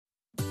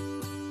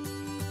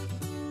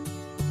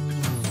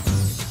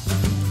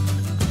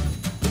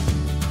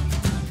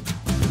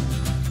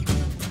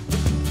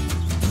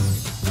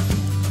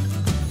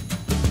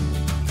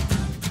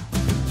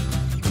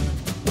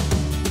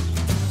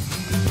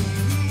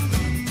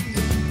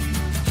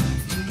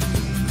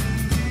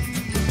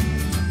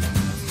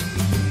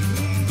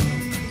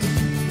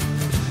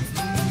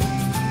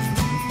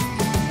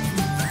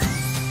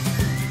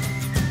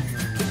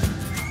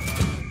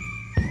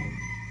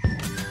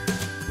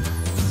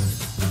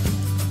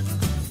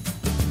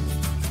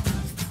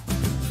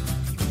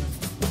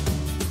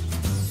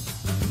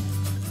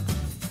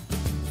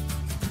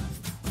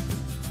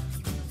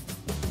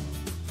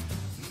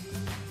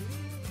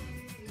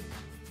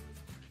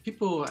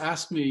people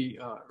asked me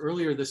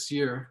earlier this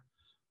year,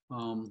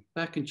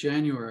 back in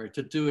January,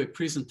 to do a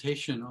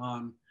presentation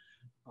on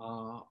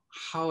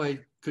how I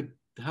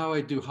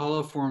do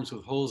hollow forms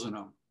with holes in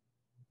them.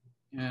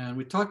 And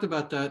we talked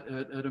about that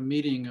at a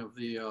meeting of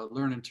the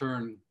Learn and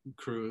Turn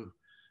crew.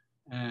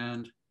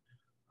 And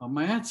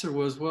my answer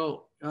was,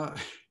 well,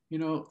 you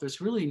know, there's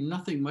really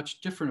nothing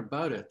much different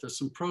about it. There's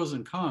some pros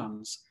and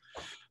cons.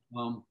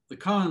 The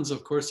cons,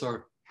 of course,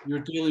 are you're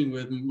dealing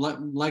with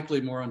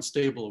likely more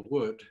unstable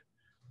wood.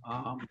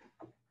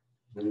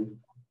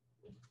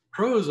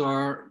 Pros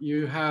are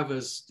you have,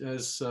 as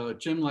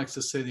Jim likes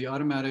to say, the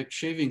automatic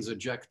shavings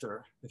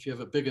ejector if you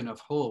have a big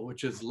enough hole,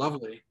 which is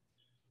lovely,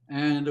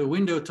 and a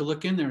window to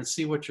look in there and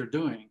see what you're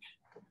doing.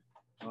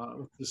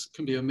 This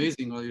can be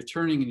amazing while you're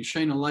turning and you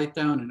shine a light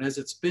down, and as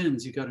it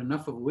spins, you got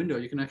enough of a window,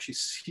 you can actually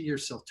see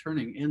yourself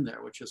turning in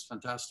there, which is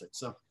fantastic.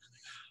 So,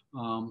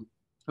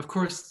 of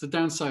course, the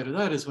downside of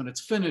that is when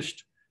it's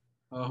finished,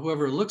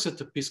 whoever looks at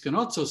the piece can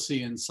also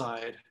see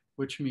inside,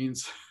 which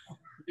means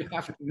you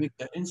have to make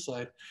that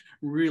inside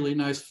really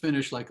nice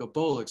finish like a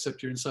bowl,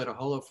 except you're inside a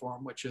hollow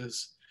form, which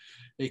is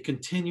a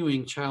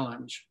continuing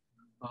challenge.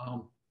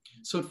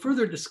 So in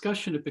further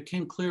discussion, it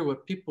became clear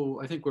what people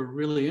I think were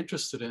really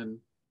interested in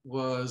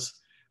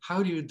was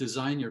how do you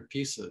design your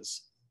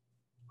pieces?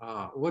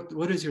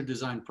 What is your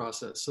design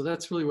process? So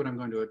that's really what I'm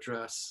going to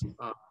address.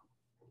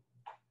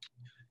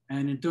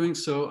 And in doing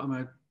so, I'm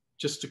going to,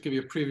 just to give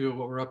you a preview of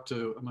what we're up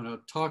to, I'm going to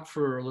talk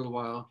for a little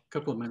while, a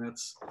couple of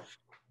minutes,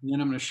 and then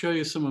I'm going to show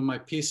you some of my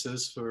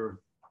pieces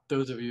for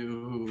those of you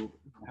who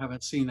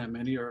haven't seen that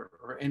many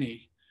or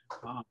any.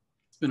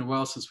 It's been a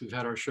while since we've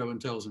had our show and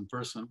tells in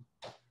person.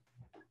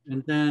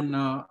 And then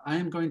I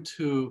am going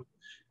to,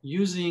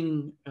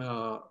 using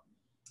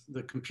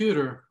the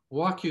computer,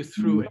 walk you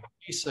through a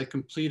piece I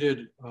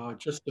completed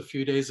just a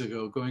few days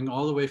ago, going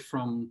all the way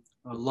from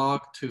a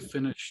log to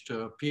finished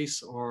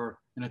piece or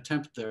an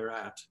attempt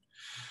thereat.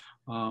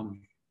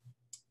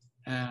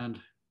 And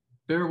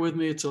bear with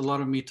me, it's a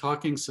lot of me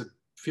talking, so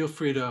feel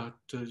free to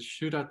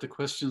shoot out the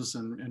questions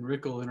and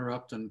Rick will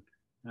interrupt and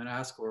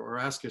ask or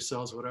ask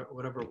yourselves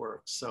whatever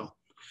works. So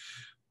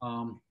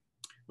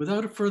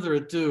without further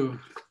ado,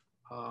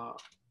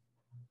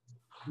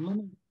 let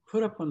me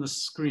put up on the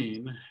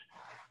screen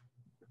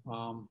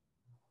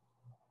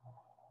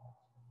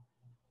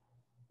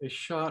a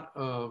shot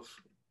of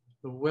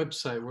the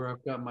website where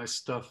I've got my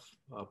stuff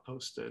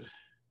posted.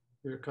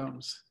 Here it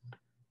comes.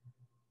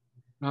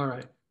 All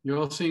right, you're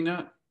all seeing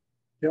that?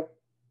 Yep.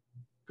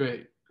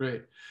 Great,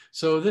 great.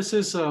 So this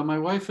is, my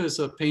wife is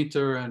a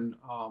painter and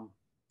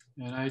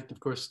I, of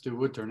course, do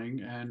wood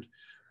turning. And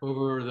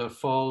over the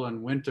fall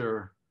and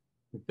winter,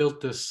 we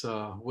built this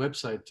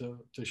website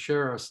to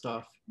share our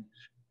stuff.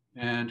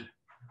 And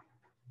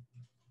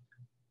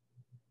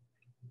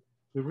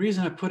the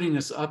reason I'm putting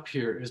this up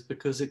here is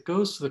because it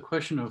goes to the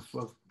question of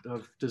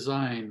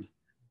design.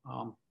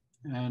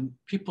 And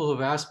people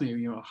have asked me,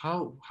 you know,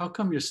 how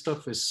come your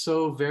stuff is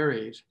so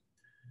varied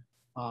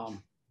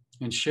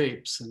in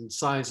shapes and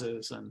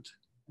sizes and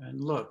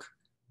look,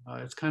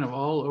 it's kind of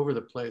all over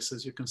the place,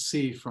 as you can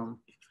see from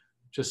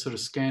just sort of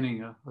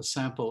scanning a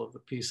sample of the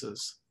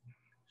pieces.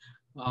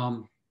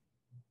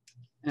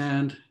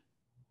 And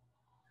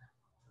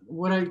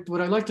what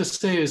I like to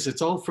say is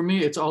for me,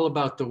 it's all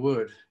about the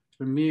wood.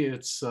 For me,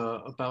 it's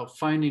about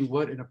finding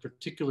what in a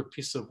particular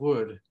piece of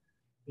wood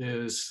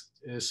is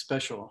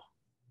special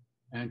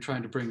and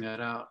trying to bring that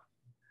out.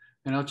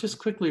 And I'll just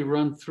quickly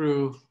run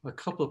through a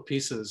couple of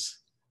pieces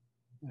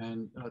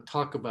and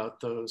talk about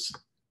those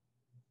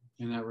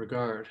in that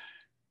regard.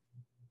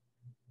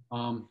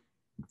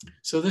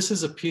 So this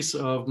is a piece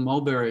of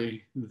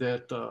mulberry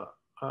that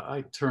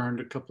I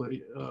turned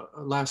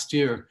last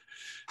year.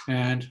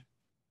 And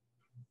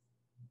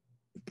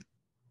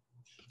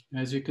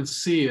as you can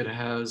see, it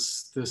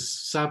has this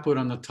sapwood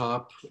on the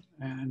top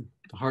and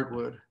the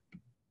heartwood.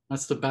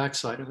 That's the back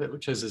side of it,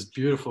 which has this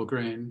beautiful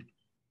grain.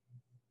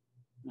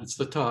 That's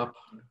the top.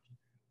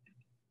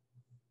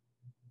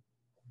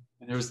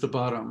 And there's the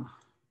bottom.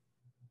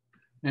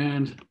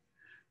 And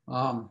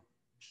the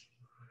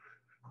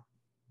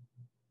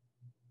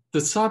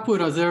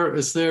sapwood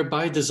is there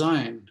by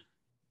design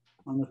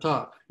on the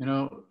top, you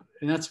know,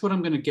 and that's what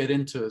I'm going to get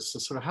into. So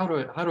sort of how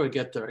do I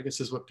get there? I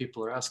guess is what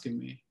people are asking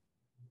me.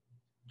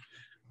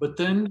 But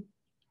then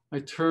I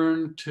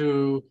turn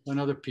to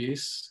another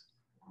piece,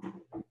 a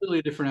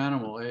completely different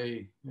animal,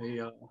 a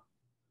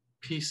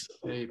piece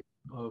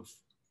of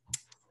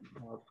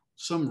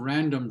some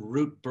random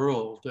root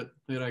burl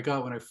that I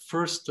got when I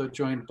first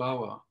joined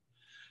Bawa.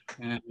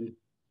 And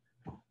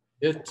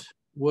it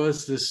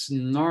was this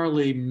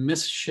gnarly,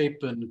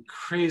 misshapen,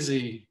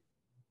 crazy,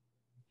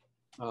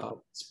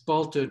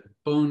 spalted,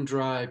 bone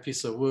dry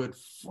piece of wood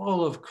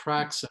full of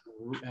cracks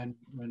and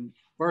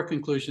bark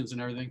inclusions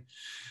and everything.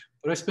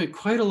 But I spent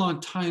quite a long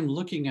time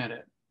looking at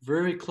it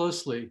very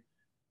closely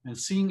and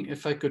seeing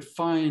if I could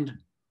find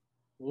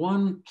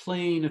one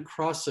plane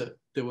across it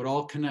that would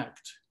all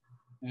connect.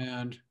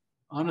 And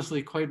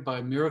honestly, quite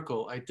by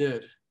miracle, I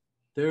did.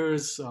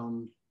 There's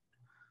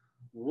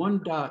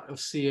one dot of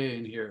CA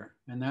in here,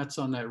 and that's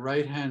on that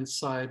right-hand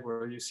side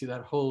where you see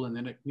that hole, and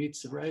then it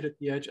meets right at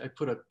the edge. I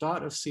put a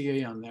dot of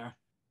CA on there,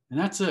 and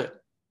that's it.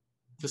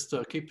 Just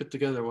to keep it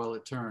together while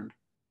it turned.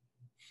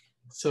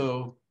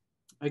 So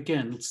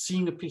again,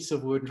 seeing a piece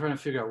of wood and trying to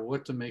figure out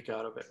what to make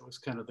out of it was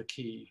kind of the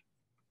key.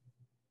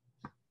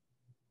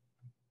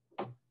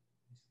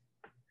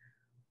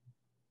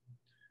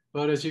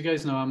 But as you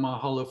guys know, I'm a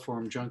hollow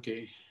form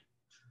junkie.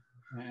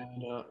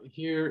 And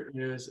here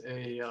is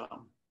a,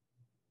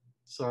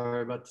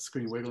 sorry about the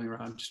screen wiggling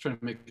around. I'm just trying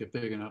to make it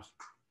big enough.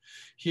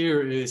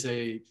 Here is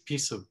a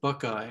piece of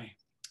buckeye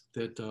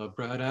that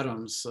Brad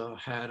Adams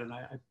had. And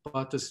I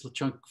bought this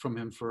chunk from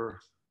him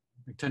for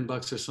like 10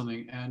 bucks or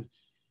something. And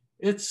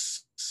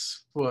it's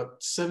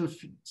what, 7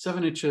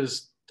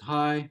 inches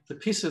high. The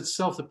piece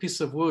itself, the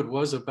piece of wood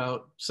was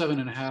about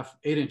 7.5,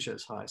 8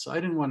 inches high. So I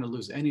didn't want to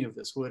lose any of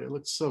this wood. It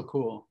looks so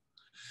cool.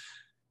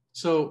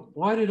 So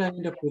why did I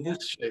end up with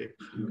this shape?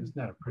 Isn't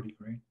that a pretty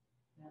green?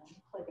 Yeah, it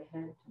looks like a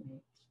head to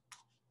me.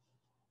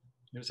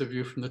 There's a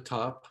view from the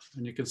top,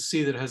 and you can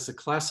see that it has the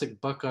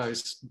classic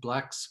Buckeye's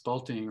black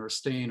spalting or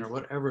stain or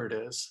whatever it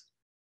is.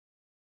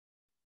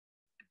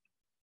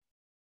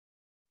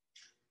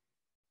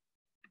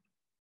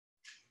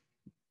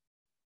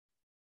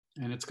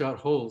 And it's got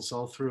holes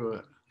all through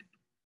it.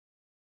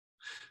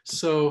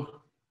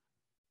 So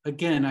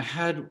again, I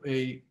had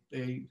a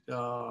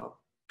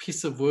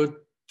piece of wood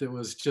that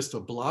was just a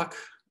block,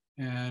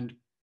 and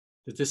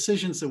the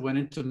decisions that went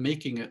into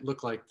making it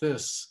look like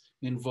this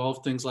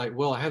involved things like,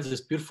 well, I have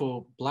this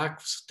beautiful black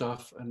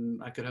stuff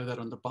and I could have that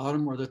on the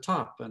bottom or the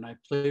top. And I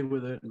played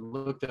with it and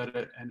looked at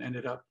it and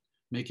ended up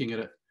making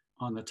it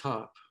on the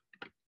top.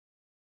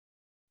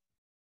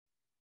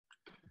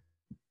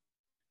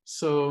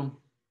 So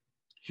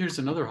here's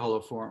another hollow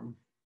form.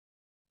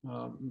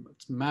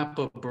 It's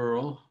Mappa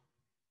burl.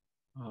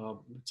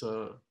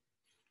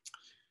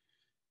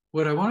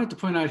 What I wanted to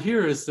point out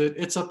here is that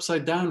it's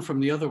upside down from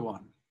the other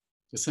one,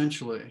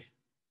 essentially.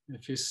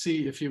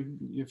 If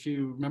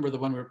you remember the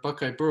one with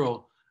Buckeye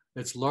burl,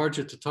 it's large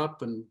at the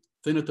top and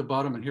thin at the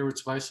bottom, and here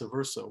it's vice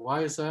versa.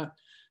 Why is that?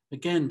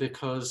 Again,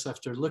 because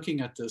after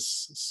looking at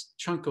this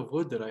chunk of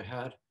wood that I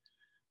had,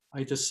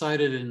 I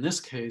decided in this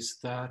case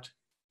that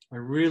I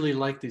really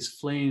like these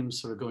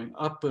flames sort of going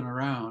up and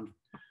around,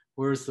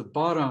 whereas the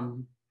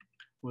bottom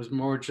was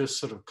more just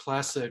sort of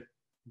classic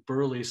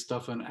burly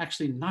stuff and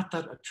actually not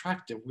that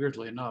attractive,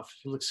 weirdly enough.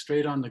 If you look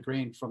straight on the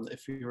grain from,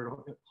 if you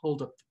were to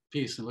hold up the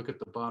piece and look at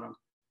the bottom,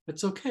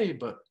 it's okay,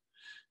 but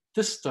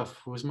this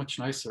stuff was much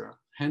nicer,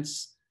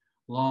 hence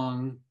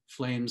long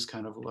flames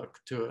kind of look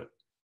to it.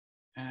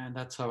 And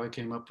that's how I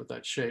came up with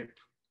that shape.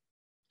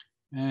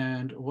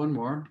 And one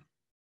more.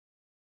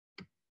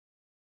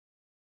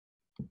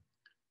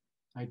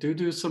 I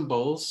do some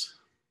bowls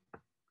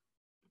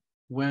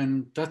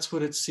when that's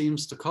what it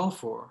seems to call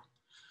for.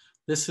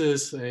 This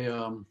is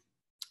a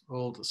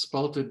old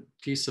spalted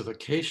piece of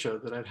acacia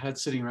that I'd had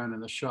sitting around in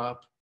the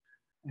shop,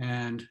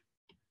 and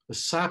the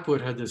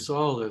sapwood had this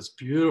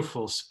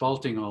beautiful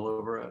spalting all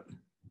over it.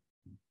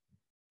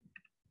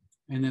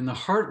 And then the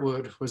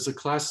heartwood was the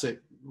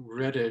classic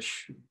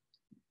reddish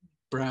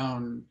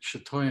brown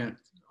chatoyant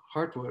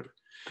heartwood.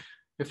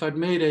 If I'd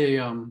made a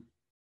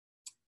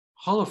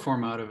hollow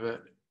form out of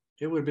it,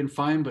 it would have been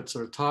fine, but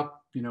sort of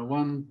top,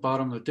 one,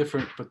 bottom, a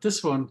different. But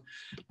this one,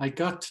 I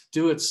got to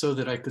do it so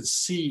that I could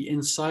see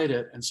inside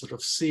it and sort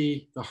of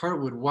see the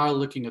heartwood while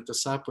looking at the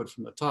sapwood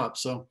from the top.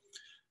 So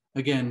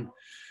again,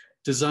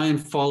 design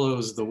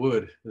follows the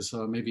wood is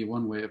maybe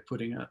one way of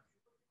putting it.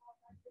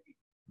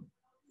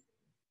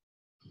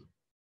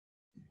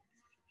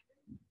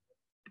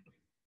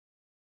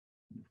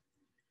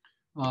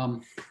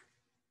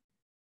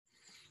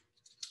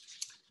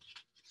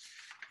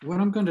 What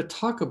I'm going to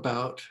talk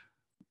about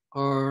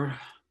are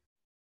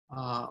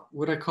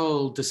what I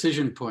call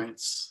decision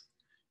points.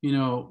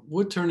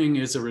 Wood turning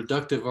is a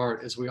reductive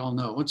art, as we all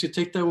know. Once you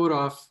take that wood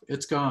off,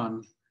 it's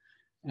gone.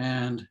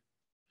 And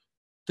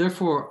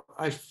therefore,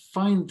 I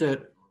find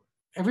that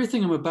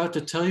everything I'm about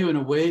to tell you in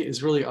a way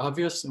is really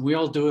obvious, and we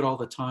all do it all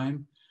the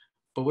time.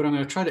 But what I'm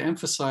going to try to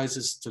emphasize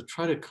is to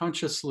try to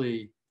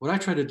consciously, what I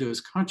try to do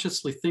is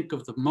consciously think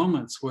of the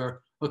moments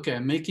where, okay,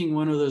 I'm making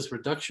one of those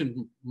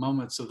reduction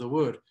moments of the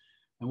wood,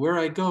 and where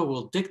I go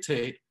will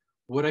dictate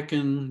what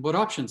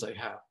options I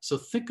have. So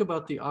think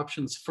about the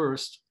options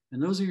first,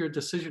 and those are your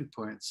decision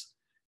points.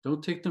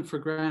 Don't take them for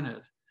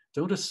granted.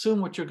 Don't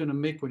assume what you're going to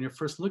make when you're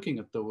first looking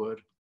at the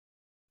wood.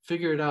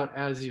 Figure it out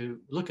as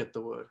you look at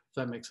the wood, if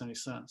that makes any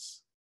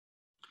sense.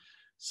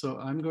 So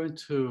I'm going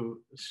to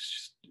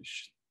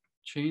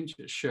change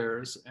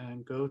shares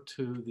and go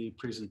to the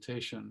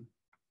presentation.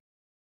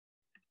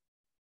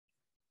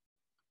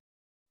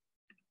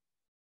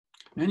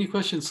 Any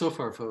questions so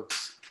far,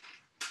 folks?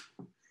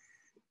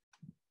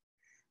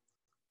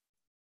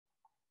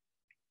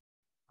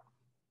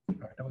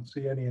 I don't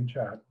see any in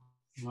chat.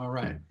 All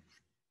right.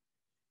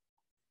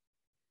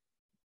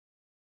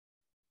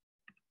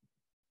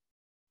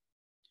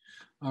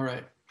 All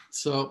right.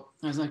 So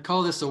as I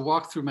call this a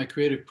walk through my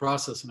creative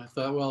process, and I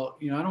thought, well,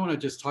 I don't want to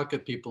just talk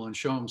at people and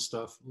show them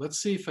stuff. Let's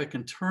see if I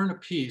can turn a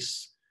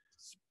piece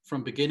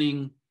from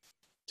beginning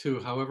to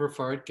however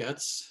far it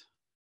gets,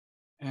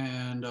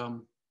 and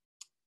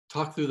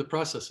talk through the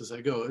process as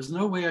I go. There's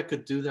no way I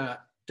could do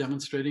that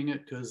demonstrating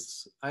it,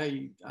 because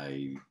I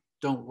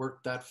don't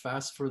work that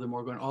fast.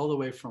 Furthermore, going all the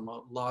way from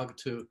a log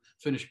to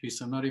finished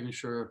piece, I'm not even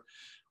sure.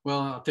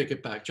 Well, I'll take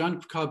it back. John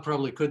Cobb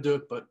probably could do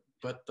it, but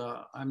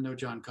I'm no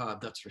John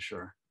Cobb, that's for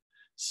sure.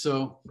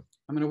 So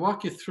I'm going to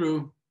walk you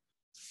through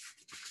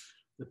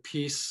the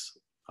piece,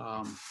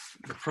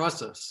 the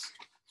process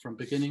from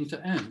beginning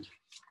to end.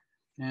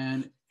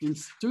 And in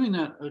doing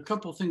that, a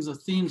couple of things, the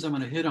themes I'm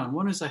going to hit on.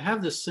 One is I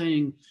have this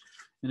saying,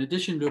 in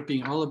addition to it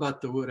being all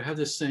about the wood, I have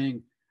this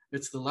saying,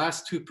 it's the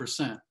last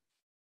 2%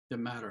 that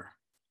matter.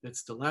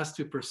 It's the last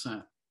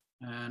 2%.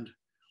 And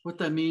what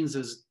that means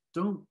is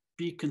don't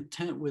be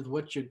content with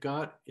what you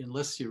got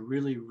unless you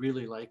really,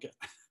 really like it.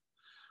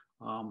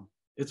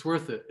 It's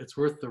worth it. It's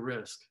worth the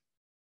risk.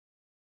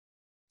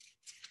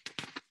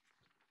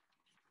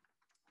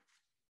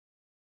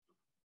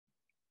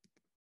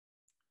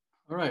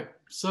 All right,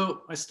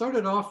 so I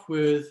started off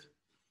with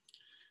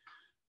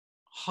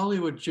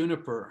Hollywood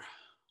juniper.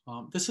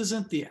 This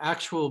isn't the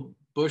actual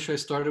bush I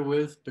started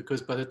with,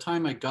 because by the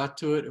time I got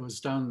to it, it was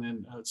down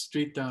in a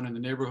street down in the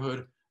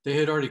neighborhood. They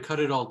had already cut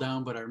it all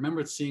down, but I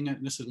remembered seeing it,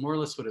 and this is more or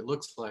less what it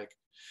looks like.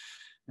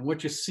 And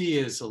what you see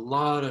is a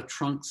lot of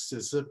trunks,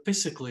 is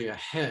basically a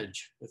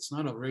hedge. It's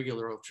not a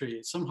regular oak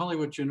tree. Some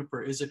Hollywood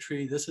juniper is a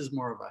tree. This is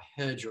more of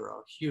a hedge or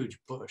a huge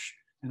bush.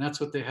 And that's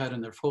what they had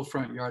in their full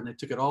front yard. And they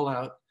took it all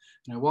out.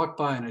 And I walked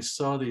by and I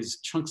saw these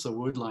chunks of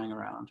wood lying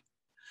around.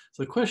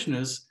 So the question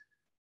is,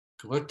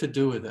 what to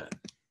do with it?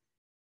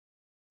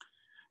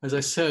 As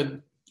I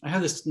said, I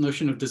have this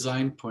notion of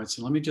design points.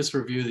 And let me just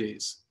review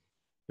these.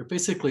 They're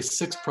basically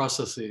 6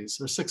 processes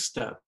or 6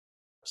 steps.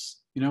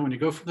 When you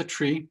go from the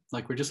tree,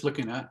 like we're just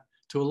looking at,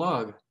 to a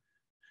log.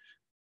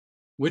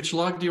 Which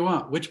log do you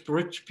want? Which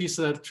piece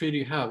of that tree do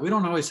you have? We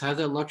don't always have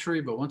that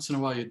luxury, but once in a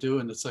while you do,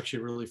 and it's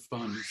actually really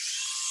fun.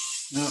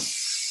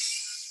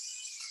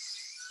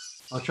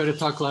 I'll try to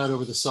talk loud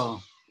over the saw.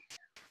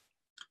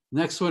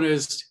 Next one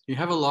is, you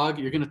have a log,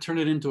 you're going to turn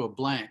it into a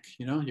blank.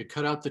 You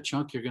cut out the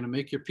chunk you're going to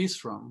make your piece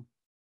from.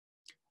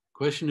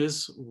 Question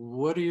is,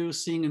 what are you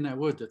seeing in that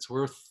wood that's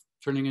worth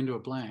turning into a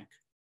blank?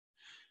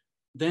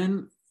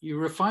 Then you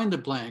refine the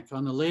blank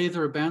on the lathe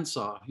or a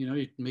bandsaw. You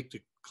can make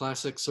the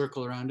classic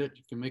circle around it.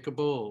 You can make a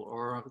bowl,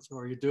 or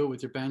you do it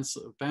with your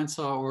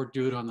bandsaw, or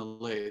do it on the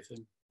lathe.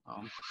 And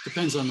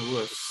depends on the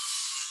wood.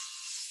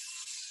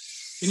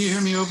 Can you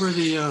hear me over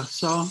the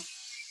saw?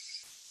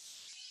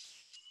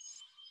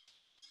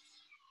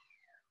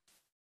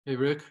 Hey,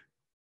 Rick.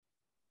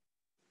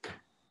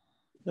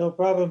 No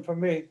problem for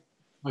me.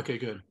 Okay,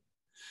 good.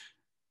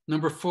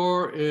 Number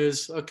 4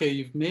 is, okay,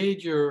 you've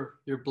made your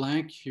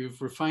blank,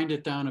 you've refined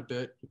it down a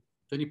bit,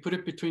 then you put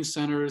it between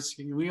centers.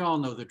 We all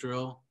know the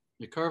drill.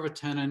 You carve a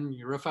tenon,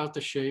 you rough out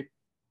the shape,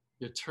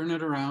 you turn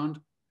it around,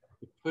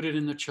 you put it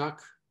in the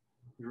chuck,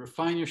 you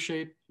refine your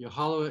shape, you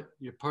hollow it,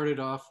 you part it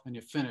off, and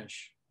you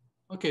finish.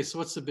 Okay, so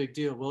what's the big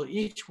deal? Well,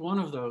 each one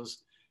of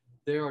those,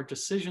 there are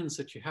decisions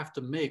that you have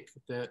to make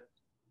that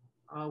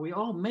we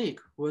all make,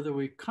 whether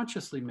we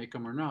consciously make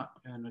them or not.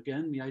 And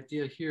again, the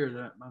idea here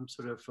that I'm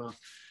sort of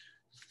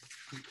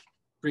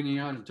bringing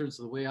out in terms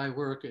of the way I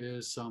work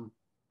is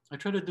I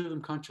try to do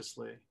them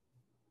consciously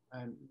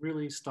and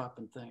really stop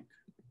and think.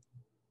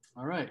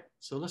 All right,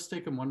 so let's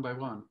take them one by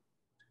one.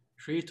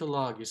 Tree to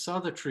log. You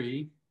saw the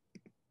tree.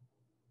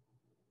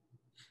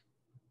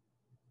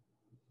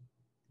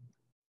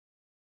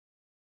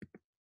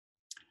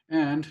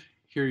 And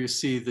here you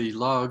see the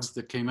logs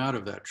that came out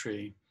of that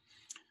tree.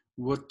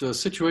 What the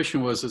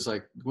situation was is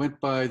I went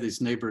by this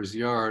neighbor's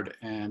yard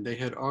and they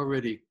had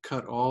already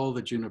cut all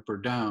the juniper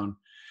down,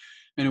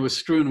 and it was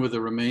strewn with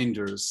the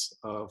remainders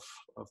of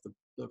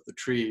the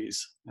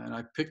trees. And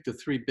I picked the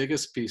 3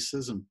 biggest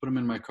pieces and put them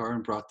in my car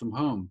and brought them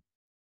home.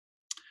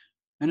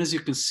 And as you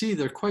can see,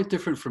 they're quite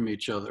different from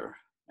each other,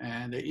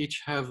 and they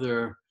each have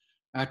their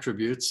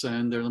attributes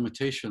and their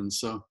limitations.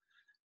 So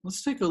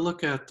let's take a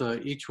look at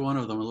each one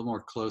of them a little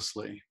more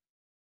closely.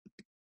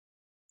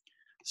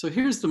 So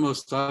here's the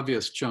most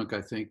obvious chunk,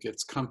 I think.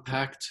 It's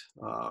compact,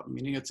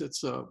 meaning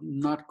it's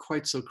not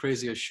quite so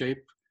crazy a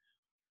shape,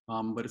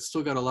 but it's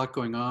still got a lot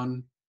going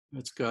on.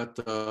 It's got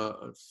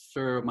a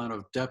fair amount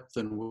of depth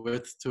and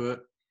width to it.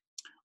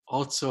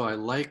 Also, I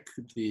like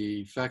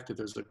the fact that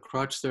there's a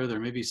crotch there. There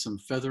may be some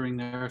feathering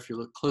there. If you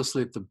look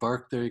closely at the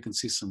bark there, you can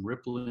see some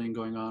rippling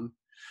going on.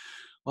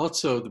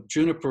 Also, the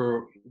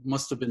juniper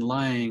must have been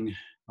lying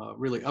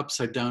really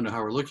upside down to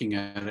how we're looking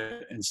at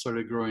it, and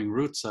started growing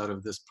roots out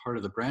of this part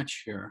of the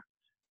branch here.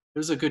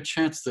 There's a good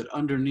chance that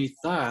underneath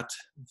that,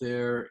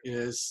 there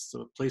is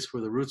a place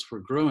where the roots were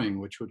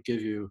growing, which would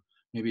give you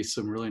maybe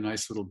some really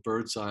nice little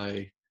bird's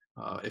eye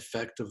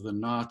effect of the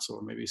knots,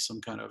 or maybe some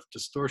kind of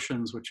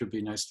distortions, which would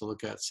be nice to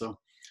look at. So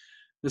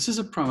this is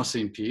a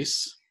promising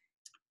piece.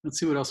 Let's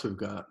see what else we've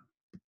got.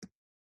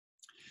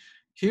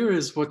 Here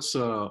is what's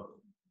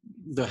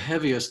the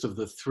heaviest of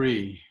the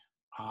three.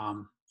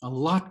 A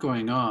lot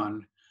going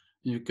on.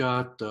 You've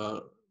got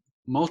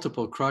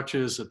multiple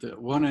crotches at the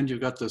one end.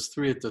 You've got those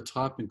three at the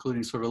top,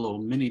 including sort of a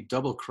little mini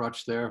double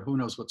crotch there. Who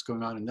knows what's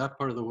going on in that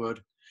part of the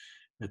wood?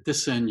 At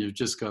this end, you've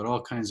just got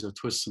all kinds of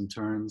twists and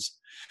turns.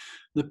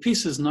 The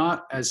piece is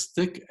not as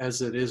thick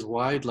as it is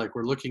wide, like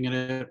we're looking at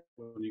it.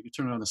 When you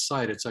turn it on the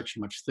side, it's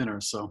actually much thinner.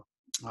 So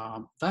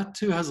that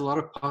too has a lot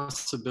of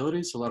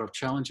possibilities, a lot of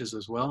challenges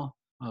as well.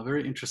 A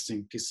very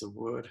interesting piece of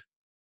wood.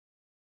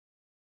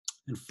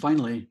 And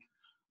finally,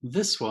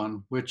 this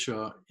one, which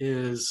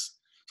is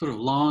sort of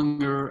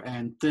longer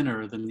and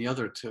thinner than the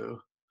other two,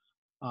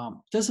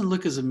 doesn't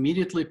look as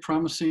immediately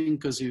promising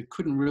because you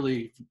couldn't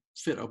really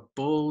fit a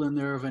bowl in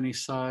there of any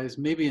size.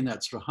 Maybe in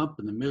that sort of hump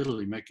in the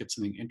middle, you might get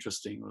something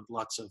interesting with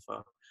lots of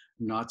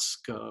knots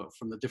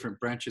from the different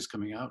branches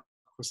coming out.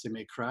 Of course, they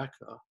may crack,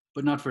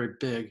 but not very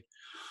big.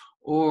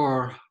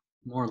 Or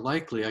more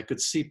likely, I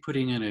could see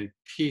putting in a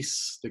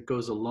piece that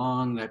goes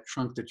along that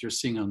trunk that you're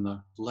seeing on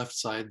the left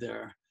side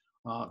there.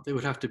 They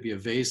would have to be a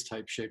vase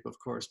type shape, of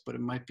course, but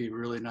it might be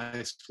really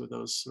nice with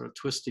those sort of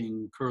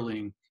twisting,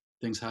 curling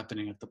things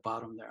happening at the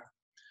bottom there.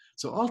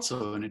 So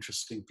also an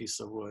interesting piece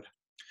of wood.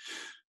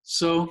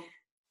 So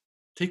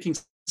taking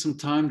some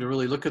time to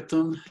really look at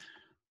them,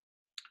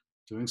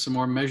 doing some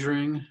more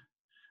measuring.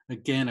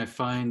 Again, I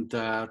find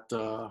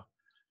that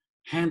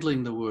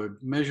handling the wood,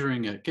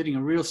 measuring it, getting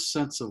a real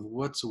sense of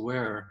what's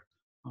where,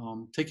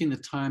 taking the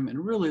time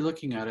and really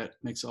looking at it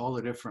makes all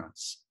the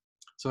difference.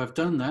 So I've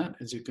done that.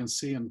 As you can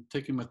see, I'm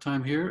taking my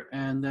time here.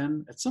 And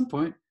then at some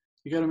point,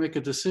 you got to make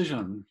a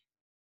decision.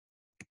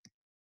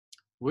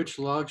 Which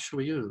log should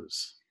we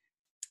use?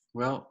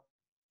 Well,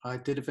 I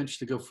did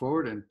eventually go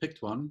forward and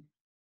picked one.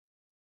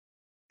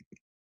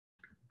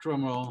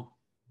 Drum roll.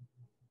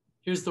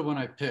 Here's the one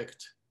I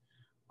picked.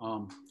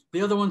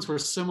 The other ones were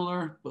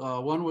similar.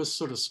 One was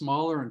sort of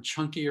smaller and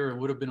chunkier and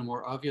would have been a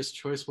more obvious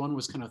choice. One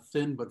was kind of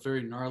thin, but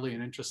very gnarly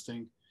and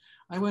interesting.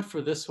 I went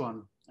for this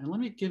one. And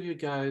let me give you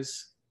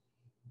guys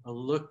a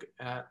look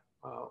at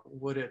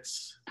what it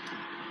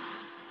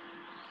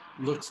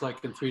looks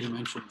like in 3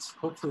 dimensions.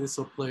 Hopefully this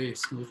will play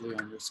smoothly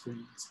on your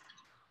screens.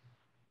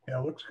 Yeah,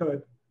 looks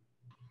good.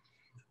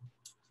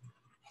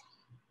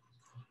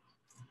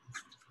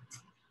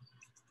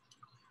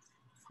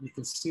 You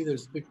can see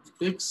there's a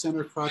big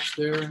center crotch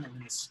there and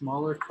then a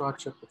smaller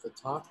crotch up at the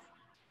top.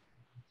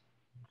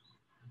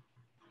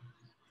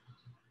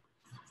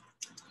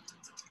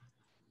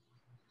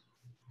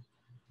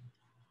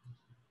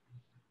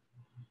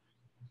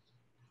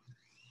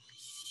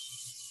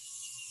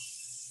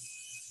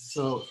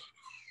 So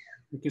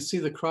you can see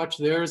the crotch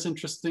there is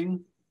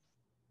interesting.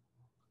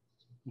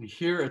 And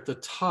here at the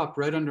top,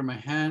 right under my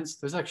hands,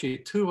 there's actually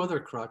 2 other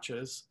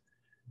crotches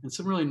and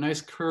some really nice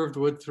curved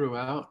wood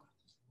throughout.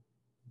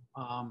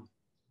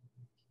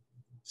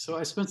 So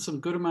I spent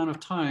some good amount of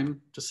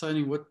time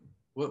deciding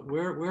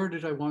where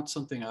did I want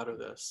something out of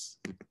this.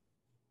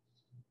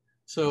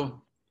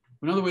 So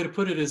another way to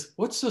put it is,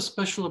 what's so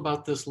special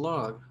about this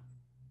log?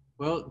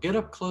 Well, get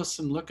up close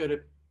and look at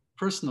it,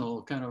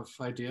 personal kind of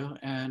idea.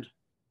 And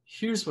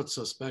here's what's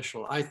so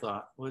special, I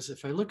thought, was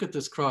if I look at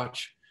this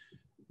crotch,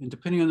 and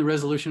depending on the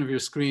resolution of your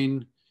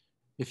screen,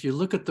 if you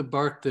look at the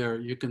bark there,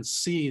 you can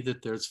see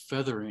that there's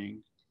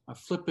feathering. I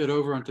flip it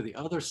over onto the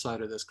other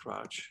side of this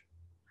crotch,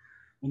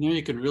 and there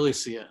you can really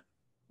see it.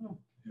 Oh,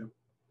 yep.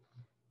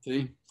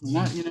 See, and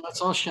that, you know,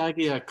 it's all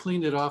shaggy. I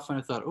cleaned it off and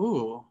I thought,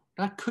 ooh,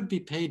 that could be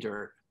pay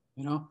dirt.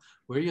 You know,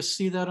 where you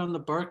see that on the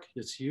bark,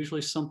 it's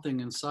usually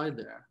something inside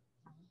there.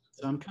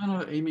 So I'm kind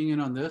of aiming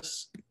in on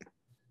this,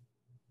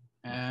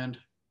 and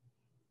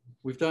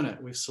we've done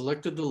it. We've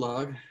selected the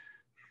log,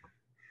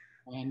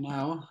 and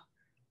now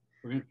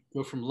we're going to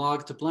go from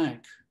log to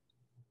blank.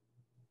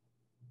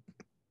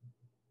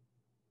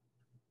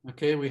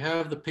 Okay, we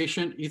have the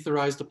patient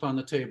etherized upon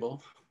the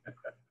table.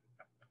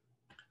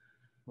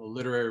 A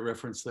literary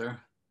reference there.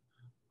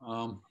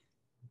 And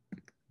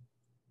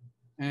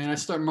I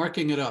start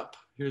marking it up.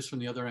 Here's from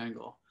the other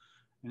angle.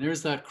 And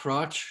there's that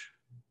crotch.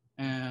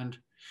 And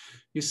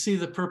you see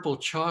the purple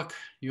chalk.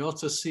 You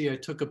also see I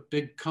took a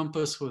big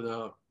compass with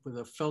a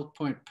felt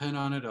point pen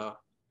on it.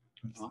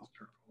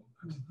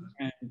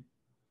 And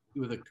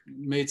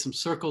made some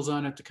circles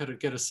on it to kind of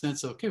get a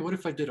sense of, okay, what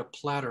if I did a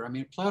platter? I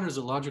mean, platter is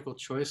a logical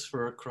choice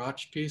for a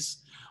crotch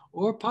piece,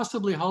 or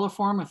possibly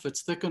holoform if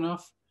it's thick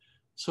enough.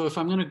 So if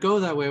I'm going to go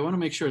that way, I want to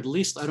make sure at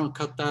least I don't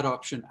cut that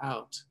option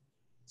out.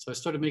 So I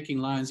started making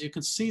lines. You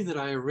can see that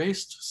I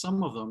erased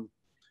some of them,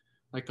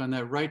 like on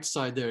that right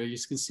side there. You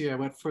can see I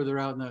went further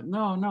out. And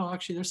no,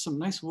 actually, there's some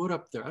nice wood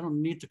up there. I don't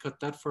need to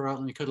cut that far out.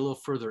 Let me cut a little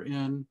further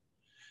in.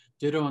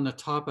 Ditto on the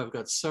top, I've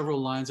got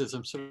several lines as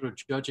I'm sort of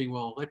judging,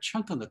 well, that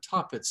chunk on the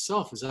top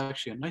itself is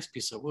actually a nice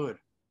piece of wood.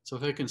 So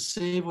if I can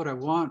save what I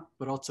want,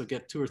 but also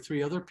get 2 or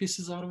 3 other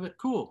pieces out of it,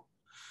 cool.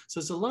 So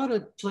there's a lot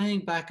of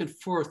playing back and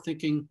forth,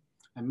 thinking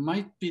I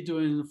might be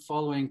doing the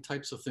following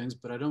types of things,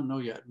 but I don't know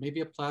yet.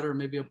 Maybe a platter,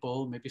 maybe a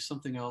bowl, maybe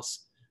something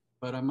else,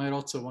 but I might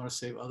also want to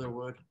save other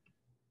wood.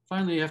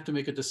 Finally, you have to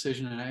make a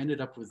decision, and I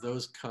ended up with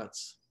those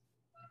cuts.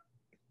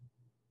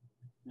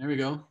 There we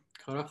go.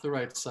 Cut off the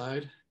right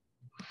side.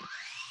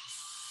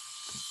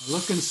 I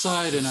look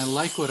inside and I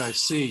like what I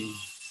see.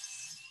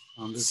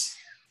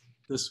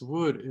 This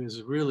wood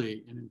is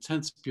really an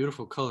intense,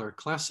 beautiful color,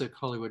 classic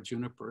Hollywood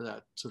juniper,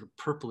 that sort of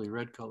purpley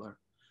red color.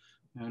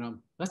 And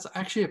that's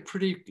actually a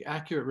pretty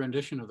accurate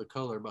rendition of the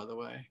color, by the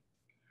way.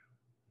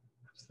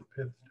 That's the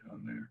pith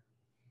down there.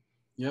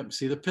 Yep,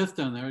 see the pith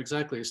down there,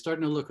 exactly. It's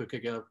starting to look, okay,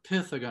 I got a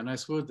pith, I got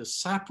nice wood. The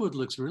sapwood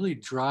looks really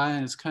dry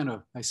and it's kind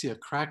of, I see a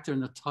crack there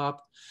in the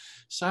top.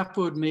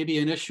 Sapwood may be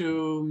an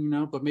issue, you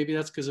know, but maybe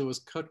that's because it was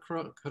cut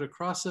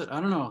across it.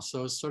 I don't know.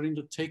 So it's starting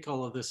to take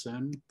all of this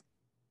in.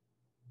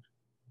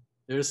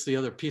 There's the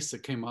other piece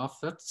that came off.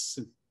 That's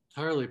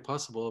entirely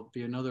possible. It'll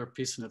be another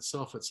piece in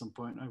itself at some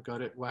point. I've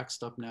got it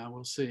waxed up now.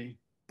 We'll see.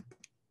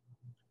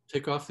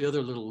 Take off the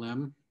other little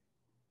limb.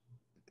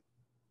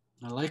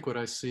 I like what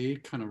I see.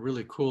 Kind of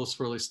really cool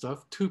swirly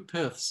stuff. Two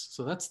piths.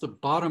 So that's the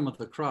bottom of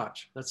the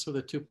crotch. That's where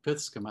the two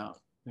piths come out.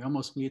 They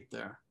almost meet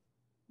there.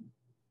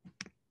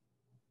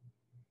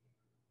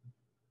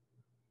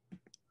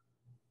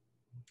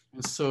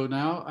 And so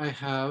now I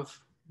have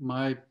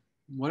my,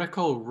 what I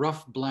call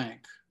rough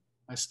blank.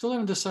 I still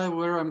haven't decided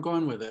where I'm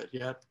going with it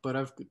yet, but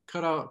I've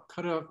cut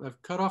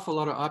off a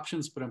lot of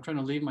options, but I'm trying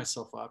to leave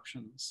myself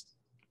options.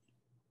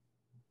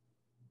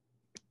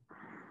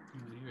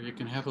 And here you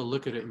can have a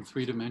look at it in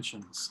 3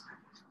 dimensions.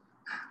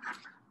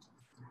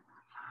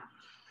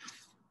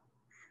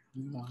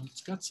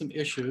 It's got some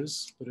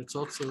issues, but it's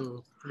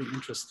also pretty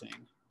interesting.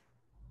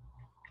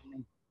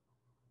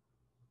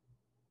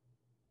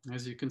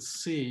 As you can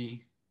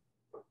see,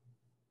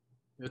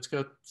 it's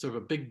got sort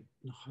of a big,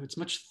 it's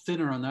much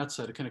thinner on that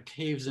side. It kind of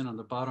caves in on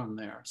the bottom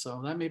there.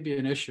 So that may be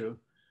an issue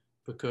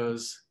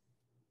because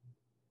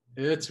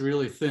it's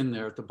really thin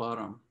there at the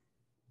bottom.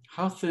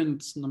 How thin,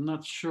 I'm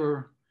not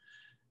sure.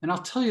 And I'll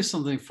tell you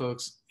something,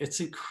 folks, it's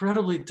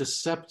incredibly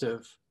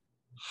deceptive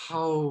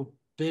how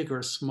big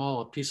or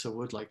small a piece of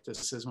wood like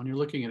this is when you're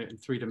looking at it in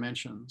 3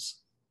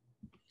 dimensions.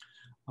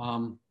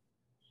 I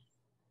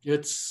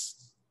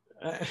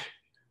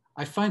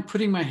find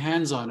putting my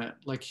hands on it,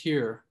 like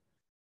here.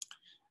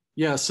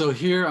 Yeah, so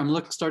here I'm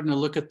starting to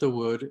look at the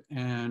wood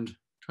and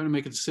trying to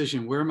make a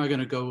decision, where am I going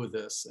to go with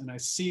this? And I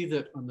see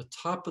that on the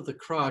top of the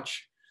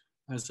crotch,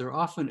 as there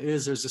often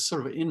is, there's this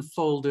sort of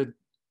infolded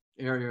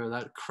area,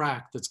 that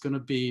crack that's going to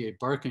be a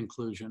bark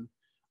inclusion.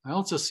 I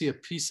also see a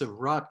piece of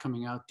rot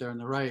coming out there on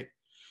the right.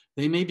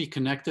 They may be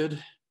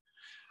connected.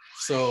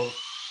 So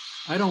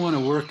I don't want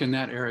to work in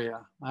that area.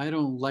 I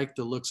don't like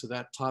the looks of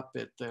that top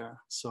bit there.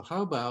 So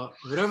how about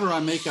whatever I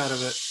make out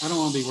of it, I don't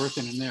want to be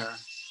working in there.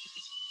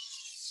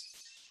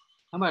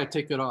 How about I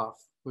take it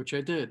off, which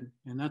I did.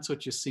 And that's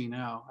what you see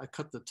now. I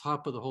cut the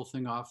top of the whole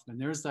thing off and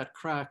there's that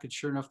crack. And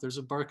sure enough, there's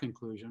a bark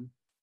inclusion.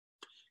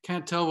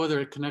 Can't tell whether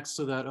it connects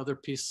to that other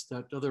piece,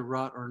 that other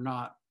rot or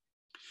not.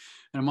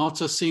 And I'm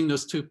also seeing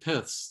those 2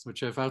 piths,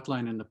 which I've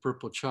outlined in the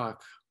purple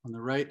chalk on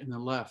the right and the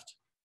left.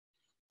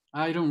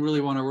 I don't really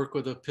want to work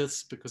with the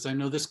piths because I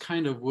know this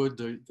kind of wood,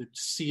 the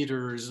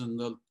cedars and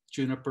the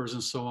junipers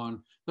and so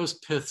on, those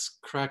piths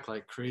crack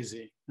like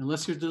crazy,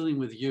 unless you're dealing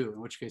with yew,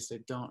 in which case they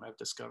don't, I've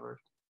discovered.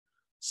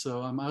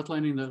 So I'm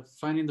outlining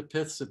finding the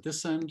piths at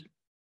this end,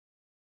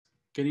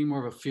 getting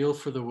more of a feel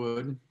for the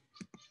wood,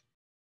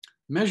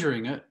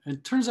 measuring it, and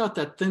it turns out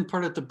that thin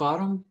part at the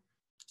bottom,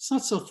 it's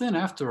not so thin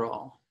after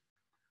all.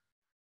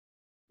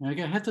 And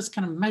I had to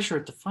kind of measure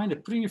it to find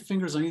it. Putting your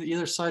fingers on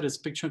either side of this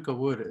big chunk of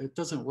wood, it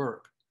doesn't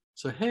work.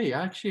 So hey,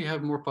 I actually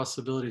have more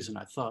possibilities than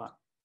I thought.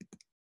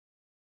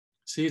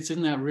 See, it's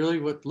in that really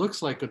what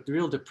looks like a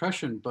real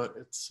depression, but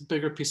it's a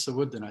bigger piece of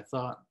wood than I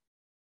thought.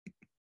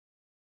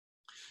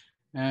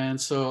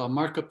 And so I'll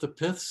mark up the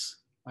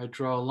piths. I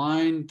draw a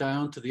line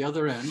down to the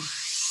other end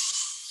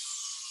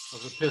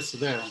of the piths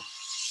there.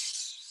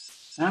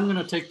 And I'm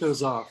gonna take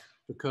those off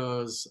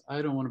because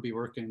I don't want to be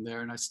working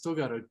there. And I still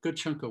got a good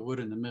chunk of wood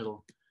in the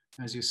middle.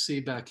 As you see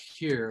back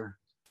here,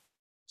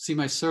 see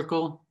my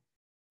circle?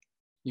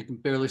 You can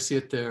barely see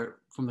it there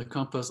from the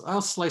compass.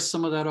 I'll slice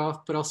some of that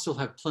off, but I'll still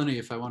have plenty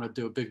if I want to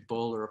do a big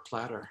bowl or a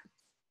platter.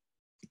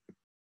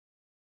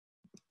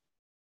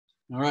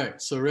 All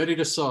right, so ready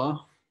to saw.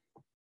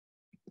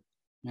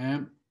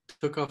 And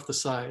took off the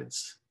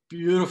sides.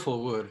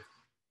 Beautiful wood.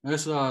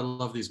 That's why I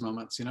love these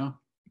moments, you know?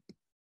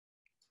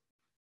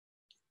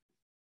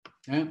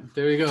 And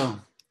there you go.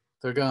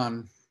 They're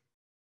gone.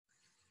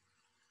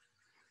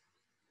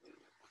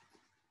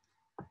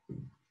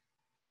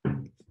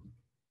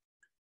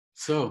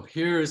 So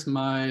here's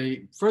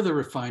my further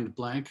refined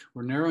blank.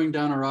 We're narrowing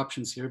down our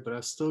options here, but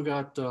I've still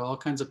got all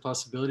kinds of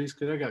possibilities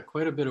because I got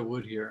quite a bit of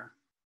wood here.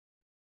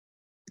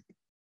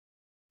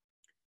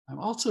 I'm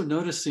also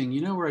noticing,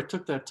 you know where I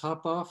took that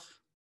top off?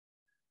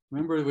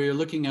 Remember we were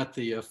looking at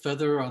the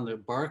feather on the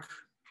bark?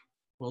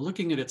 Well,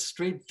 looking at it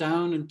straight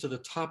down into the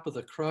top of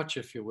the crotch,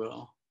 if you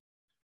will.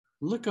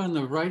 Look on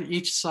the right,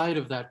 each side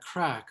of that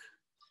crack.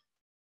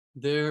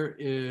 There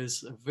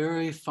is a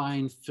very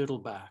fine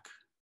fiddleback.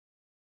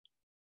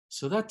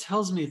 So that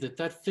tells me that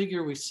that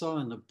figure we saw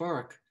in the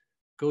bark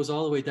goes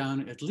all the way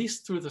down, at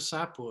least through the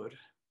sapwood.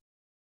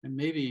 and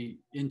maybe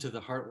into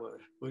the heartwood,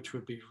 which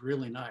would be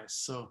really nice.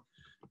 So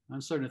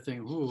I'm starting to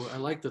think, ooh, I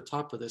like the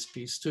top of this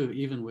piece too,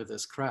 even with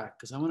this crack,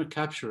 because I want to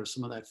capture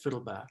some of that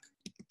fiddleback.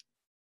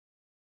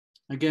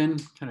 Again,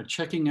 kind of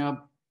checking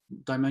out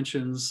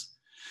dimensions.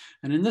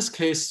 And in this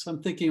case,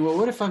 I'm thinking, well,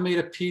 what if I made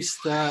a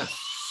piece that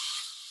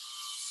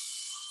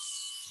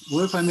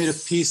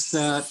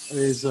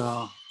is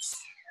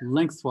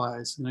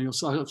lengthwise? And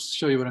I'll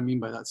show you what I mean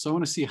by that. So I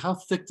want to see how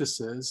thick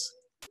this is,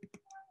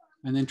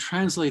 and then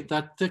translate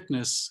that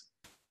thickness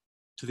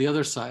to the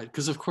other side.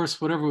 Because of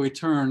course, whatever we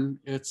turn,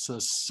 it's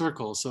a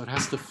circle, so it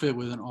has to fit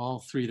within all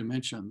 3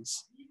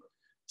 dimensions.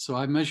 So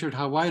I measured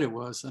how wide it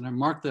was, and I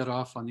marked that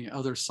off on the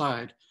other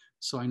side,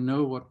 so I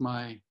know what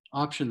my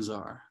options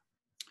are.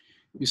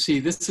 You see,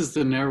 this is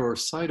the narrower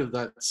side of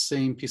that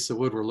same piece of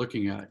wood we're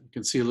looking at. You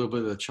can see a little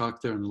bit of the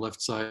chalk there on the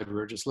left side we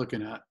were just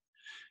looking at.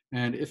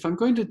 And if I'm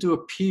going to do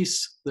a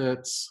piece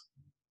that's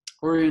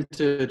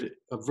oriented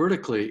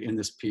vertically in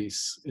this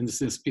piece,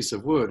 this piece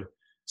of wood,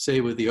 say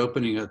with the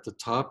opening at the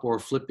top or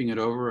flipping it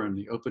over and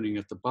the opening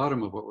at the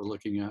bottom of what we're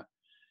looking at,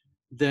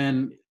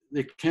 then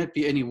it can't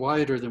be any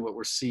wider than what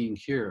we're seeing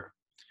here.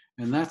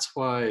 And that's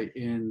why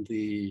in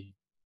the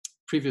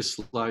previous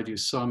slide, you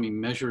saw me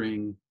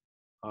measuring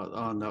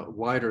on the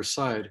wider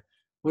side.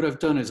 What I've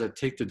done is I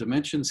take the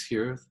dimensions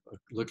here,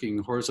 looking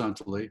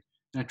horizontally,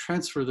 and I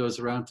transfer those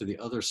around to the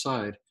other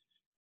side.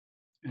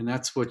 And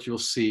that's what you'll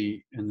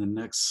see in the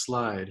next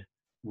slide,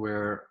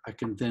 where I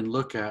can then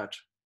look at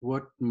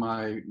what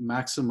my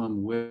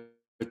maximum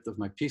width of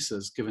my piece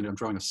is, given I'm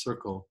drawing a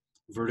circle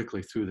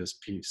vertically through this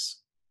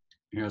piece.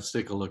 Here, let's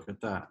take a look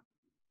at that.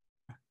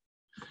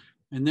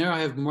 And there I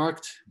have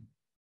marked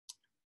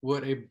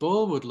what a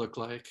bowl would look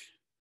like.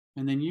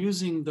 And then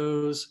using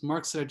those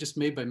marks that I just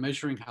made by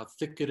measuring how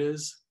thick it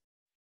is,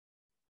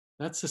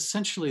 that's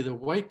essentially the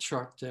white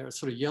chalk there,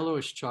 sort of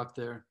yellowish chalk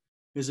there,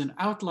 is an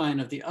outline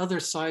of the other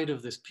side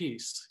of this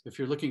piece, if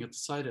you're looking at the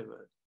side of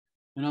it.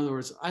 In other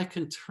words, I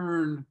can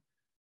turn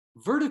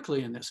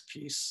vertically in this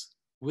piece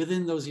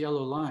within those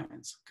yellow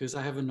lines because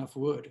I have enough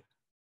wood.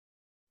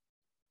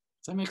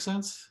 Does that make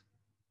sense?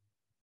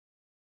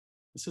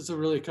 This is a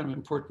really kind of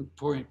important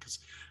point because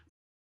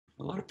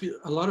a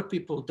lot of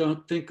people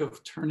don't think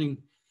of turning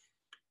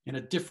in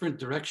a different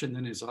direction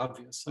than is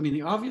obvious. I mean,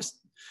 the obvious,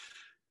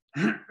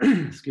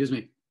 excuse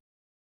me,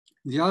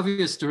 the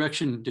obvious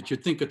direction that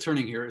you'd think of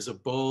turning here is a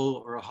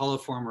bowl or a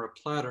holoform or a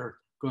platter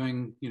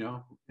going, you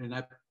know, in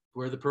that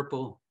where the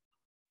purple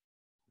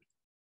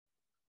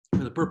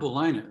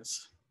line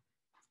is.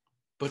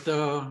 But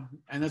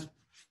and that's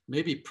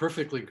maybe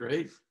perfectly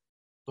great,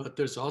 but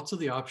there's also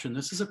the option,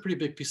 this is a pretty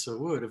big piece of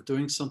wood, of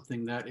doing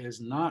something that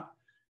is not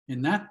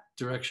in that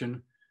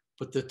direction,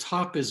 but the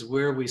top is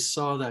where we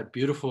saw that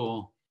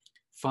beautiful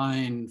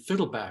fine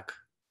fiddleback.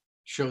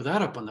 Show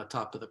that up on the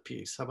top of the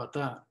piece. How about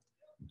that?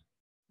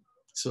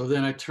 So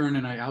then I turn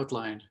and I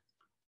outline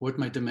what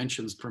my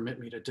dimensions permit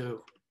me to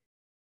do.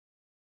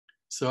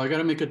 So I got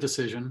to make a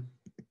decision.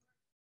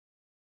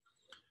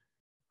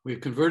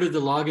 We've converted the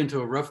log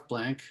into a rough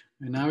blank,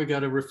 and now we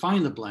got to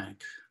refine the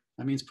blank.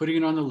 That means putting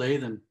it on the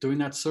lathe and doing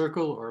that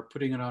circle, or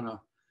putting it on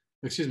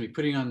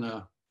putting on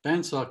the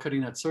bandsaw,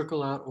 cutting that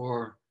circle out,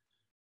 or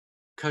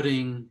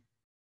cutting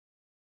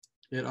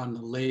it on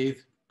the lathe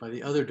by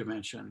the other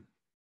dimension.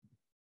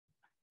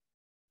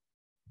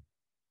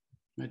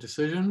 My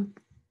decision?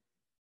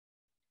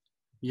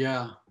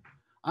 Yeah,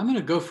 I'm going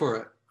to go for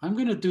it. I'm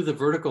going to do the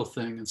vertical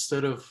thing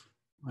instead of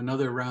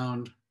another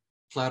round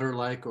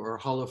platter-like or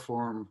hollow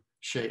form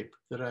shape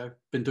that I've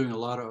been doing a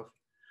lot of.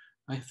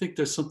 I think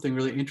there's something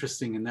really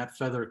interesting in that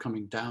feather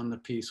coming down the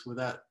piece with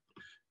that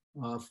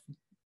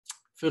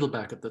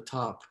fiddleback at the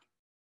top.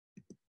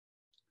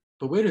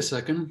 But wait a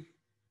second,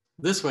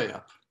 this way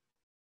up.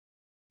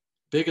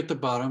 Big at the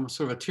bottom,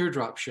 sort of a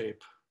teardrop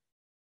shape.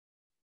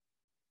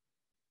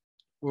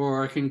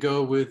 Or I can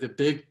go with the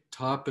big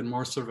top and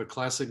more sort of a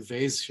classic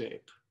vase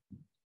shape.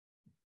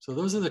 So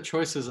those are the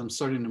choices I'm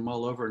starting to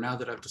mull over now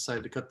that I've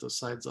decided to cut those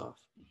sides off.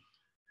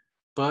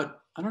 But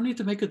I don't need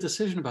to make a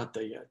decision about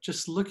that yet.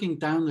 Just looking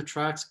down the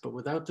tracks, but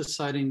without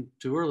deciding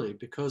too early,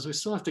 because we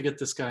still have to get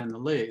this guy in the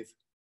lathe.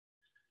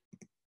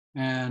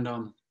 And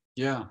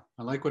yeah,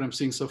 I like what I'm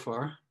seeing so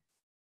far.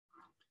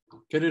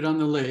 Get it on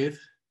the lathe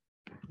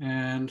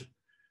and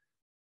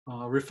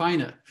refine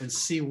it and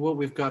see what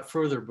we've got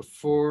further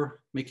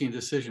before making a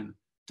decision.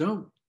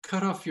 Don't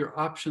cut off your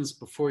options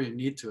before you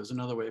need to, is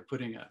another way of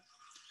putting it.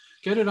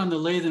 Get it on the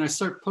lathe and I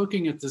start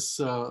poking at this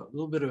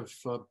little bit of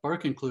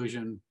bark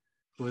inclusion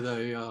with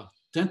a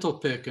dental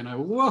pick, and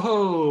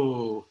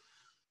whoa,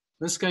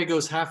 this guy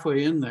goes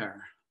halfway in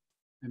there.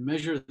 I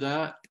measure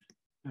that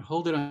and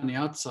hold it on the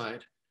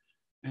outside,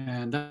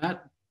 and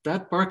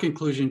that bark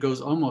inclusion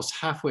goes almost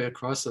halfway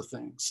across the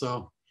thing.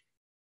 So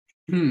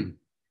that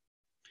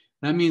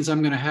means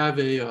I'm going to have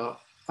a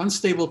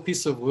unstable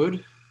piece of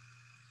wood,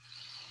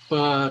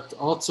 but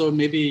also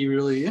maybe a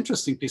really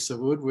interesting piece of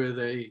wood with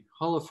a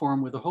hollow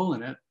form with a hole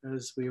in it,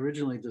 as we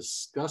originally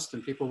discussed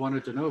and people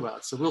wanted to know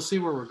about. So we'll see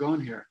where we're going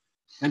here.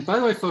 And by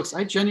the way, folks,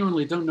 I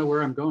genuinely don't know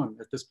where I'm going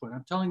at this point.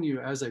 I'm telling you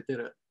as I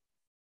did it.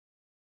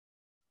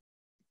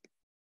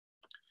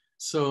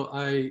 So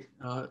I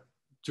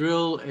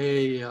drill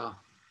a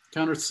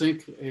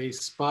countersink, a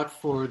spot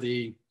for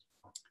the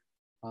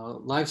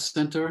live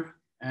center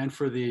and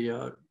for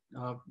the,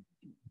 what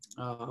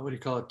do you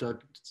call it,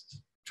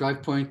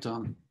 drive point.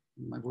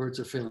 My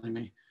words are failing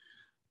me.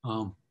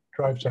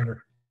 Drive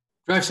center.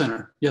 Drive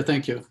center, yeah,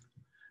 thank you.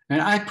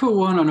 And I put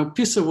one on a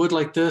piece of wood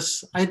like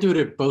this. I do it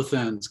at both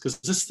ends because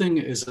this thing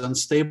is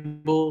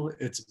unstable,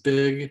 it's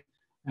big,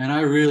 and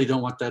I really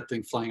don't want that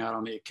thing flying out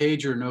on me.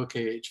 Cage or no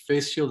cage,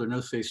 face shield or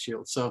no face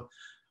shield. So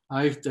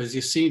I've, as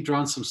you see,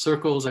 drawn some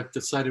circles. I've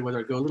decided whether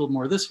I go a little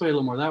more this way, a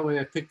little more that way.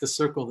 I picked the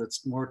circle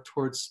that's more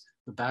towards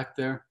the back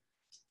there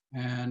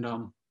and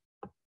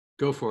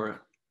go for it.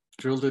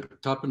 Drilled it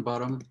top and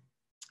bottom,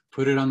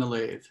 put it on the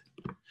lathe.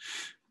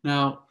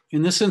 Now,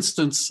 in this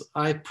instance,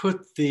 I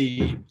put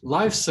the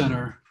live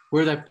center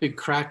where that big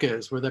crack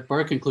is, where that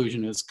bark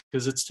inclusion is,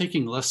 because it's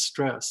taking less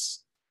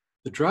stress.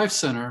 The drive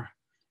center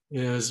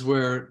is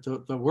where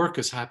the work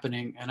is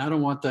happening, and I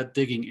don't want that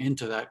digging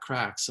into that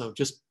crack. So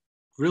just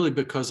really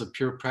because of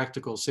pure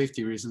practical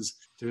safety reasons,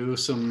 do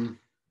some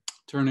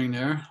turning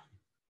there.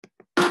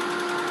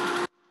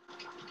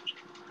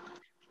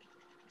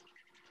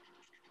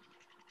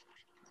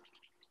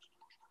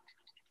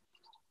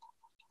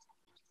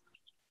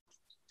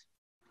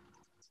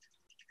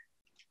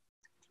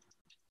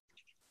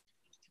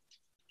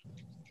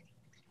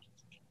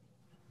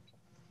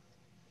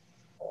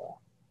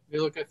 Hey,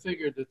 look, I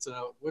figured it's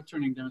a wood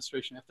turning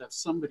demonstration. I have to have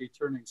somebody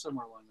turning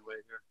somewhere along the way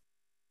here.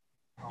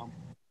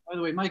 By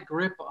the way, my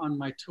grip on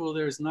my tool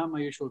there is not my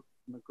usual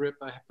grip.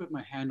 I put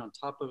my hand on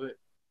top of it,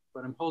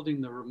 but I'm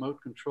holding the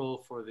remote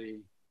control for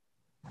the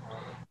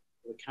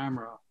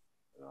camera.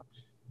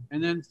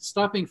 And then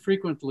stopping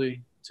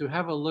frequently to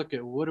have a look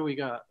at what do we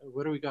got?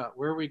 What do we got?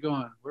 Where are we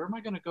going? Where am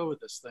I going to go with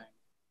this thing?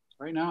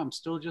 Right now, I'm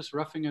still just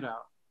roughing it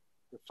out,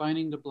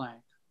 refining the blank.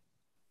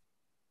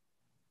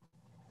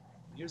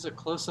 Here's a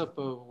close-up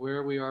of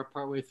where we are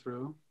partway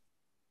through.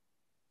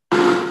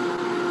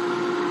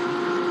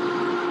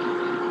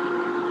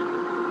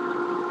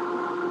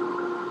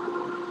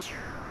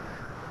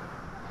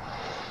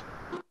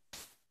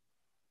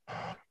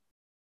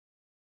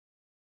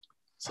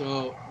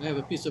 So I have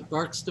a piece of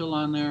bark still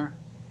on there.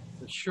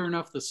 But sure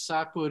enough, the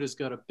sapwood has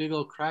got a big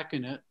old crack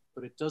in it,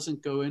 but it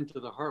doesn't go into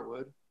the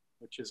heartwood,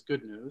 which is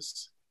good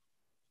news.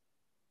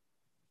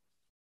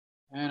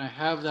 And I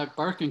have that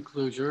bark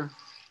enclosure.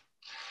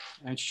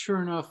 And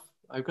sure enough,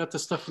 I've got the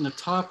stuff in the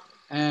top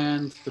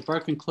and the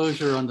bark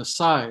enclosure on the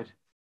side.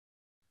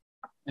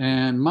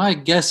 And my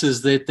guess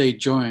is that they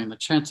join. The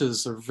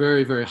chances are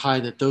very, very high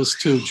that those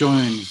two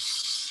join.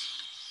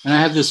 And I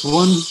have this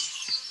one,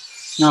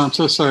 no, I'm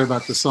so sorry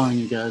about the sawing,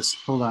 you guys.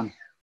 Hold on.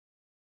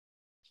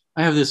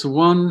 I have this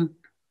one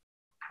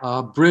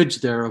bridge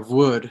there of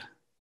wood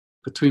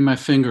between my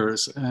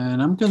fingers.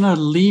 And I'm gonna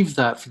leave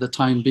that for the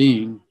time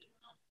being.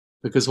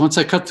 Because once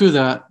I cut through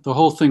that, the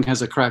whole thing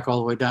has a crack all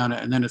the way down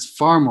it, and then it's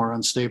far more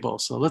unstable.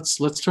 So let's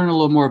turn a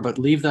little more, but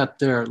leave that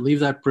there, leave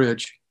that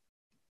bridge.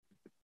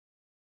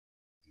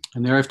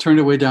 And there I've turned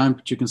it way down,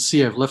 but you can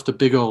see I've left a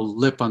big old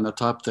lip on the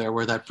top there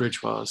where that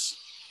bridge was.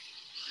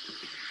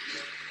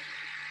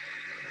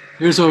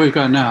 Here's what we've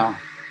got now.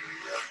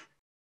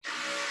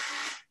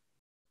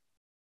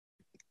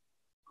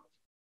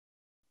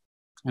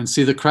 And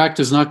see, the crack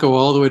does not go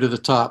all the way to the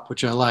top,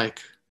 which I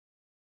like.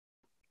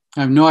 I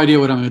have no idea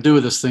what I'm going to do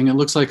with this thing. It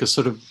looks like a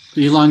sort of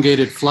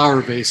elongated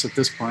flower vase at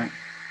this point.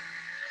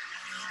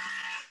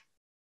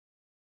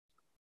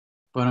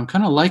 But I'm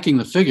kind of liking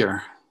the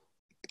figure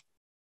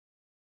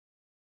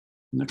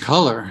and the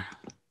color.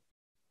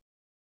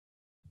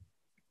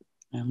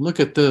 And look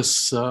at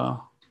this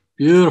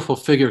beautiful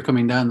figure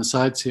coming down the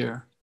sides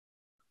here.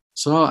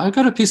 So I've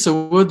got a piece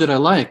of wood that I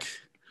like.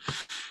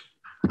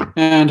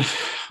 And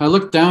I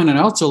look down and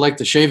I also like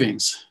the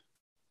shavings.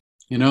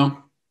 You know,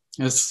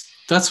 that's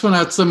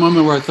the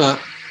moment where I thought,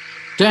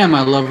 damn,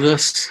 I love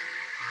this.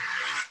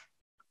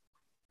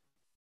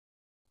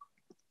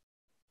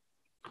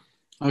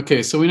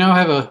 Okay, so we now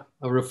have a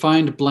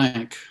refined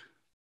blank.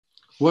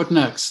 What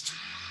next?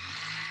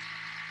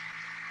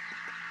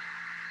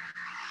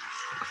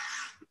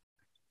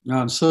 No,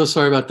 I'm so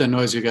sorry about that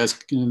noise, you guys.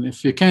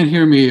 If you can't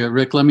hear me,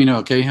 Rick, let me know,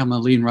 okay? I'm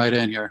gonna lean right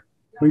in here.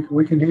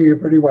 We can hear you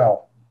pretty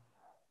well.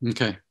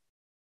 Okay.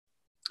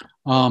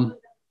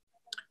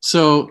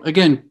 So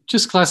again,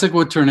 just classic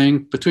wood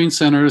turning, between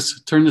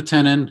centers, turn the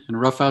tenon and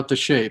rough out the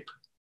shape.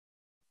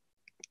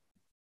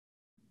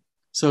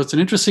 So it's an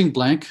interesting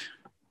blank,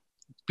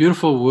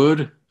 beautiful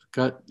wood,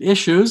 got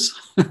issues,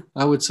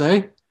 I would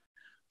say,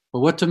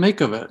 but what to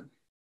make of it?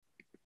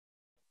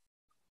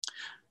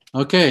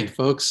 Okay,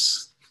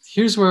 folks,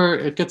 here's where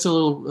it gets a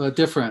little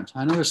different.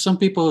 I know there's some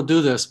people who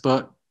do this,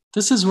 but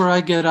this is where I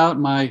get out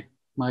my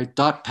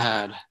dot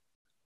pad.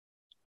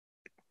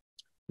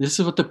 This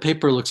is what the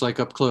paper looks like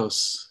up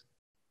close.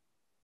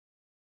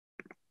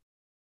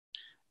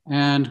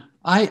 And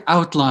I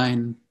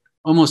outline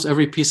almost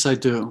every piece I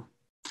do.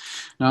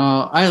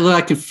 Now,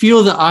 I can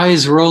feel the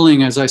eyes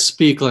rolling as I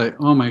speak, like,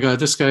 oh my God,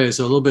 this guy is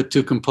a little bit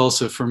too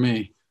compulsive for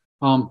me.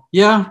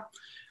 Yeah,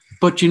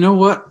 But you know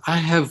what? I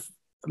have,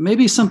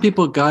 maybe some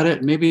people got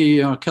it.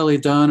 Maybe Kelly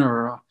Dunn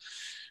or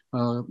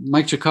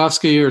Mike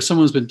Tchaikovsky or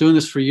someone who's been doing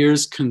this for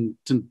years can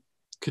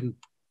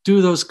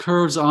do those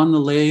curves on the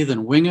lathe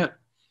and wing it.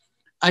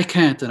 I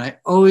can't, and I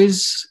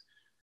always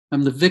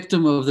am the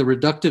victim of the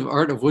reductive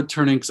art of wood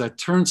turning because I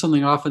turn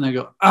something off and I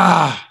go,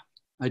 ah,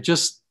 I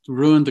just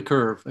ruined the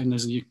curve, and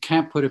you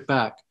can't put it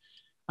back.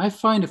 I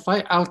find if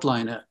I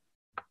outline it,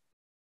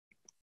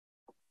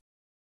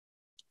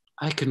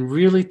 I can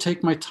really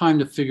take my time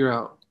to figure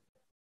out,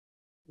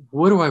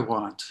 what do I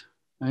want?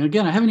 And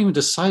again, I haven't even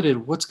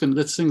decided what's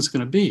this thing's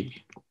gonna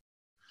be.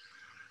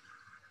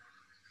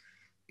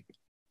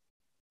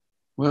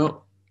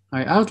 Well,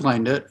 I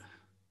outlined it,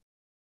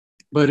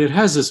 but it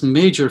has this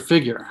major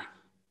figure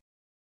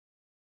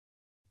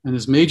and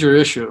this major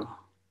issue.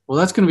 Well,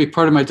 that's gonna be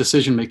part of my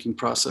decision-making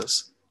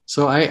process.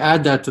 So I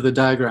add that to the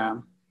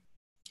diagram.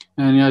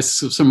 And I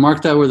so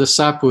mark that where the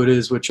sapwood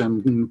is, which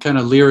I'm kind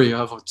of leery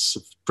of. It's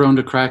prone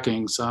to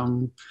cracking.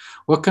 So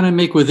what can I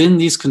make within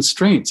these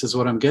constraints is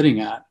what I'm getting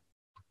at.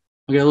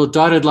 I got a little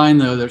dotted line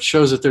though that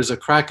shows that there's a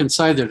crack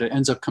inside there that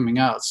ends up coming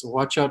out. So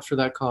watch out for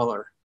that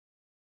collar.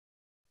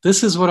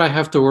 This is what I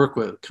have to work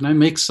with. Can I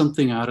make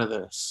something out of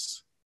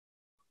this?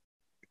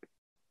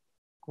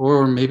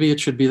 Or maybe it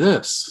should be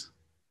this.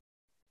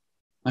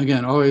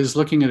 Again, always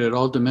looking at it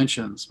all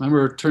dimensions.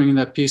 Remember turning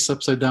that piece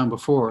upside down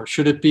before.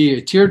 Should it be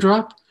a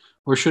teardrop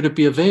or should it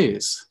be a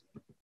vase?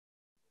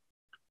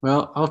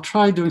 Well, I'll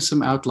try doing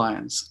some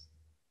outlines.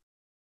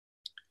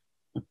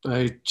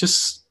 I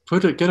just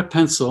get a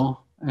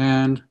pencil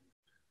and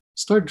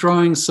start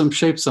drawing some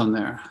shapes on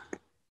there.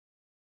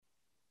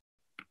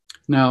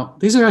 Now,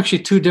 these are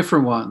actually two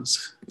different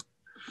ones.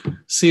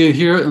 See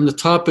here on the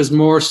top is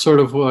more sort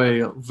of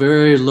a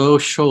very low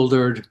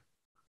shouldered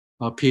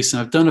piece.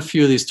 And I've done a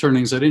few of these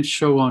turnings. I didn't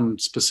show one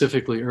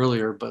specifically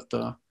earlier, but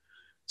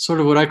sort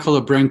of what I call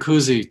a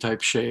Brancusi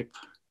type shape,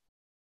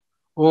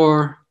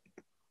 or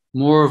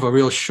more of a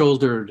real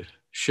shouldered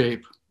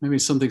shape, maybe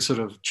something sort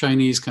of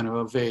Chinese kind of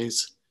a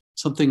vase,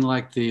 something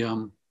like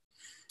the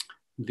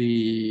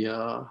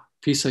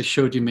piece I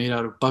showed you made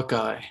out of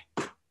buckeye.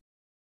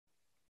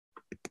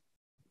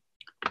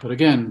 But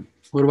again,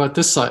 what about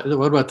this side?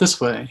 What about this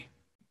way?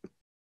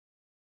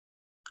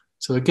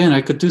 So again,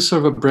 I could do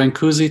sort of a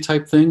Brancusi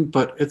type thing,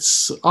 but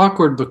it's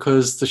awkward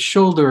because the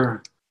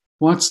shoulder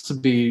wants to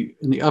be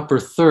in the upper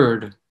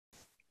third,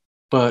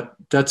 but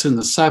that's in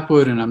the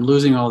sapwood and I'm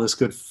losing all this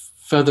good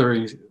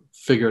feathery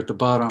figure at the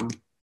bottom.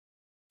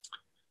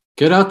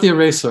 Get out the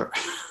eraser.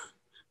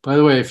 By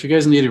the way, if you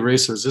guys need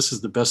erasers, this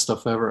is the best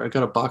stuff ever. I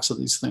got a box of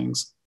these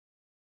things.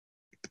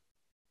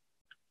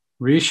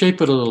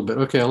 Reshape it a little bit.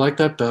 Okay, I like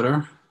that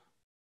better.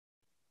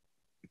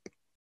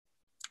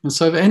 And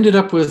so I've ended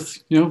up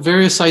with,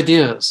 various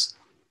ideas.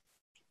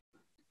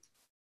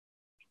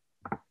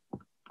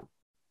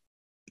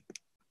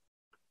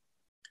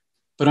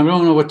 But I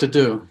don't know what to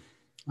do.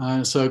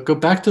 So go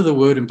back to the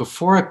wood, and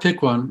before I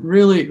pick one,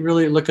 really,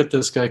 really look at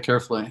this guy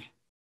carefully.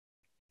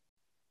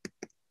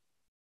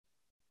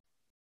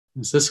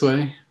 It's this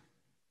way,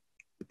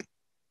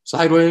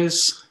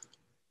 sideways.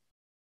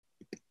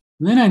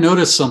 And then I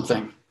noticed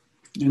something.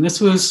 And this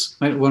was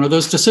one of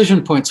those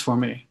decision points for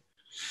me.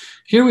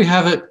 Here we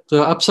have it,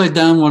 the upside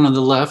down one on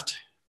the left,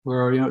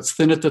 where it's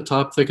thin at the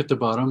top, thick at the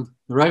bottom.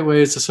 The right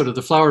way is the sort of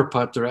the flower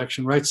pot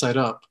direction, right side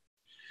up.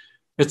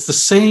 It's the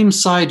same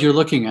side you're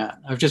looking at.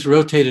 I've just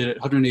rotated it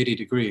 180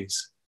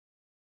 degrees.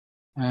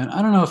 And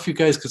I don't know if you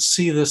guys could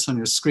see this on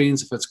your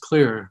screens, if it's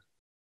clear,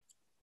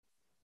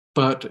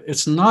 but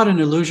it's not an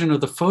illusion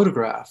of the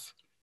photograph.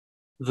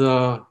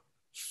 The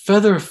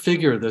feather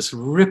figure, this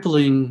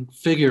rippling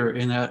figure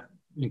in that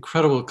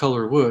incredible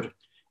color wood,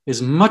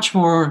 is much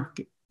more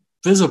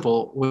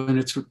visible when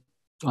it's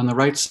on the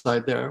right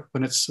side there,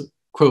 when it's,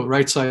 quote,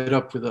 right side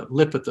up with a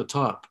lip at the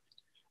top.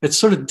 It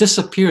sort of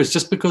disappears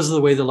just because of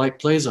the way the light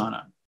plays on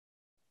it.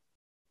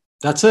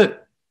 That's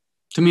it.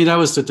 To me, that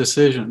was the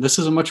decision. This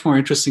is a much more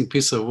interesting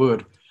piece of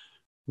wood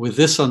with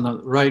this on the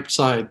right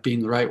side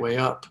being the right way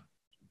up.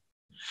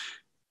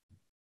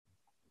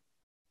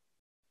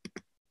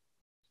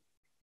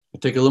 I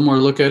take a little more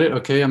look at it.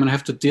 Okay, I'm gonna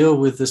have to deal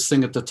with this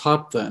thing at the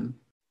top then.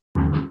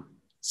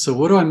 So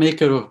what do I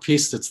make out of a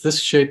piece that's this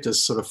shape,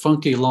 this sort of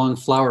funky long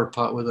flower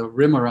pot with a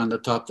rim around the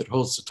top that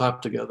holds the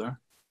top together?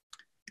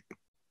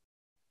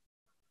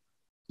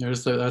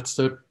 There's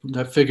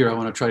that figure I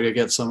want to try to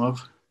get some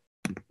of.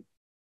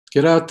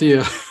 Get out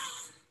the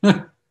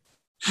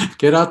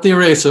get out the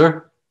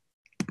eraser.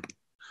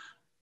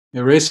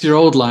 Erase your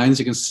old lines.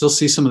 You can still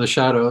see some of the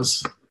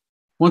shadows.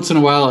 Once in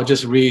a while, I'll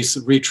just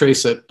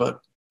retrace it,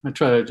 but I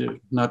try to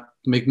not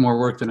make more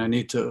work than I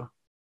need to.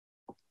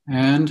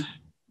 And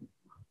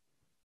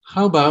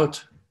how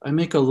about I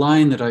make a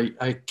line that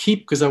I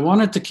keep, because I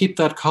wanted to keep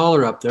that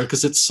collar up there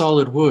because it's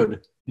solid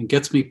wood and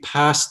gets me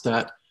past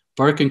that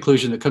bark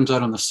inclusion that comes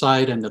out on the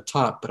side and the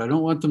top, but I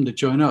don't want them to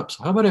join up.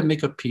 So how about I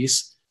make a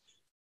piece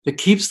that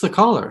keeps the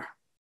collar?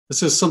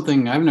 This is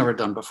something I've never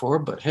done before,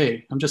 but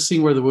hey, I'm just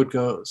seeing where the wood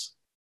goes.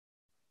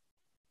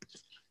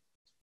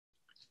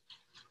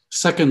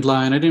 second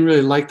line. I didn't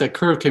really like that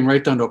curve, came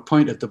right down to a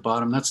point at the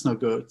bottom. That's no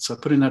good. So I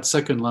put in that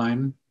second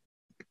line,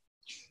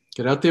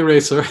 get out the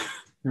eraser,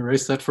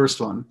 erase that first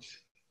one.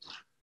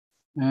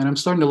 And I'm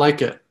starting to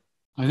like it.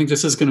 I think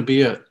this is going to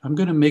be it. I'm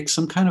going to make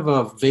some kind of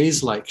a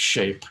vase-like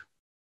shape.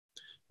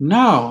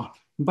 Now,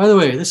 by the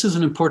way, this is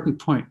an important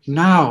point.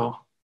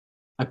 Now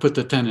I put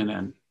the tenon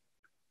in.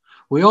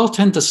 We all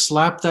tend to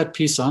slap that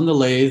piece on the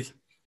lathe,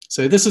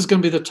 say, this is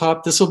going to be the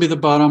top, this will be the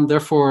bottom,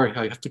 therefore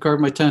I have to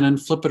carve my tenon,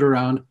 flip it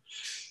around.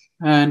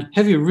 And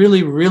have you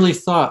really, really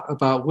thought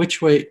about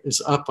which way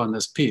is up on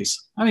this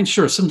piece? I mean,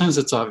 sure, sometimes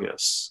it's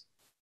obvious,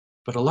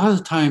 but a lot of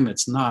the time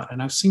it's not.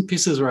 And I've seen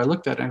pieces where I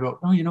looked at it and I go,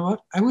 oh, you know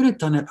what? I would have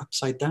done it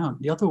upside down.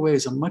 The other way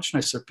is a much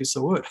nicer piece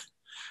of wood.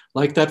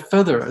 Like that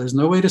feather, there's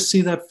no way to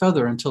see that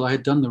feather until I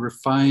had done the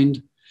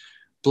refined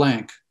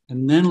blank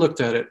and then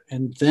looked at it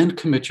and then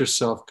commit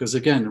yourself. Because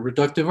again,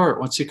 reductive art,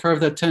 once you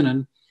carve that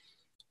tenon,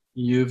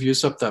 you've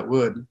used up that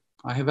wood.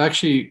 I have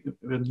actually,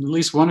 at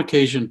least one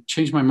occasion,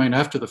 changed my mind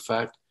after the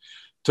fact,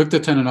 took the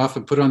tenon off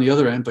and put it on the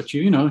other end, but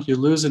you know, you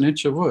lose an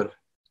inch of wood.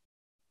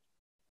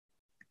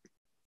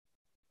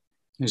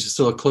 There's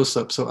still a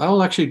close-up. So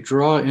I'll actually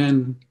draw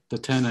in the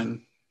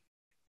tenon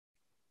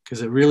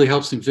because it really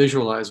helps me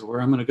visualize where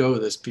I'm going to go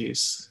with this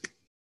piece.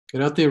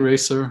 Get out the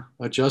eraser,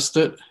 adjust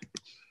it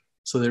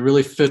so that it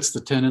really fits the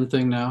tenon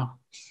thing now,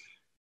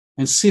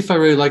 and see if I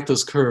really like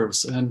those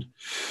curves. And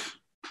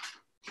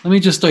let me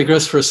just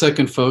digress for a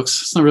second,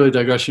 folks. It's not really a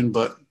digression,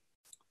 but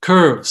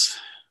curves.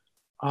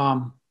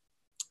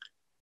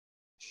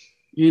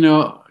 You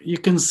know, you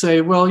can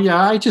say, well,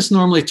 yeah, I just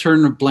normally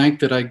turn a blank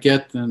that I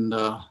get, and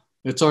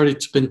it's already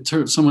been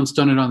turned. Someone's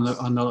done it on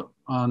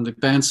the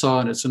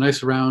bandsaw, and it's a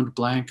nice round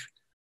blank.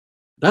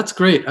 That's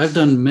great. I've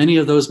done many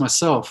of those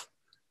myself.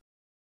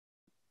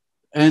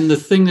 And the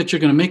thing that you're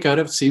going to make out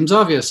of it seems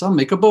obvious. I'll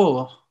make a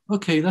bowl.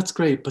 Okay, that's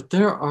great. But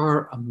there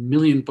are a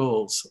million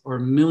bowls or a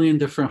million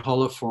different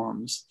hollow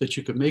forms that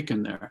you could make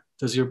in there.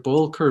 Does your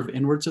bowl curve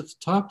inwards at the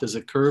top? Does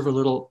it curve a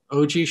little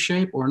OG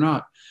shape or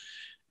not?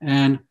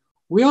 And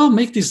we all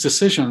make these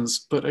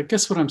decisions, but I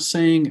guess what I'm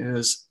saying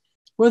is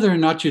whether or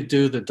not you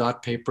do the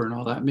dot paper and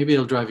all that, maybe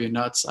it'll drive you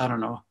nuts. I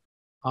don't know.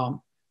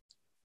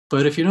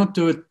 But if you don't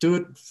do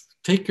it,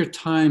 take your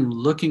time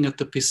looking at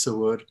the piece of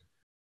wood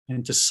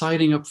and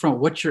deciding up front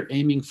what you're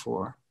aiming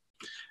for.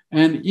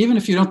 And even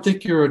if you don't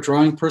think you're a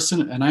drawing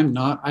person, and I'm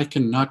not, I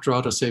cannot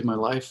draw to save my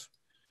life,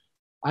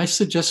 I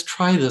suggest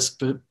try this,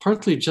 but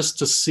partly just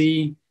to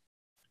see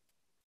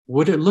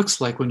what it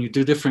looks like when you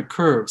do different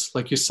curves,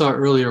 like you saw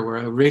earlier where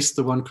I erased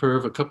the one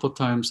curve a couple of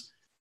times.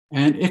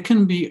 And it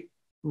can be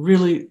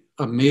really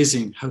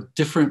amazing how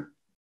different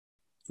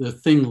the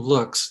thing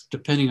looks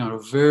depending on a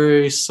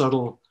very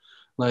subtle,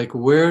 like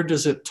where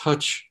does it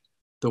touch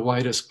the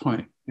widest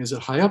point? Is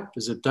it high up?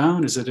 Is it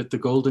down? Is it at the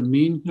golden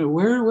mean? You know,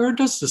 where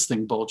does this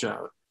thing bulge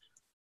out?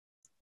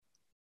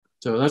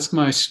 So that's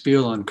my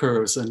spiel on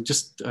curves. And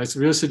just, I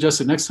really suggest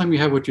that next time you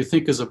have what you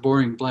think is a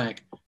boring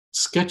blank,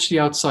 sketch the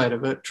outside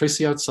of it, trace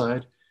the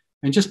outside,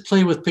 and just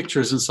play with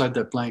pictures inside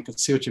that blank and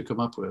see what you come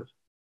up with.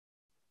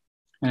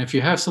 And if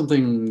you have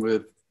something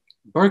with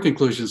bark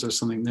inclusions or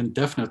something, then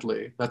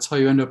definitely, that's how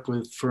you end up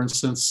with, for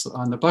instance,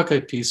 on the buckeye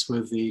piece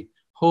with the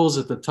holes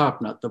at the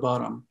top, not the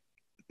bottom.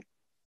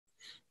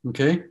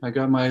 Okay, I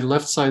got my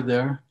left side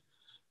there.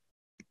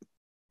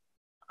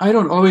 I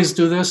don't always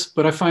do this,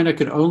 but I find I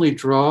can only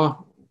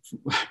draw,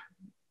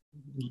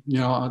 you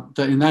know,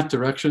 in that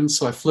direction.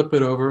 So I flip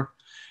it over.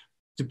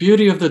 The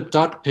beauty of the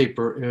dot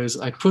paper is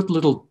I put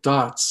little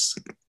dots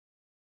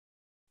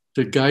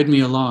to guide me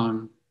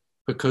along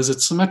because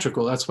it's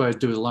symmetrical. That's why I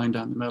do a line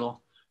down the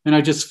middle. And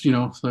I just, you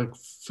know, like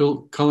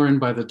color in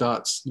by the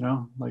dots, you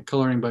know, like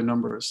coloring by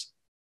numbers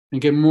and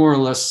get more or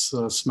less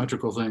a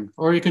symmetrical thing.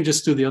 Or you can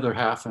just do the other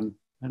half and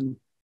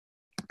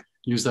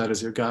use that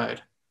as your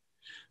guide.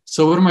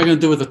 So what am I going to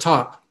do with the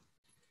top?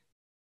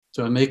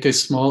 Do I make a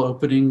small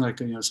opening, like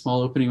a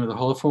small opening with a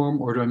hollow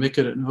form, or do I make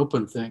it an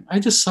open thing? I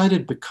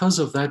decided because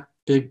of that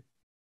big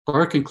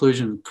bark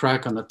inclusion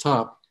crack on the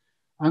top,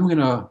 I'm going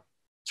to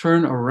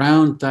turn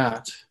around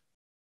that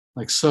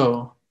like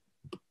so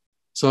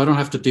I don't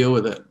have to deal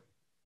with it.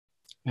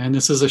 And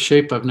this is a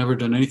shape I've never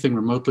done anything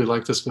remotely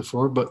like this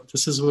before, but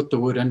this is what the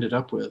wood ended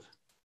up with.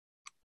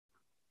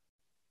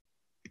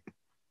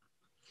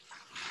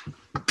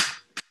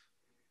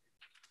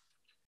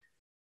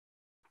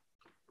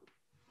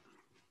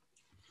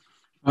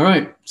 All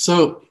right,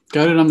 so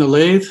got it on the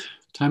lathe.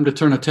 Time to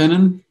turn a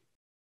tenon.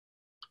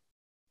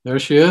 There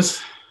she is.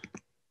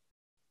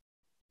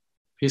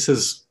 Piece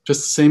is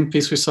just the same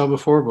piece we saw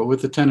before, but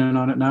with the tenon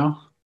on it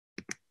now.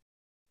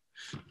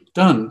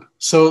 Done.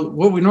 So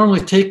what we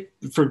normally take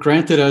for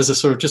granted as a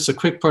sort of just a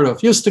quick part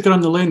of, you stick it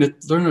on the lathe and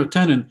learn a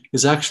tenon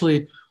is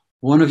actually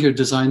one of your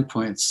design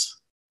points.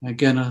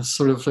 Again,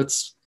 sort of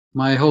that's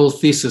my whole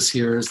thesis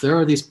here is there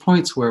are these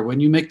points where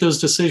when you make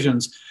those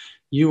decisions,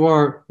 you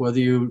are, whether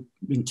you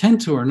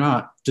intend to or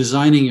not,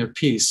 designing your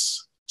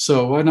piece.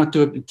 So why not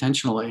do it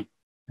intentionally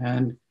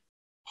and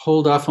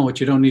hold off on what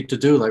you don't need to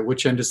do, like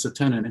which end is the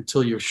tenon,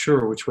 until you're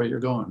sure which way you're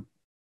going.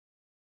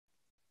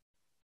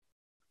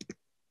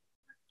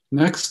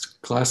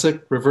 Next,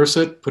 classic, reverse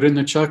it, put it in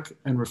the chuck,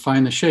 and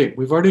refine the shape.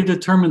 We've already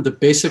determined the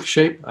basic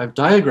shape. I've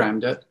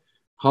diagrammed it,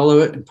 hollow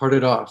it, and part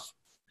it off.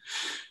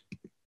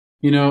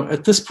 You know,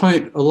 at this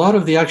point, a lot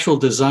of the actual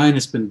design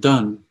has been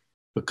done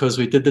because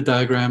we did the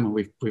diagram and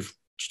we've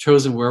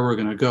chosen where we're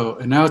going to go.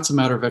 And now it's a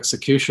matter of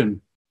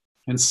execution.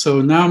 And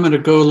so now I'm going to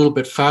go a little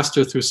bit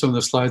faster through some of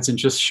the slides and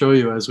just show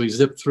you as we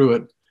zip through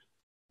it,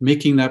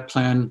 making that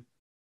plan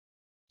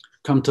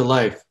come to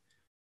life.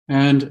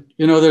 And,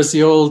 you know, there's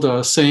the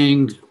old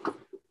saying,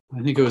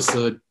 I think it was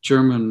the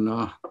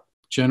German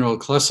General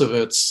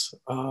Clausewitz,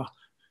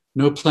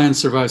 no plan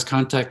survives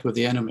contact with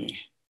the enemy.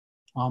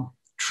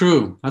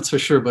 True, that's for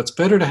sure, but it's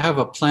better to have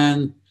a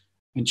plan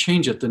and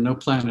change it than no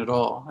plan at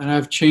all. And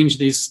I've changed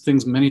these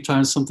things many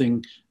times.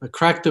 Something, a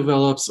crack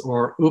develops,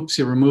 or oops,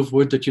 you remove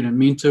wood that you didn't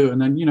mean to,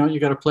 and then, you know, you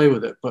got to play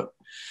with it. But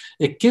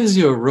it gives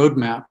you a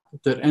roadmap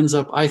that ends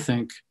up, I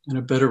think, in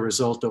a better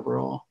result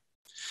overall.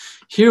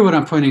 Here, what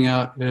I'm pointing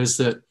out is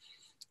that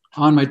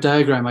on my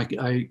diagram,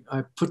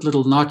 I put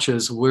little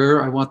notches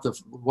where I want the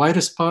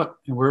widest spot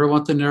and where I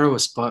want the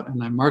narrowest spot,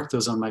 and I mark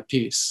those on my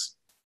piece.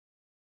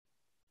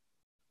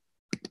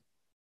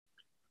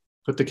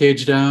 Put the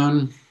cage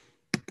down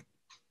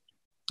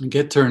and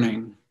get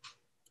turning.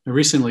 I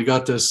recently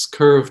got this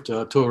curved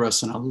tool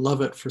rest and I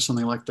love it for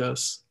something like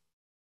this.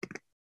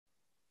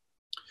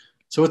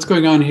 So what's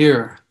going on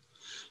here?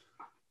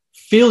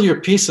 Feel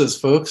your pieces,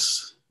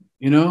 folks.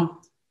 You know,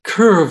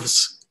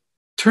 curves,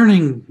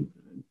 turning,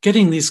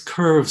 getting these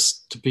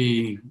curves to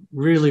be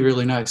really,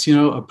 really nice. You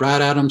know, a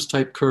Brad Adams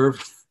type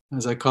curve,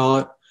 as I call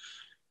it,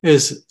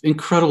 is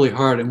incredibly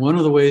hard. And one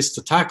of the ways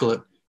to tackle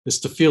it is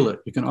to feel it.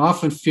 You can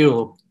often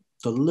feel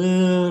the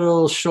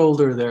little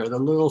shoulder there, the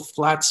little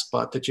flat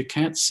spot that you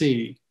can't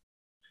see.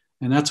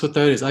 And that's what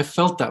that is. I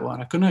felt that one.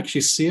 I couldn't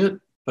actually see it,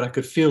 but I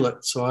could feel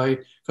it. So I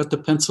got the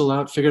pencil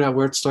out, figured out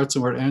where it starts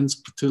and where it ends,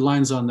 put 2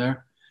 lines on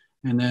there,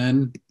 and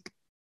then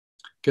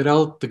get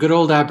out the good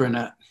old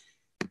Abranet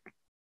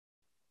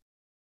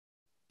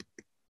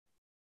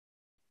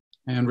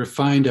and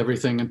refined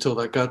everything until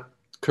I got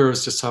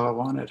curves just how I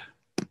wanted.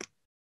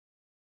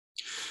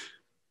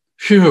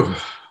 Phew,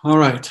 all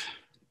right.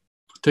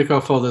 Take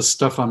off all this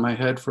stuff on my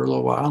head for a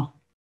little while.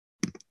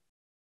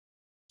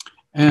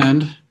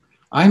 And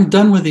I'm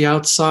done with the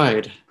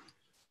outside.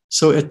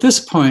 So at this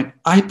point,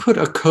 I put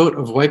a coat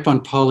of wipe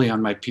on poly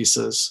on my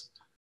pieces,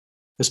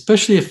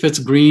 especially if it's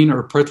green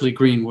or partly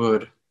green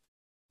wood.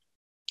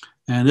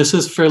 And this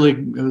is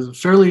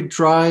fairly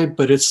dry,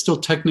 but it's still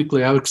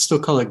technically, I would still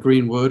call it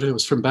green wood. It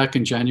was from back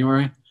in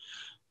January.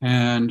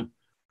 And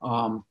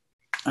I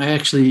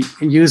actually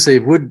use a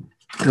wood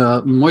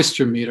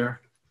moisture meter.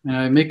 And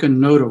I make a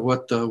note of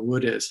what the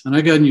wood is. And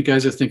again, you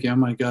guys are thinking, oh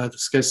my God,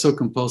 this guy's so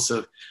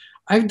compulsive.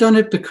 I've done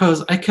it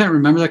because I can't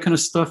remember that kind of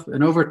stuff.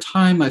 And over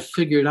time, I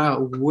figured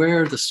out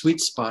where the sweet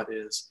spot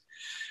is.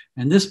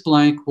 And this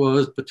blank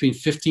was between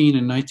 15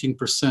 and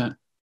 19%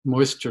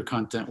 moisture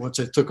content once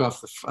I took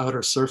off the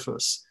outer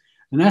surface.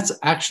 And that's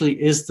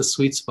actually is the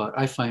sweet spot,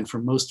 I find, for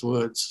most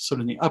woods. Sort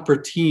of in the upper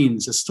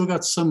teens, it's still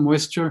got some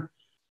moisture.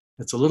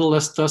 It's a little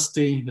less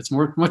dusty. It's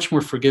much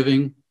more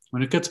forgiving.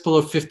 When it gets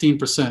below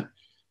 15%,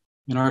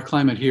 in our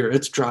climate here,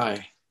 it's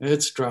dry.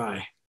 It's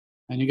dry.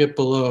 And you get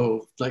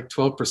below like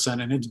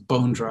 12% and it's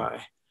bone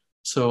dry.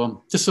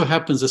 So just so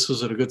happens this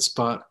was at a good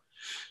spot.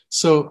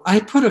 So I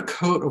put a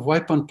coat of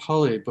wipe on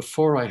poly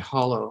before I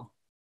hollow,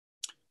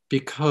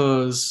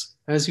 because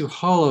as you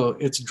hollow,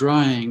 it's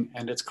drying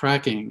and it's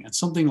cracking. And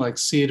something like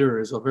cedar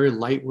is a very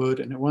light wood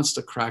and it wants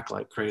to crack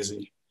like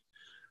crazy.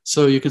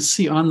 So you can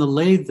see on the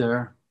lathe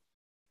there,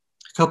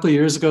 a couple of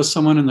years ago,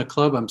 someone in the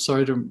club, I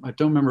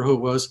don't remember who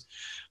it was,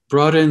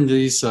 brought in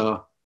these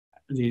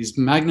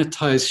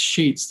magnetized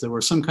sheets that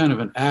were some kind of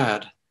an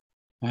ad,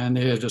 and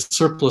they had a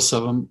surplus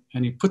of them,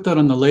 and you put that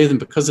on the lathe, and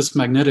because it's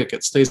magnetic,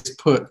 it stays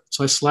put.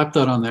 So I slapped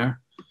that on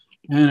there,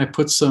 and I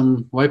put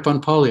some wipe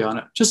on poly on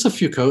it, just a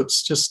few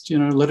coats, just, you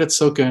know, let it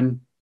soak in,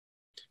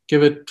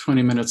 give it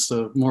 20 minutes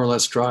to more or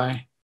less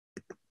dry.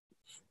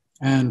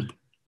 And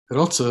it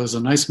also is a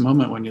nice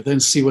moment when you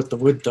then see what the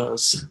wood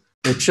does.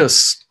 It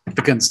just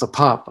begins to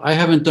pop. I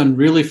haven't done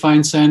really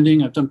fine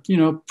sanding. I've done, you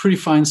know, pretty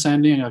fine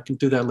sanding. I can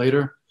do that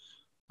later.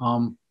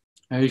 I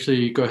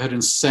usually go ahead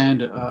and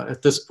sand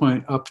at this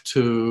point up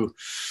to,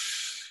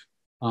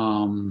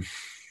 you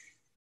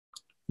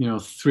know,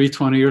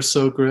 320 or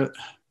so grit,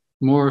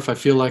 more if I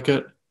feel like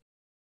it,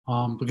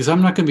 because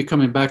I'm not going to be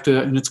coming back to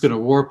that, and it's going to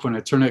warp when I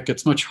turn it. It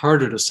gets much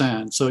harder to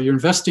sand. So you're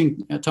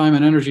investing time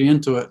and energy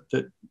into it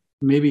that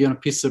maybe on a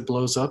piece that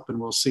blows up, and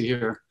we'll see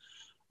here.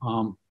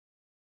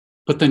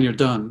 But then you're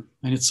done,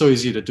 and it's so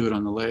easy to do it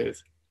on the lathe.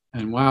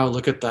 And wow,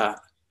 look at that.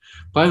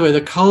 By the way, the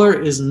color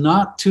is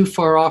not too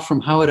far off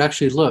from how it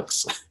actually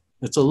looks.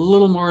 It's a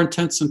little more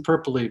intense and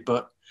purpley,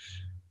 but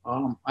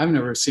I've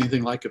never seen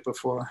anything like it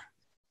before.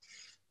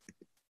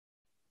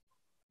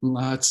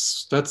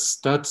 That's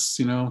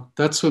you know,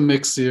 that's what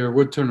makes your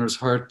wood turner's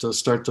heart to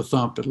start to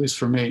thump, at least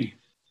for me.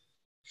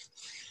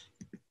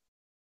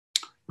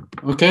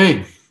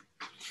 Okay,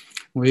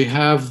 we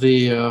have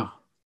the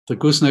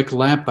gooseneck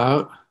lamp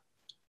out,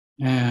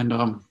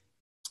 and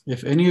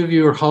If any of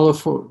you are hollow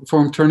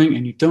form turning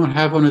and you don't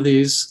have one of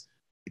these,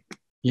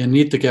 you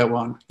need to get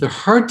one. They're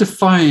hard to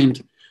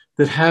find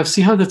that have,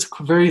 see how that's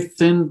a very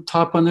thin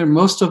top on there?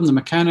 Most of them, the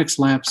mechanics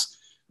lamps,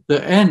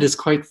 the end is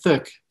quite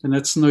thick, and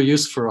that's no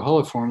use for a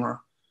hollow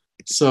former.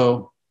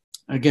 So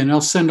again,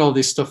 I'll send all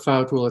this stuff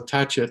out. We'll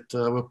attach it.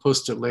 We'll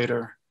post it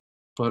later.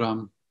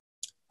 But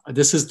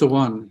this is the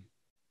one.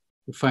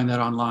 You find that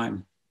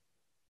online.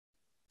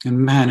 And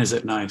man, is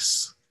it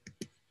nice.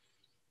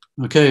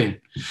 Okay,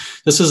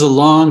 this is a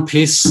long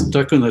piece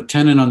stuck in the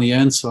tenon on the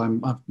end, so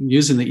I'm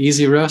using the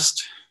easy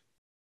rest,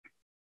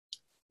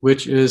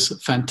 which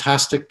is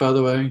fantastic, by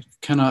the way.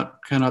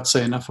 Cannot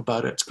say enough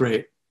about it. It's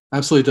great.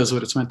 Absolutely does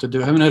what it's meant to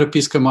do. I haven't had a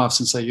piece come off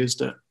since I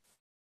used it.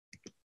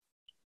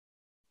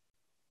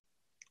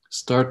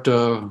 Start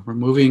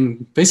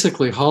removing,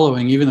 basically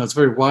hollowing, even though it's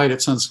very wide.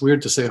 It sounds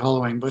weird to say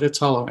hollowing, but it's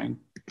hollowing.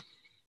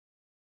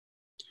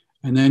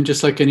 And then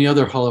just like any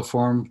other hollow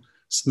form,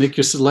 make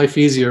your life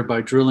easier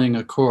by drilling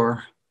a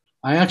core.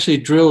 I actually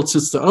drilled,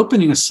 since the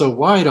opening is so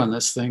wide on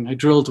this thing, I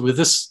drilled with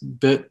this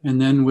bit and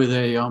then with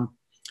a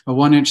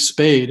 1-inch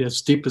spade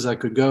as deep as I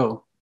could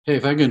go. Hey,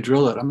 if I can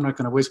drill it, I'm not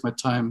going to waste my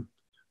time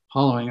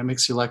hollowing. It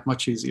makes your life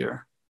much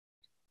easier.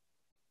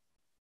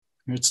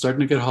 Here it's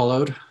starting to get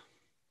hollowed.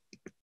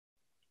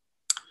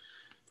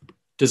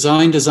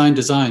 Design, design,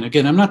 design.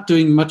 Again, I'm not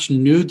doing much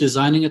new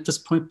designing at this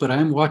point, but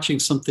I'm watching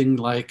something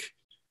like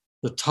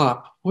the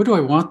top. What do I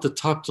want the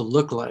top to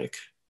look like?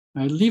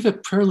 I leave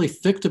it fairly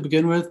thick to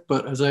begin with,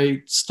 but as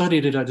I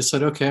studied it, I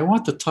decided, okay, I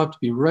want the top to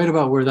be right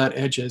about where that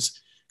edge is,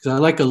 because I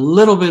like a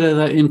little bit of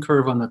that in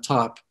curve on the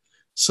top.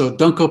 So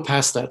don't go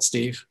past that,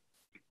 Steve.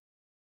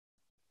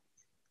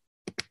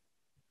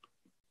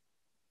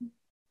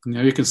 And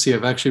there you can see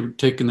I've actually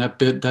taken that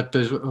bit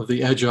of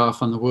the edge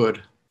off on the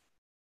wood.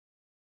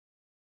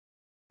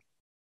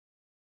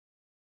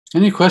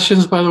 Any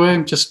questions, by the way?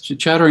 I'm just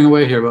chattering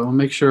away here, but we'll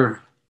make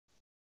sure.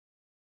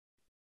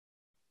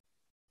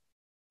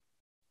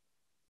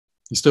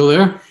 You still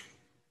there?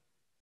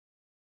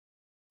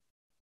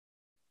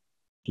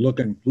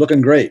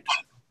 Looking great.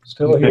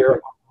 Still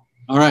here.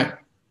 All right.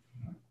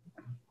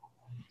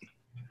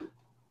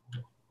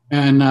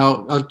 And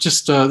now I'll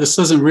just, this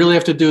doesn't really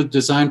have to do with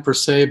design per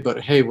se,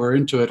 but hey, we're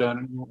into it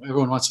and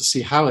everyone wants to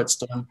see how it's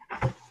done.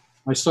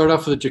 I start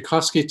off with a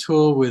Tchaikovsky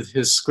tool with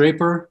his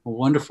scraper, a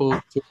wonderful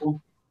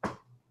tool.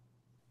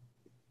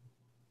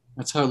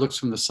 That's how it looks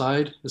from the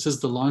side. This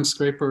is the long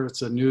scraper.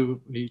 It's a new,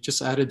 he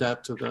just added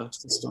that to the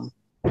system.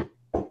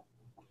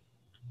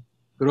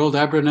 Good old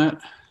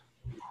Abranet.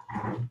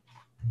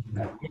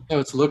 Look how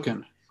it's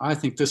looking. I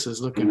think this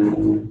is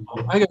looking,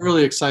 I get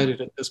really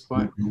excited at this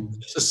point.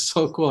 This is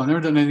so cool. I've never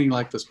done anything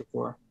like this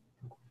before.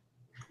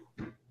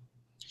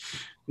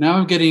 Now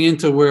I'm getting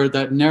into where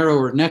that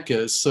narrower neck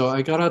is. So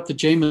I got out the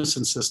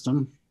Jameson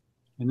system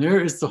and there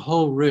is the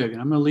whole rig.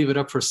 And I'm gonna leave it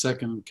up for a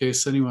second in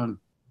case anyone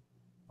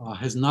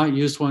has not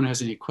used one,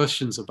 has any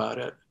questions about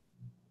it.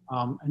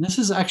 And this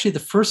is actually the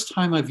first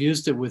time I've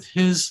used it with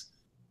his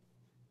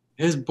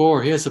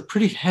bore. He has a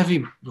pretty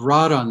heavy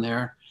rod on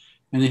there,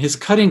 and his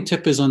cutting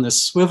tip is on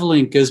this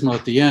swiveling gizmo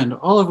at the end,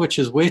 all of which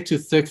is way too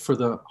thick for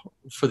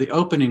the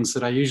openings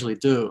that I usually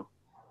do.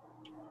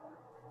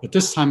 But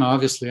this time,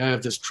 obviously, I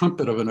have this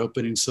trumpet of an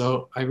opening,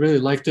 so I really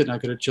liked it, and I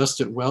could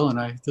adjust it well.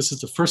 And this is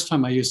the first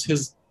time I used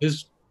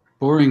his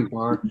boring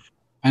bar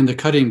and the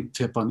cutting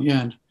tip on the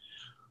end.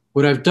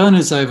 What I've done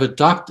is I've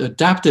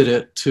adapted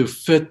it to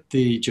fit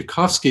the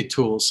Tchaikovsky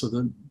tool, so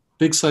the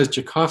big size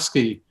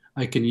Tchaikovsky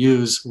I can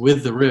use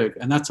with the rig,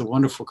 and that's a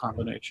wonderful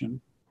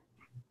combination.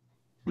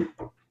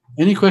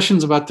 Any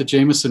questions about the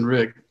Jameson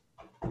rig?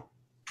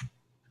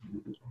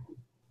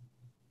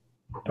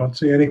 Don't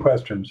see any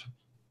questions.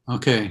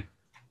 Okay.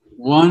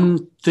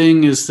 One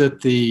thing is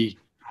that the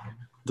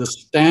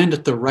stand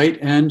at the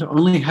right end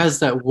only has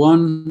that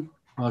one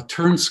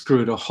turn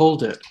screw to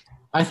hold it.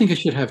 I think it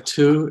should have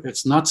two.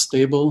 It's not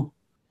stable.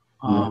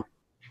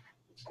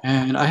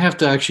 And I have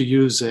to actually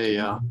use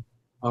a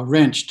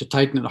wrench to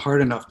tighten it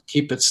hard enough to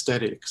keep it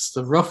steady, because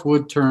the rough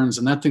wood turns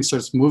and that thing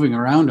starts moving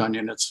around on you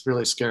and it's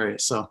really scary.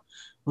 So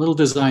a little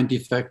design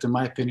defect in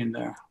my opinion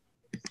there.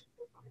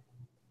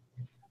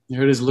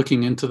 There it is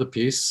looking into the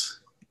piece.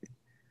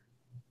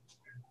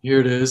 Here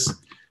it is.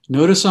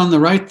 Notice on the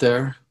right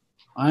there,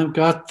 I've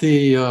got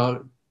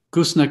the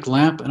gooseneck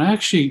lamp and I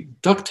actually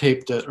duct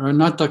taped it, or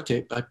not duct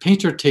taped, I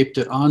painter taped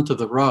it onto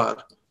the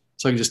rod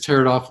so I can just tear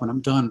it off when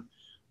I'm done.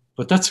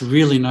 But that's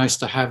really nice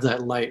to have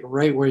that light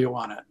right where you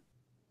want it.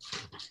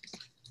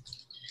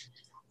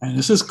 And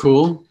this is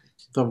cool.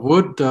 The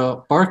wood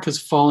bark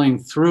is falling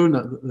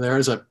through there,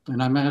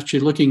 and I'm actually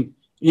looking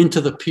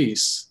into the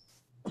piece.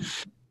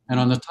 And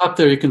on the top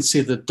there, you can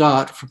see the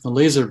dot from the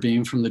laser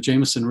beam from the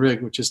Jameson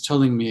rig, which is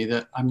telling me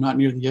that I'm not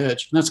near the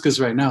edge. And that's because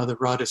right now the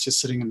rod is just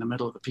sitting in the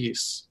middle of the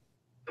piece.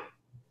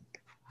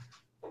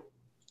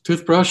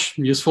 Toothbrush,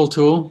 useful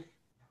tool.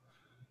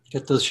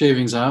 Get those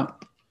shavings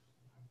out.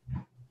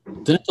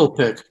 Dental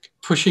pick,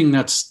 pushing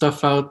that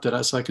stuff out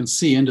so I can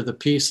see into the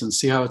piece and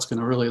see how it's going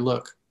to really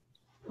look.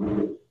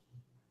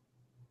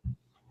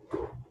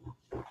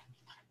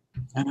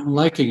 And I'm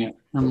liking it.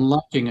 I'm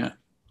liking it.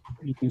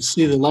 You can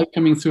see the light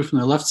coming through from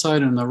the left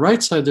side, and on the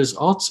right side, there's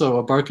also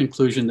a bark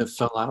inclusion that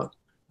fell out.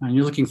 And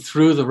you're looking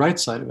through the right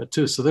side of it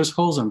too. So there's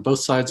holes on both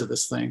sides of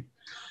this thing.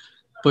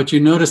 But you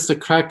notice the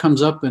crack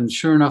comes up, and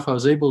sure enough, I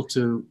was able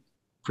to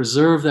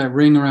preserve that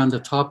ring around the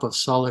top of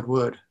solid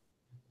wood.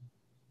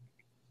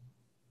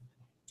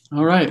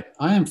 All right,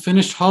 I am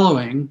finished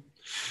hollowing.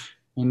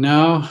 And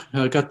now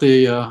I got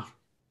the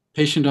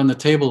patient on the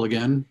table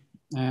again,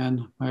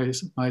 and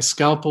my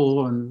scalpel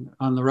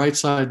on the right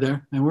side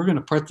there, and we're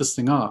gonna part this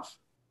thing off.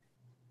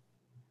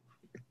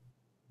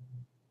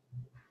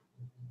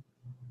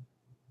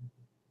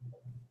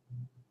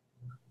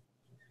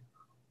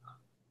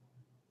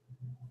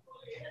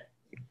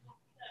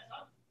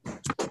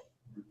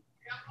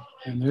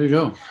 And there you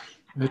go.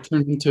 It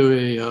turned into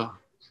a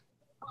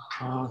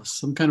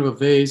some kind of a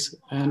vase.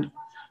 And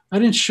I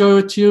didn't show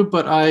it to you,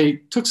 but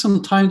I took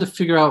some time to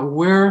figure out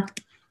where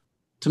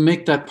to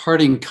make that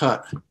parting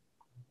cut.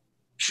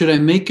 Should I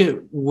make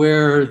it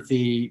where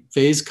the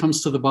vase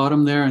comes to the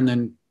bottom there and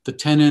then the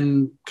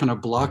tenon kind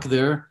of block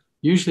there?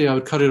 Usually I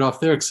would cut it off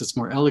there because it's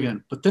more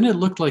elegant, but then it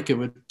looked like it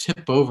would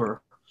tip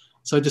over.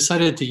 So I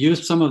decided to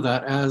use some of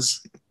that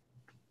as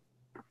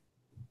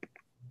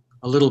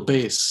a little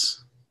base.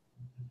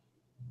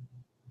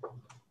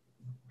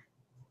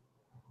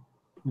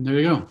 And there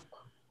you go.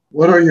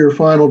 What are your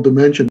final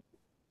dimensions?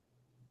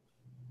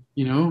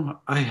 You know,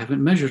 I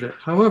haven't measured it.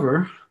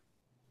 However,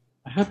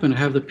 I happen to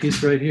have the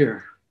piece right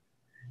here.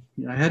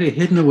 I had it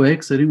hidden away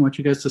because I didn't want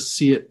you guys to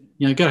see it.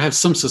 You know, I got to have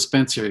some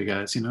suspense here, you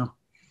guys, you know.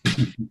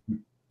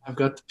 I've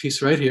got the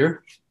piece right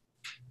here.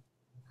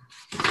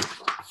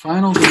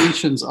 Final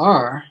dimensions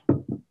are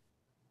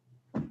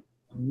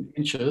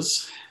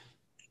inches.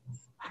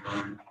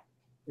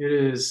 It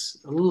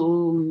is a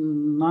little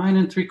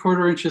 9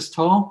 3/4 inches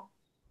tall.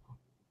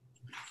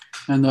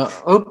 And the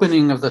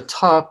opening of the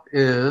top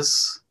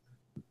is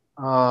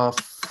 5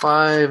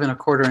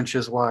 1/4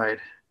 inches wide.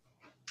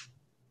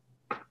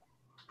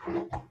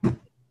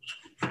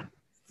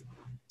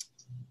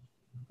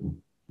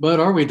 But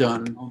are we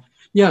done?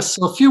 Yes,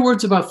 so a few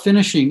words about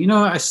finishing. You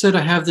know, I said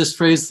I have this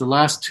phrase, the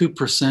last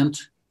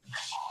 2%.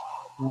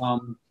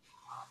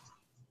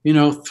 You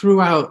know,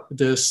 throughout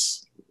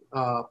this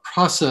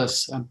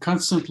process, I'm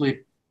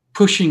constantly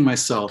pushing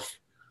myself.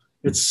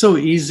 It's so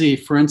easy,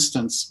 for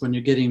instance, when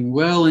you're getting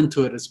well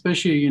into it,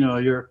 especially, you know,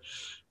 you're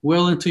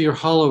well into your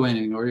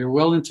hollowing or you're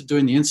well into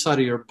doing the inside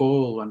of your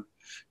bowl. And,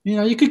 you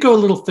know, you could go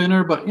a little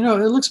thinner, but, you know,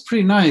 it looks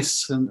pretty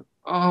nice. And,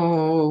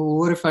 oh,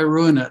 what if I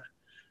ruin it?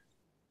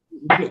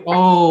 We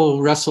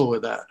all wrestle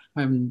with that.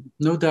 I'm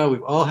no doubt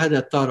we've all had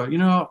that thought of, you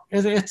know,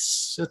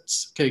 it's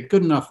okay,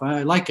 good enough.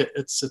 I like it.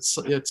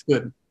 It's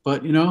good.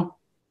 But, you know,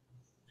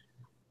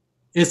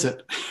 is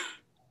it?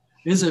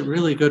 Is it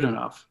really good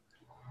enough?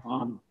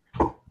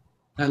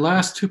 That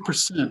last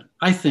 2%,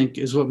 I think,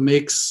 is what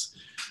makes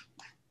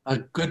a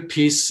good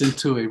piece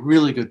into a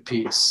really good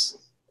piece.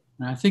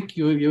 And I think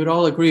you would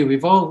all agree.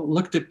 We've all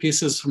looked at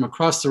pieces from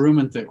across the room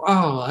and think,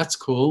 "Oh, that's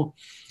cool."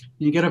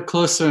 And you get up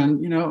closer,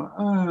 and you know,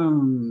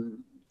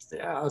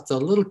 yeah, it's a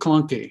little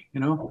clunky. You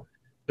know,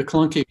 the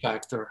clunky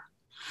factor.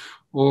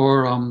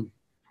 Or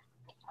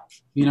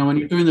you know, when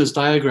you're doing those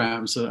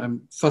diagrams,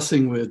 I'm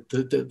fussing with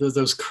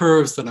those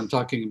curves that I'm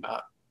talking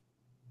about.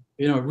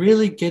 You know,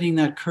 really getting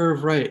that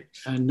curve right.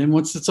 And then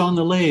once it's on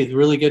the lathe,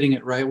 really getting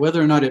it right,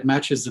 whether or not it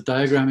matches the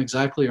diagram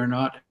exactly or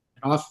not.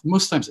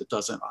 Most times it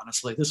doesn't,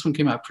 honestly. This one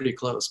came out pretty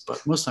close,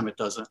 but most time it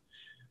doesn't.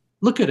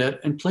 Look at it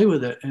and play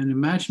with it and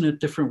imagine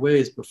it different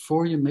ways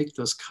before you make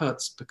those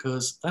cuts,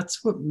 because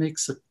that's what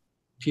makes a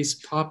piece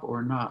pop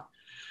or not.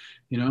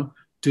 You know,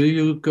 do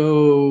you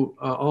go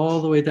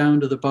all the way down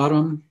to the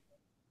bottom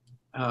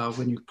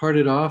when you part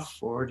it off,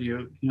 or do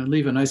you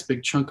leave a nice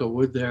big chunk of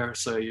wood there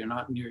so you're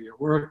not near your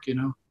work, you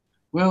know?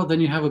 Well,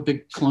 then you have a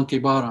big clunky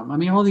bottom. I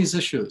mean, all these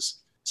issues.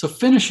 So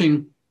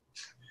finishing,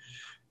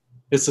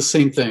 it's the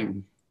same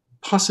thing,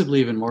 possibly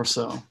even more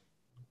so.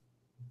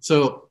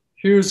 So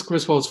here's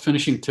Griswold's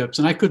finishing tips,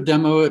 and I could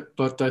demo it,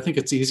 but I think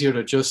it's easier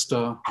to just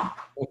look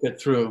it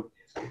through.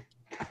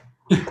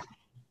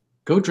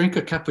 Go drink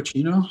a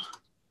cappuccino.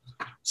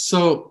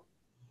 So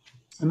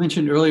I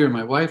mentioned earlier,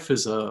 my wife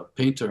is a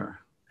painter,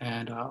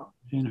 and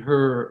in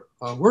her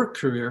work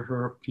career,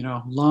 her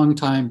long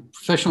time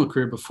professional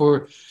career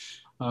before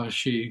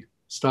she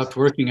stopped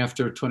working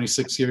after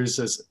 26 years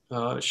as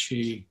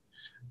she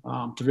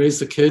to raise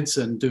the kids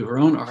and do her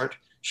own art,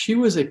 she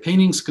was a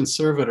paintings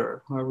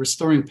conservator,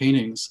 restoring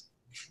paintings.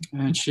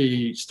 And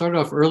she started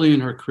off early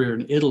in her career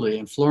in Italy,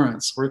 in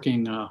Florence,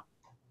 working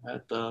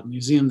at the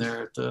museum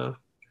there at the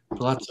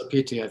Palazzo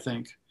Pitti, I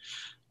think.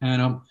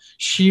 And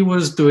she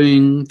was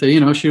doing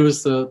she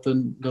was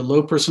the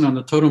low person on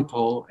the totem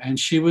pole, and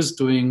she was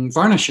doing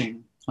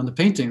varnishing on the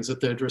paintings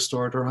that they had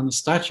restored or on the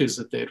statues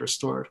that they had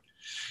restored.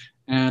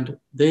 And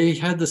they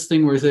had this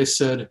thing where they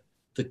said,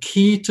 the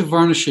key to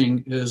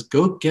varnishing is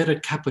go get a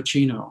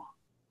cappuccino.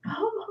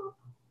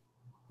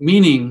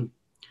 Meaning,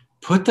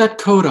 put that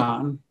coat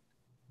on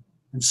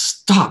and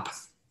stop.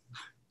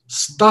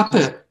 Stop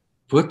it.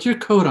 Put your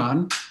coat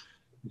on,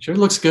 make sure it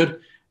looks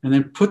good, and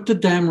then put the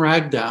damn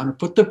rag down or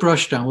put the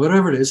brush down,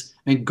 whatever it is,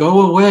 and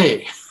go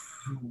away.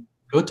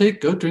 Go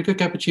drink a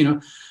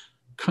cappuccino,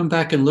 come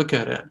back and look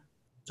at it.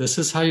 This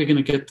is how you're going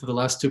to get to the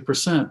last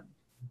 2%.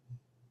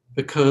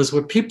 Because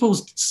what people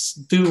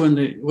do when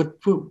they,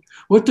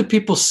 what do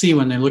people see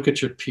when they look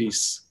at your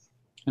piece?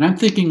 And I'm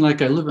thinking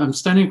like I'm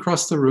standing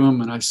across the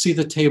room and I see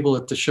the table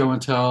at the show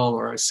and tell,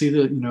 or I see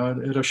the,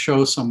 at a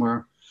show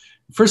somewhere.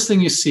 First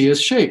thing you see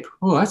is shape.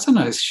 Oh, that's a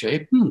nice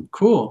shape.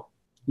 Cool.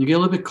 You get a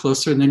little bit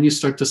closer and then you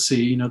start to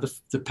see,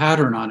 the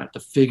pattern on it, the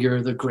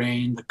figure, the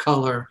grain, the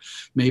color,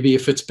 maybe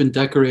if it's been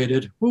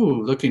decorated.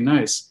 Ooh, looking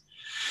nice.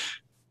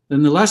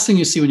 Then the last thing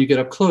you see when you get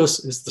up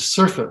close is the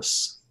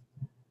surface.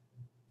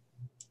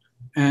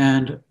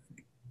 And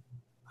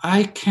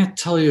I can't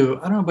tell you,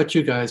 I don't know about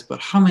you guys, but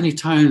how many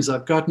times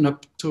I've gotten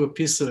up to a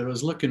piece that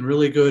was looking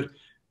really good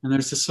and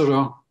there's this sort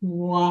of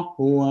wah,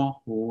 wah,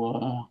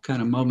 wah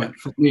kind of moment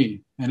for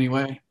me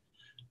anyway.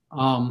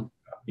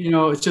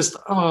 It's just,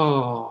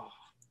 oh,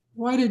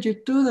 why did you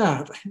do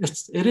that?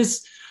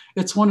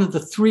 It's one of the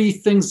three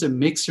things that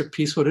makes your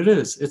piece what it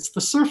is. It's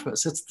the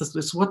surface.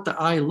 It's what the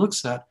eye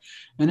looks at.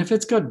 And if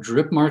it's got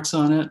drip marks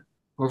on it,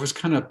 or if it's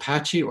kind of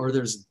patchy, or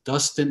there's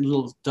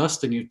little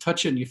dust, and you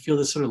touch it and you feel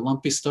this sort of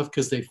lumpy stuff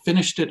because they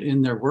finished it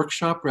in their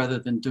workshop rather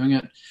than doing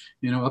it,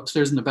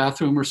 upstairs in the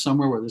bathroom or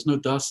somewhere where there's no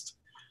dust,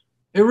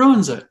 it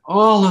ruins it.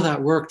 All of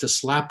that work to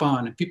slap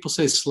on, and people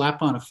say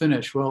slap on a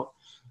finish. Well,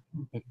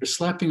 if you're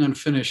slapping on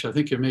finish, I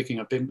think you're making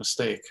a big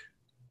mistake.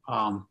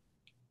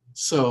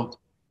 So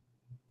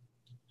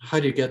how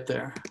do you get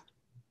there?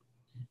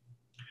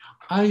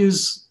 I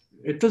just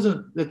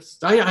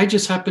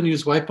happen to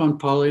use wipe on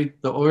poly,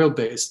 the oil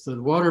base.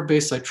 The water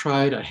base I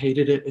tried, I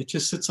hated it. It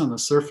just sits on the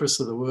surface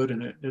of the wood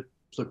and it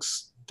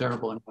looks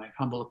terrible in my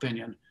humble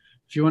opinion.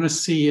 If you want to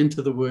see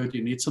into the wood,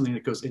 you need something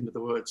that goes into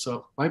the wood.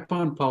 So wipe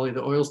on poly,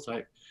 the oils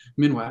type,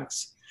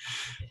 Minwax.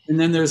 And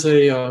then there's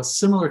a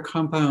similar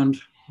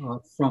compound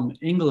from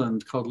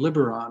England called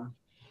Liberon,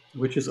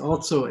 which is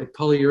also a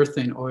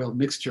polyurethane oil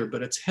mixture,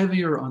 but it's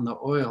heavier on the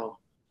oil.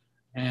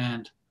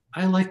 And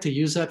I like to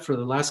use that for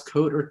the last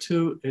coat or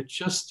two. I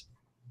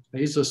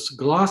use this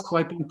gloss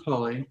wiping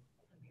poly,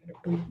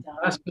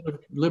 last bit of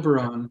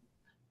Liberon,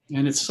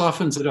 and it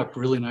softens it up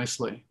really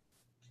nicely.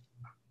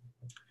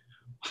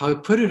 How I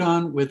put it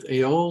on with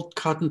a old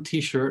cotton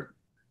t-shirt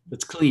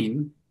that's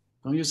clean.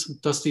 Don't use some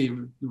dusty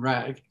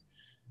rag.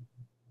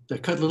 I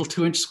cut little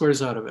 2-inch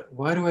squares out of it.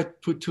 Why do I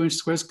put 2-inch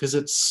squares? Because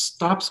it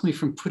stops me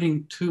from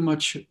putting too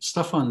much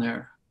stuff on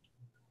there.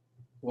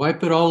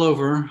 Wipe it all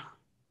over.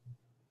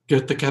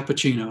 Get the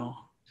cappuccino.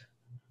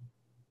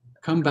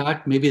 Come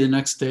back maybe the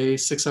next day,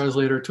 6 hours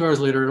later, 2 hours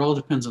later. It all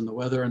depends on the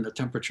weather and the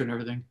temperature and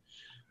everything.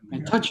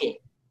 And touch it,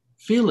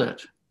 feel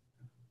it,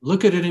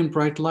 look at it in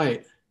bright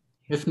light.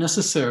 If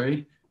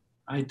necessary,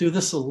 I do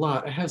this a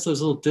lot. I have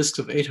those little discs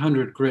of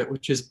 800 grit,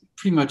 which is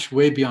pretty much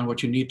way beyond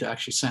what you need to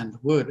actually sand the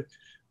wood.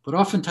 But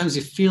oftentimes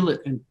you feel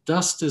it and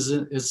dust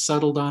is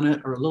settled on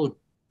it, or a little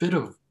bit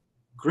of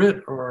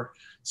grit, or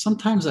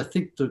sometimes I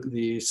think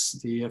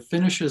the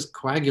finishes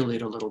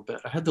coagulate a little bit.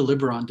 I had the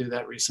Liberon do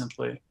that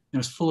recently. And it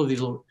was full of these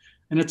little,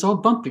 and it's all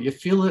bumpy. You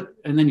feel it,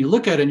 and then you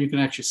look at it and you can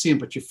actually see them,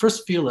 but you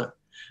first feel it.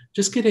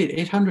 Just get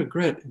 800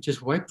 grit and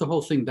just wipe the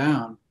whole thing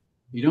down.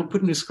 You don't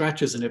put any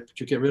scratches in it, but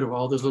you get rid of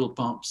all those little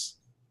bumps.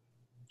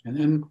 And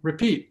then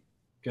repeat.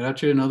 Get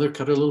out your another,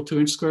 cut a little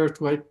 2-inch square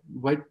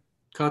white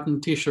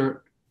cotton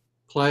t-shirt,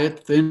 apply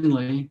it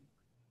thinly,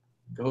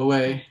 go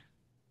away,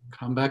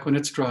 come back when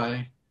it's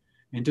dry,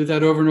 and do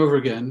that over and over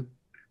again,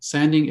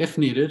 sanding if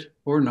needed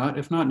or not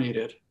if not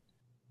needed,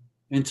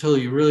 until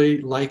you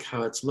really like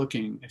how it's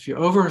looking. If you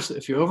over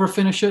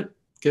finish it,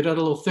 get out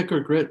a little thicker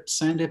grit,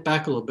 sand it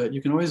back a little bit.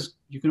 You can always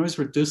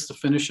reduce the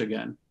finish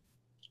again,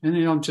 and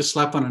you don't just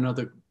slap on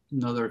another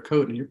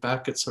coat and you're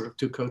back at sort of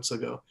 2 coats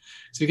ago.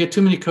 So if you get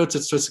too many coats,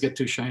 it starts to get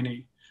too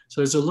shiny.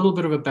 So there's a little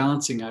bit of a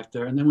balancing act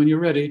there. And then when you're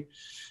ready,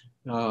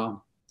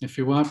 if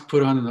you want,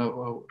 put on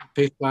a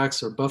paste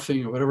wax or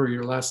buffing or whatever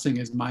your last thing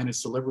is,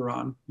 minus the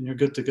Liberon, and you're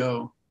good to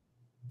go.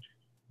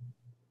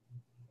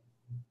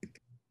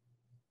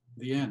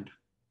 The end.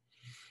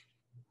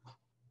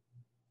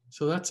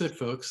 So that's it,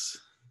 folks.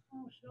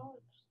 Oh, sure,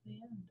 it's the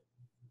end.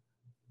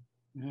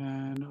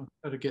 And I'll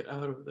try to get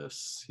out of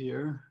this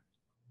here.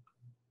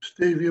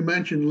 Steve, you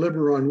mentioned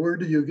Liberon. Where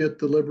do you get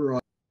the Liberon?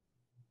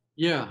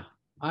 Yeah,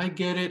 I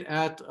get it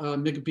at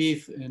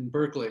McBeath in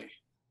Berkeley.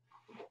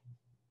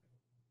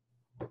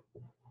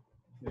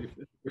 If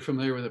you're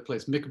familiar with the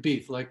place,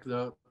 McBeath, like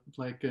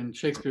in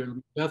Shakespeare,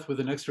 Beth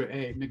with an extra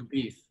A,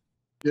 McBeath.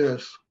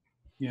 Yes.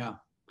 Yeah,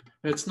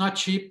 it's not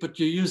cheap, but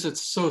you use it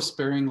so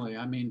sparingly.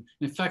 I mean,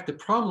 in fact, the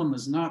problem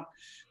is not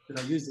that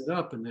I use it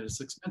up and that it's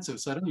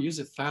expensive. So I don't use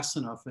it fast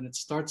enough, and it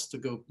starts to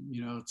go,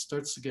 it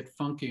starts to get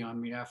funky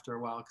on me after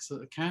a while, because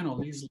the can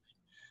will easily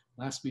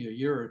last me a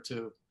year or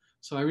two.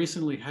 So I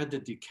recently had to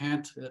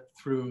decant it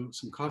through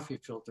some coffee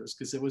filters,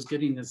 because it was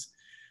getting this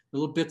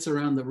little bits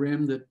around the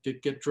rim that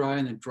did get dry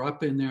and then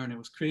drop in there, and it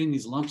was creating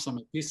these lumps on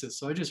my pieces.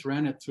 So I just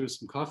ran it through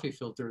some coffee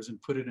filters and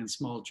put it in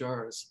small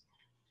jars.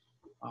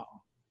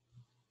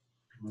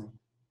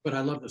 But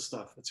I love this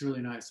stuff. It's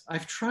really nice.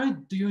 I've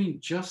tried doing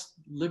just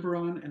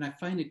Liberon, and I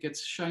find it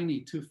gets shiny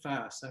too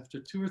fast. After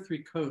 2 or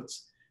 3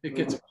 coats, it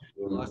gets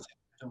glossy.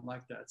 I don't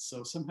like that.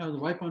 So somehow the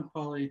wipe-on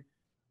poly,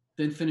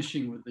 then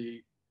finishing with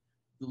the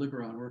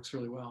Liberon works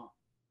really well.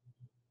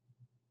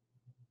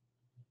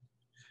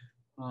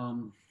 I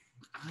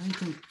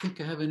don't think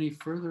I have any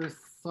further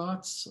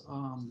thoughts.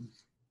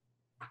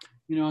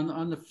 You know,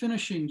 on the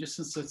finishing, just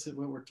since that's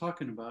what we're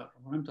talking about,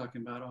 what I'm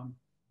talking about,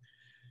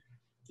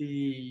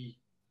 the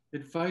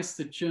advice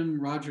that Jim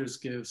Rogers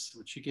gives,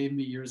 which he gave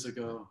me years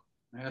ago.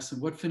 I asked him,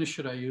 what finish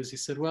should I use? He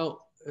said,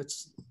 well,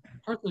 it's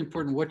partly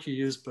important what you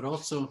use, but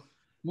also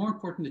more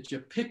important that you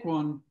pick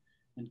one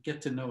and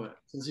get to know it.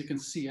 So as you can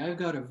see, I've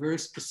got a very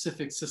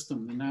specific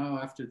system. And now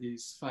after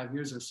these 5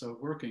 years or so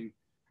working,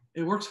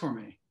 it works for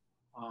me.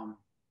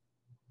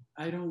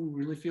 I don't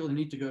really feel the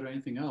need to go to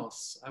anything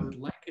else. I would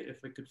like it if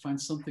I could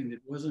find something that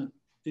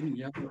didn't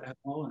yellow at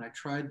all. And I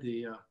tried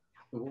the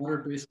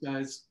water-based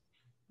guys.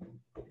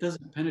 It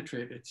doesn't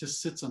penetrate. It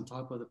just sits on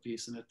top of the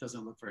piece, and it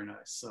doesn't look very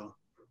nice. So,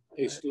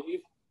 hey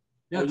Steve,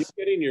 yes. Are you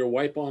getting your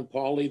wipe-on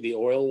poly, the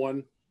oil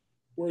one?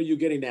 Where are you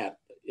getting that?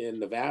 In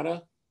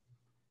Nevada?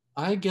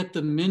 I get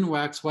the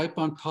Minwax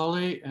wipe-on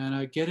poly, and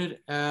I get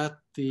it at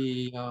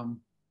the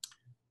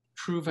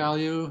True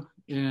Value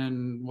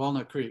in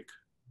Walnut Creek.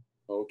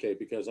 Okay,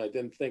 because I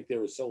didn't think they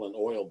were selling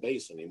oil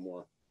base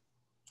anymore.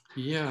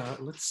 Yeah,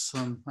 let's.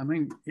 I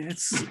mean,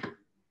 it's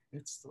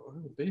the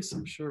oil base,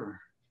 I'm sure.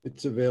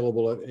 It's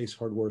available at Ace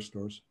Hardware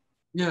stores.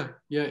 Yeah,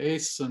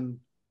 Ace and.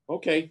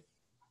 Okay.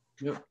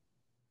 Yep.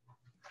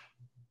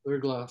 Clear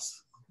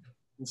glass.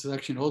 This is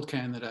actually an old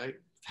can that I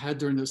had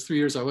during those 3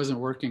 years I wasn't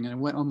working, and it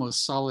went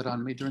almost solid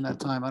on me during that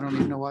time. I don't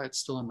even know why it's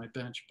still on my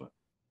bench, but.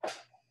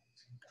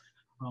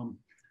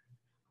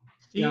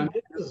 Steve, yeah,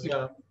 this is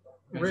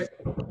Rick.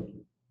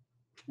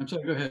 I'm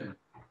sorry, go ahead.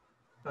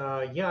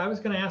 Yeah, I was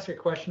going to ask a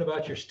question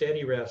about your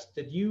steady rest.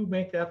 Did you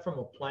make that from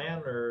a plan,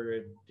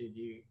 or did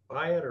you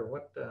buy it, or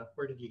what?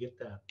 Where did you get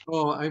that?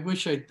 Oh, I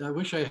wish I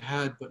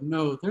had, but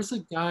no. There's a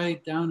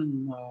guy down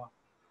in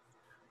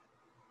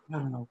I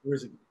don't know, where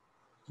is it?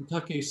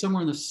 Kentucky,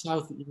 somewhere in the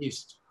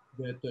southeast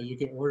that you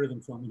can order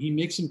them from, and he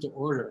makes them to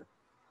order.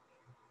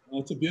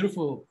 It's a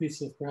beautiful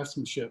piece of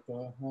craftsmanship.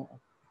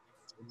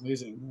 It's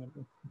amazing,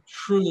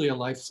 truly a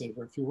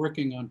lifesaver. If you're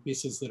working on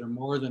pieces that are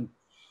more than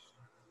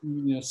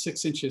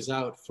 6 inches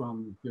out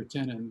from your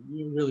tenon,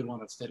 you really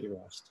want a steady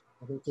rest.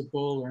 Whether it's a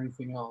bowl or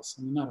anything else.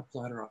 I mean, not a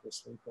platter,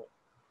 obviously, but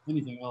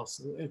anything else,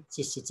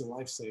 it's a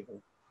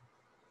lifesaver.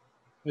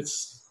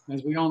 It's,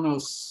 as we all know,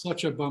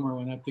 such a bummer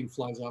when that thing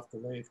flies off the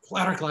lathe.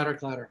 Clatter, clatter,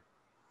 clatter.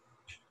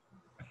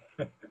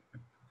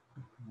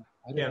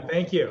 Yeah,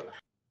 thank you.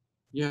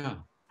 Yeah.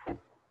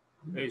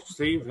 Hey,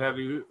 Steve, have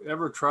you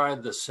ever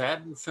tried the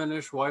satin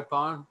finish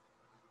wipe-on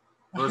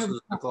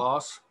versus the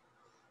gloss?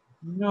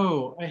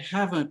 No, I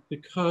haven't,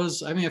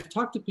 because I mean, I've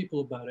talked to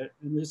people about it,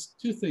 and there's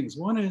 2 things.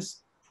 One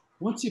is,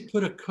 once you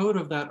put a coat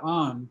of that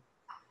on,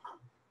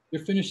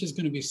 your finish is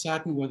going to be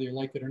satin whether you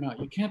like it or not.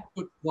 You can't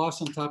put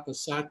gloss on top of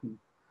satin,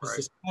 because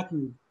the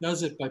satin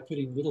does it by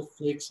putting little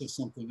flakes of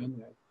something in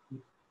there.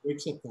 It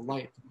breaks up the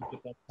light to make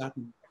it that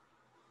satin.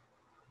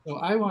 So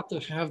I want to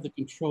have the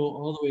control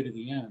all the way to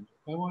the end.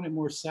 If I want it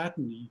more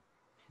satiny,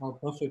 I'll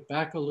buff it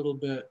back a little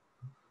bit,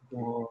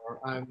 or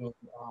I will.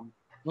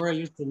 Or I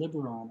use the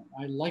Liberon.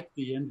 I like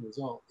the end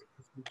result.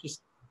 It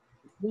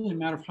really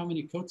matters how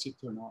many coats you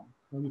turn on,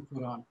 or you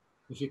put on.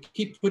 If you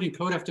keep putting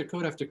coat after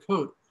coat after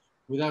coat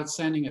without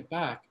sanding it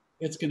back,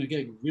 it's going to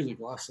get really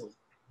glossy.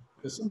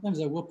 Because sometimes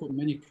I will put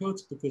many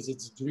coats because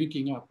it's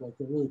drinking up, like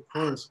the really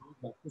porous,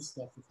 like this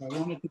stuff. If I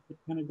wanted to put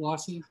kind of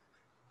glossy,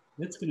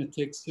 it's going to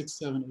take 6,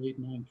 7, 8,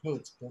 9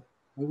 coats, but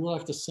I will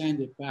have to sand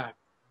it back.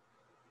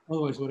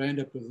 Otherwise, what I end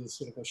up with is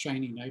sort of a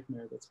shiny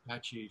nightmare that's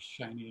patchy,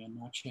 shiny, and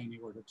not shiny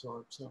where it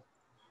absorbs. So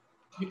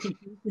you can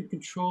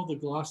control the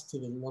gloss to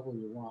the level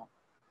you want.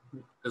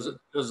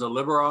 Does the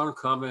Liberon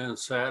come in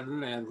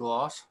satin and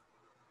gloss?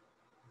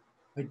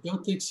 I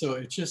don't think so.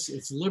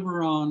 It's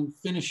Liberon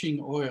finishing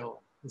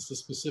oil. It's the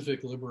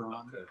specific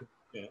Liberon. Okay.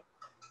 Yeah.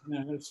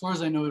 Now, as far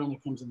as I know, it only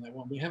comes in that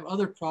one. They have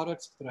other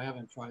products, but I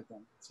haven't tried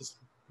them. It's just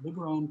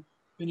Liberon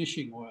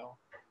finishing oil.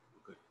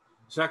 Okay.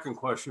 Second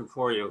question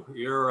for you.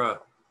 Your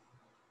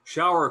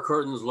shower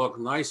curtains look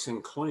nice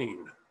and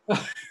clean.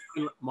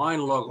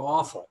 Mine look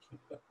awful.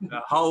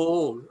 How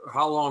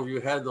long have you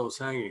had those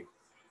hanging?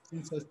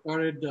 Since I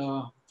started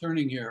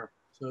turning here.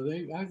 So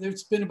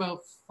it's been about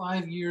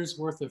 5 years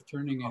worth of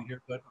turning in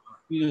here. But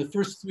the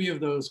first 3 of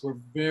those were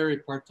very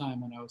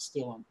part-time when I was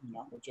still on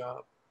the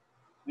job.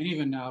 And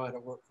even now I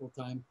don't work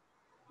full-time.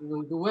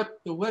 The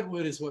wet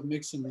wood is what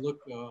makes them look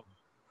a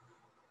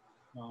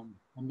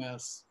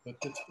mess, but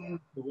it's going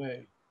the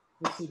way.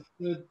 It's a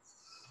good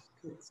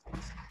 6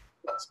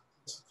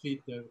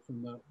 feet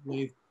from the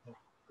lathe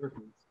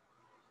curtains.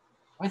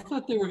 I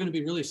thought they were going to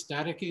be really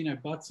staticky, and I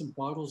bought some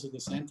bottles of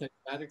this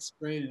anti-static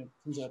spray, and it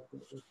turns out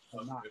that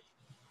they're not.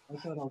 I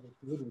thought all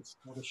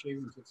the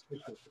shavings would stick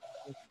with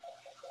it.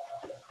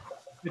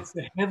 It's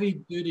the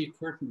heavy-duty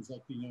curtains,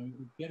 like you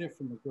get it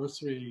from the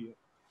grocery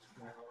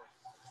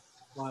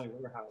supply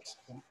warehouse.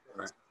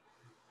 Right.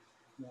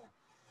 Yeah.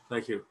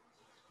 Thank you.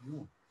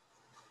 Yeah.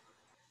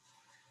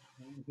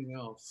 Anything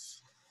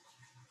else?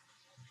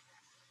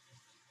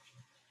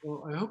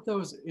 Well, I hope that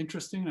was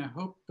interesting. I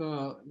hope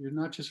you're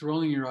not just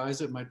rolling your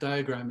eyes at my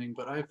diagramming,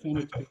 but I found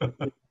it to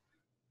be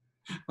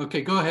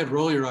okay, go ahead,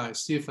 roll your eyes.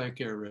 See if I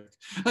care, Rick.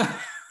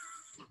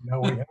 No,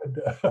 we had,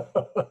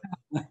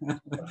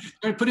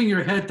 Putting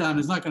your head down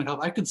is not going to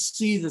help. I can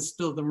see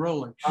them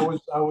rolling.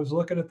 I was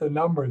looking at the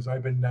numbers.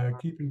 I've been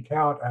keeping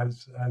count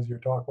as your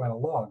talk went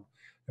along,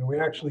 and we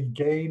actually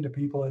gained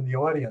people in the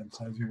audience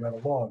as you went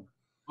along.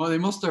 Well, they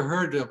must have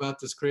heard about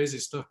this crazy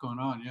stuff going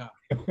on. Yeah.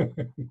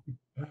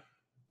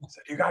 I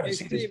said, you got to Hey,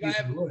 see this Steve, piece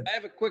of wood. I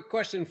have a quick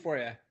question for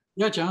you.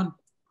 Yeah, John.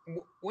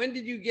 When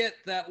did you get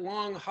that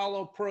long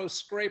Hollow Pro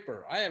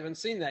scraper? I haven't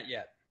seen that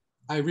yet.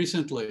 I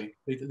recently,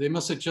 they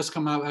must have just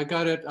come out. I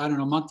got it, I don't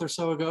know, a month or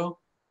so ago.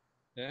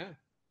 Yeah.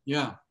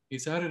 Yeah,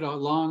 he's added a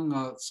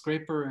long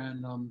scraper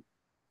and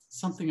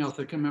something else.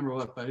 I can't remember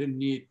what, but I didn't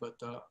need. But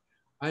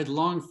I had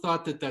long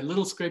thought that that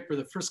little scraper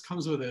that first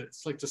comes with it,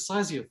 it's like the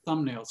size of your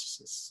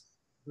thumbnails. It's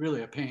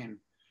really a pain.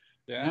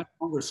 Yeah. And that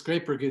longer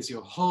scraper gives you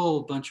a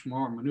whole bunch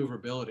more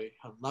maneuverability.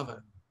 I love it.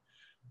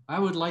 I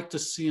would like to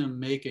see him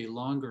make a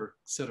longer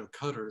set of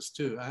cutters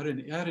too. Add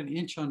an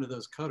inch onto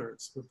those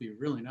cutters would be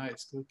really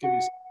nice. It would give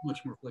you so much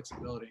more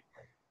flexibility.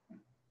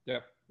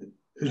 Yep.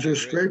 Is there a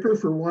scraper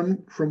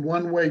from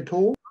one-way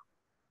tool?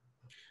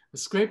 The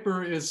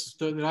scraper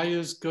that I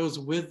use goes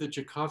with the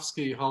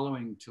Joukowsky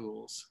hollowing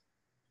tools.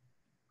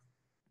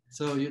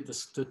 So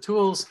the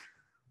tools,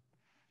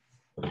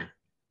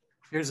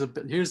 here's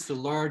the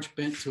large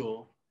bent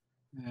tool.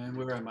 And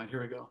where am I?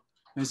 Here we go.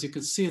 As you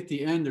can see at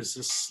the end, there's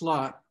this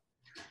slot.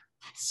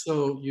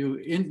 So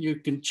you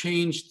can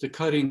change the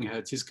cutting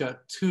heads. He's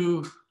got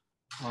two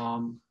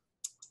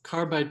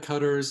carbide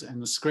cutters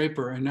and the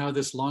scraper, and now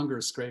this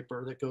longer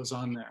scraper that goes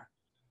on there.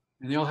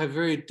 And they all have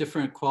very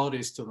different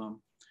qualities to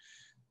them.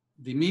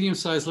 The medium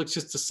size looks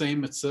just the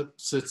same. It's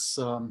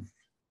about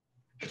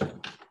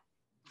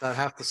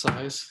half the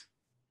size.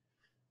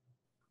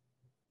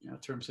 Yeah,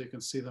 term so you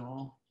can see them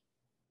all.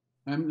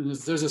 And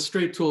there's a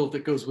straight tool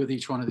that goes with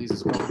each one of these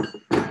as well.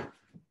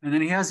 And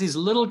then he has these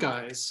little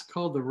guys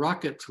called the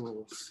rocket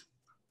tools,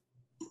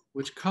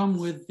 which come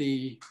with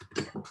the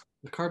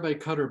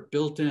carbide cutter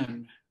built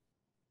in.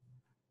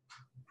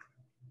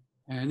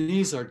 And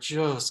these are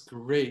just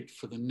great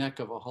for the neck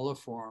of a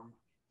holoform.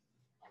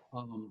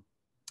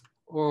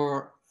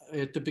 Or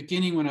at the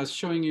beginning when I was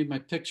showing you my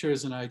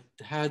pictures and I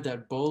had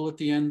that bowl at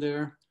the end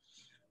there,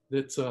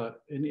 that's I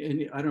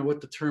don't know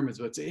what the term is,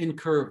 but it's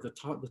incurved.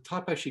 The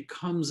top actually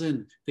comes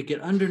in to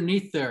get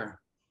underneath there.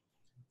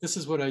 This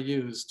is what I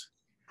used.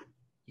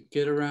 You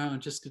get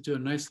around, just to do a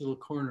nice little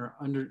corner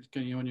under,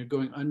 when you're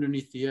going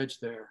underneath the edge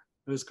there.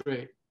 It was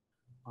great.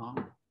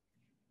 And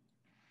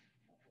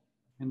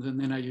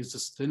then I used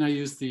this. Then I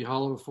used the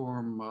hollow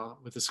form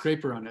with the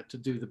scraper on it to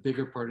do the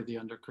bigger part of the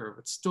undercurve.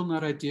 It's still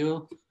not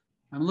ideal.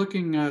 I'm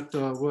looking at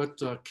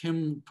what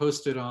Kim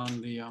posted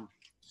on the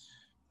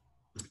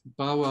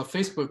Bawa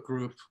Facebook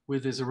group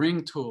with his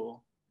ring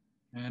tool.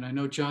 And I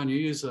know, John, you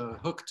use a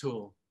hook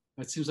tool.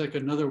 That seems like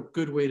another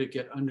good way to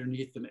get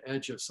underneath an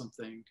edge of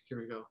something. Here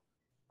we go.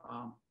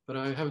 But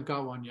I haven't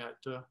got one yet.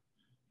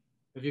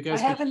 Have you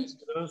guys been using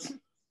those?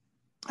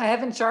 I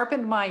haven't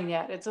sharpened mine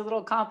yet. It's a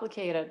little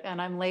complicated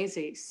and I'm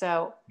lazy.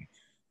 So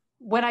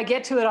when I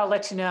get to it, I'll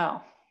let you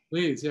know.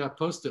 Please, yeah,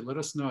 post it. Let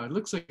us know. It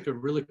looks like a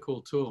really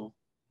cool tool.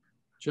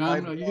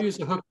 John, you use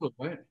a hook tool,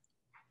 right?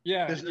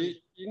 Yeah,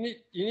 you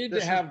need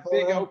to have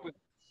big open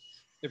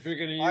if you're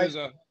going to use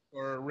a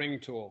ring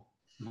tool,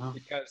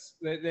 because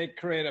they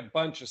create a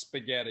bunch of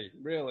spaghetti,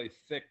 really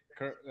thick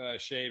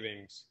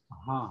shavings.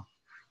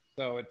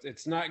 So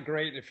it's not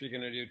great if you're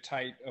going to do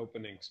tight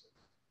openings.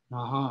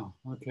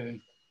 Okay.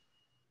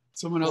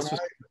 Someone else.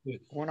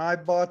 When I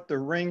bought the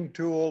ring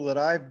tool that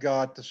I've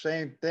got, the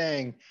same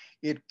thing,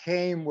 it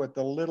came with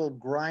a little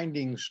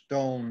grinding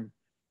stone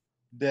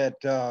that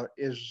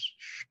is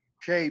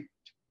shaped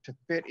to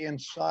fit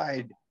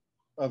inside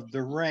of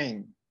the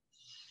ring.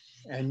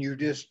 And you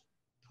just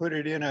put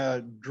it in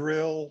a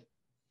drill,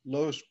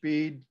 low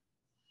speed,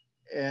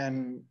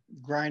 and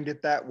grind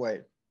it that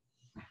way.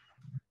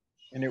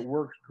 And it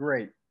works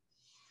great.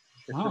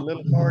 It's a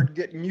little hard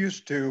getting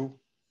used to.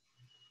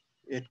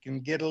 It can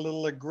get a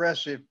little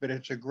aggressive, but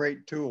it's a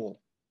great tool.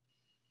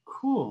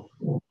 Cool.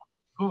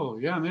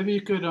 Yeah, maybe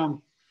you could, I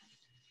don't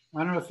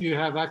know if you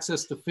have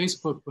access to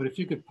Facebook, but if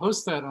you could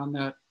post that on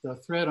that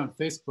thread on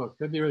Facebook,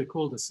 that'd be really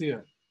cool to see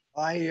it.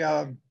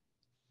 I'm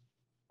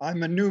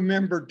a new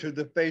member to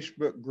the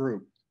Facebook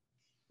group.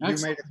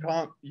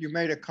 You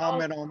made a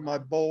comment on my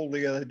bowl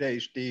the other day,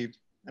 Steve,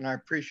 and I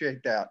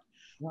appreciate that.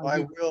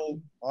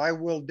 I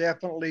will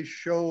definitely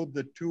show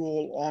the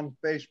tool on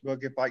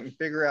Facebook if I can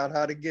figure out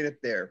how to get it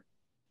there.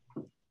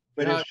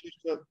 But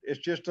it's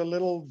just a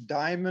little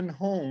diamond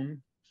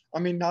hone. I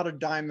mean, not a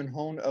diamond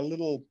hone, a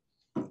little,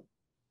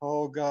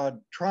 oh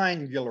God,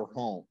 triangular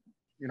hone.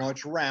 You know,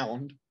 it's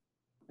round.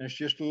 And it's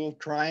just a little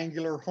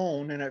triangular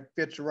hone, and it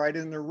fits right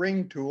in the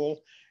ring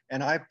tool.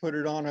 And I put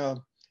it on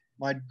a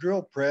my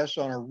drill press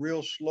on a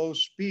real slow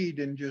speed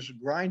and just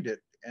grind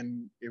it,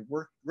 and it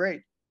worked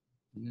great.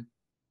 Mm-hmm.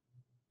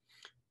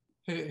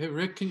 Hey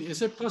Rick,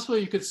 is it possible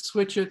you could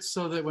switch it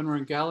so that when we're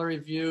in gallery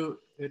view,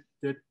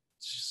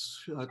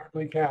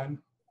 Certainly can.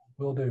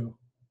 Will do.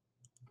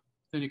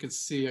 Then you can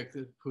see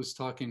who's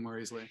talking more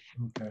easily.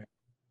 Okay.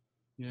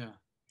 Yeah.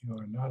 You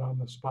are not on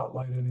the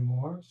spotlight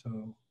anymore,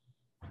 so.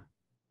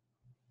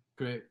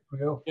 Great. Here we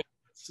go. Yeah.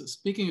 So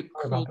speaking of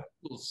cool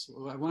tools,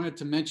 I wanted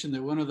to mention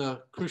that one of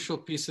the crucial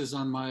pieces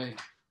on my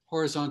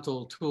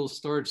horizontal tool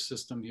storage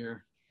system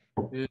here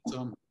is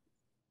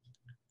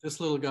this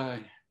little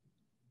guy.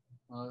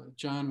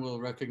 John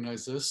will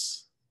recognize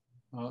this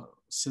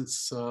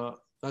since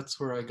that's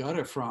where I got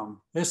it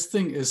from. This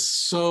thing is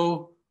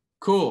so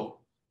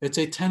cool. It's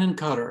a tenon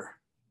cutter.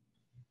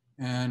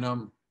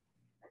 And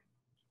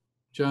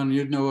John,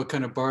 you'd know what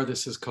kind of bar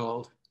this is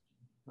called.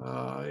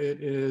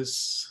 It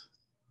is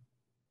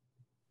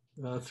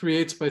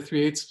 3/8 by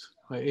 3/8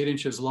 by 8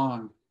 inches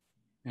long.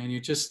 And you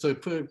just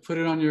put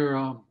it on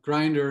your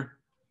grinder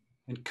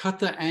and cut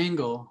the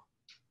angle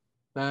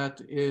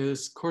that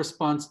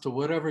corresponds to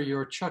whatever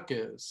your chuck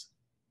is.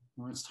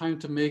 When it's time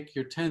to make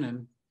your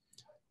tenon,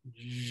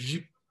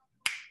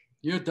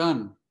 you're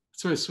done.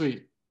 It's really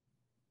sweet.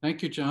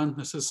 Thank you, John.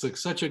 This is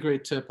such a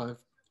great tip.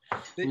 I've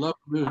loved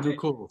new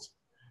tools.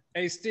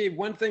 Hey, Steve,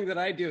 one thing that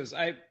I do is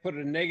I put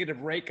a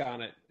negative rake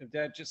on it.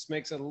 That just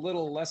makes it a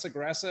little less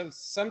aggressive.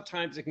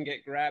 Sometimes it can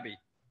get grabby.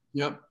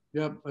 Yep.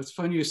 It's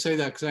funny you say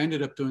that because I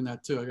ended up doing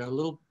that too. I got a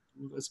little,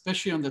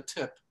 especially on the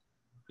tip.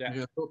 Yeah. I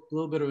got a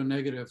little bit of a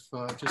negative,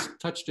 just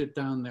touched it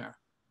down there.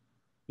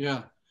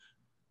 Yeah.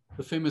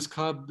 The famous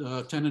Cobb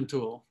tenon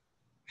tool.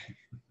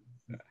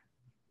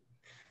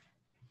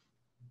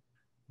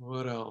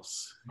 What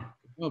else?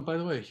 Oh, by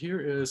the way, here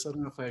is, I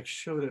don't know if I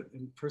showed it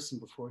in person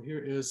before. Here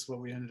is what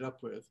we ended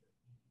up with.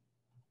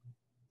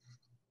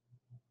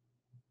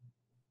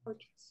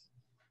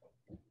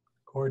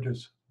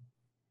 Gorgeous.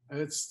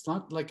 It's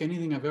not like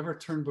anything I've ever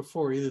turned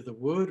before, either the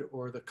wood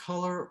or the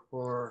color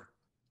or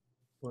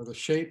the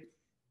shape.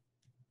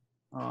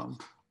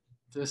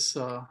 This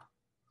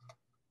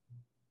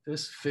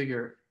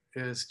figure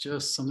is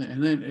just something.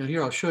 And then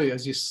here, I'll show you.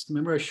 As you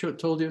remember,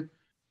 told you,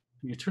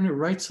 when you turn it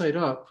right side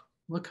up,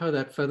 look how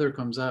that feather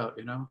comes out,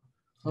 you know?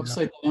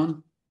 Upside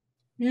down,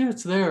 yeah,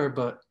 it's there,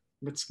 but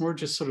it's more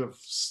just sort of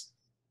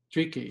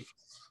streaky.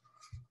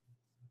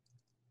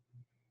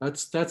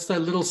 That's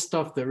that little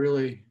stuff that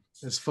really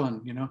is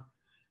fun, you know?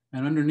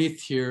 And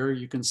underneath here,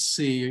 you can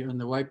see in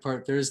the white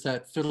part, there's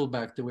that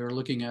fiddleback that we were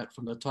looking at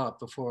from the top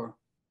before.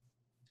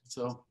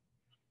 So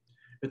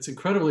it's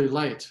incredibly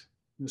light.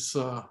 This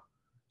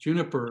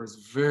juniper is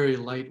very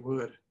light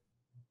wood.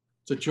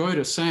 It's a joy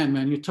to sand,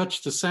 man. You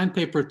touch the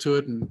sandpaper to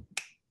it and,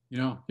 you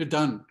know, you're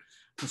done.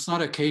 It's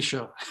not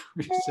acacia.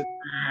 Can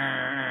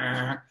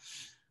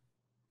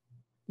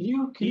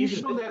you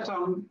show that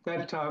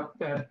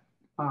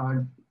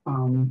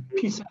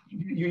piece that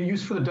you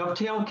used for the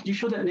dovetail? Could you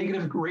show that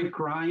negative rate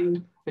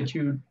grind that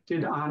you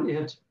did on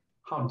it?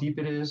 How deep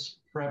it is,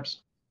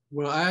 perhaps?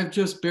 Well, I've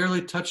just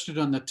barely touched it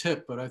on the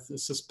tip, but I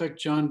suspect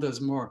John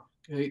does more.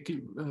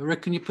 Okay,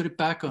 Rick, can you put it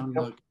back on?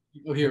 Yep.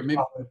 Oh, here,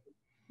 maybe.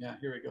 Yeah,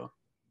 here we go.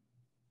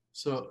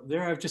 So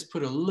there, I've just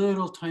put a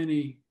little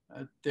tiny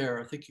there.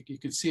 I think you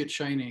can see it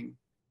shining.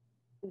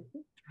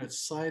 Turn it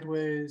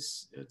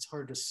sideways. It's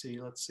hard to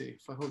see. Let's see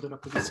if I hold it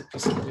up against a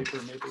piece of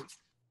paper, maybe.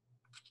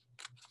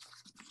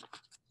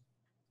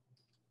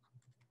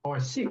 Oh, I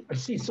see.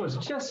 So it's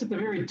just at the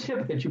very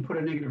tip that you put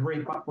a negative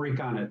rake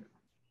on it.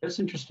 That's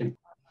interesting.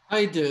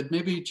 I did.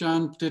 Maybe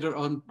John did it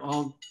on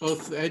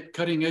both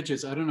cutting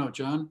edges. I don't know,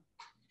 John.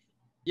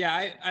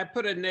 Yeah, I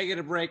put a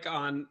negative rake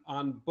on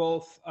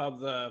both of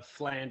the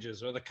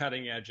flanges or the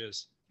cutting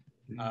edges.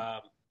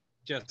 Because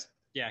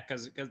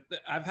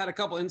I've had a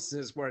couple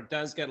instances where it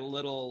does get a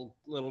little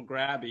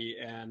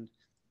grabby and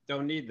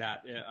don't need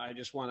that. I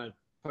just want to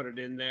put it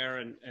in there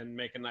and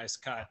make a nice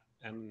cut.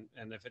 And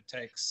if it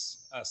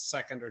takes a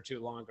second or two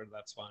longer,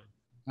 that's fine.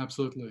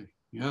 Absolutely.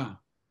 Yeah.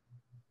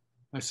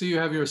 I see you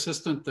have your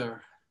assistant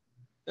there.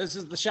 This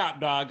is the shop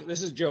dog.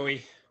 This is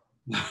Joey.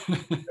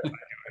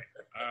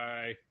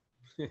 Hi.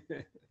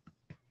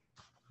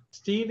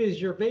 Steve,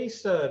 is your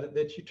vase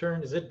that you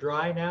turned, is it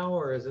dry now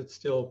or is it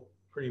still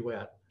pretty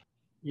wet?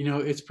 You know,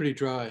 it's pretty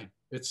dry.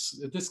 It's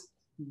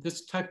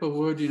this type of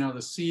wood, you know,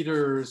 the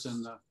cedars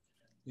and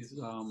these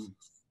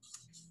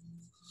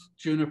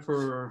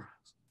juniper,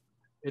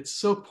 it's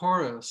so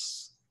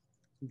porous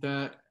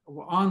that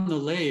on the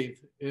lathe,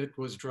 it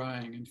was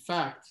drying. In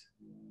fact,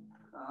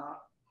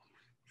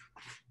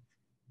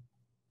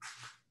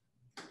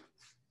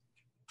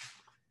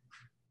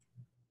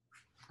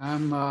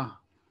 I'm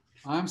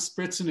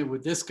spritzing it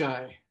with this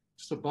guy,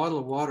 just a bottle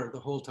of water the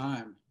whole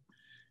time.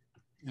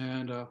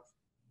 And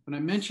when I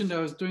mentioned I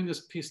was doing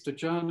this piece to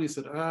John, he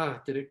said,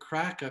 did it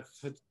crack? I've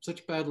had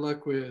such bad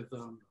luck with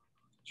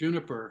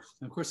juniper.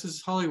 And of course, this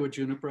is Hollywood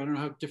juniper. I don't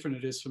know how different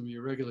it is from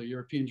your regular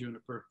European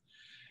juniper.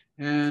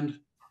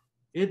 And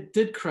It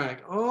did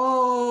crack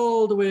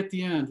all the way at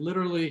the end.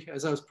 Literally,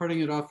 as I was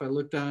parting it off, I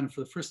looked down, and for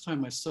the first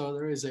time I saw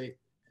there is a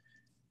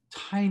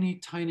tiny,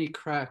 tiny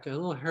crack, a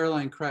little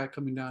hairline crack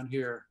coming down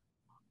here.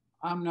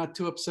 I'm not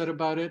too upset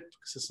about it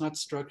because it's not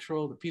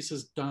structural. The piece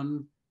is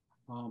done.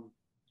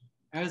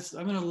 As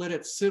I'm gonna let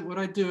it sit, what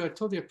I do, I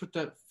told you I put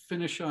that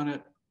finish on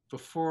it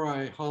before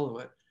I hollow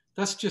it.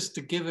 That's just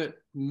to give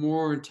it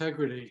more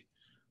integrity.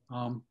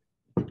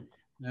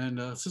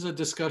 This is a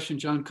discussion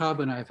John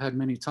Cobb and I have had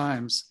many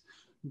times.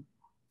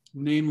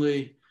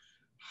 Namely,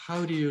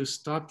 how do you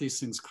stop these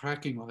things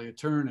cracking while you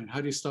turn, and how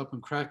do you stop them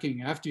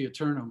cracking after you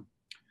turn them?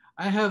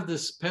 I have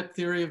this pet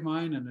theory of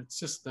mine, and it's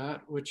just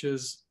that, which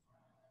is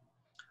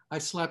I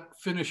slap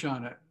finish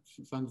on it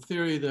on the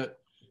theory that,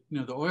 you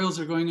know, the oils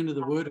are going into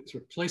the wood, it's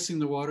replacing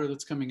the water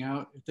that's coming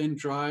out, it then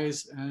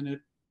dries, and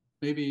it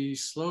maybe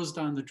slows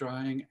down the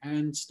drying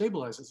and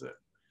stabilizes it.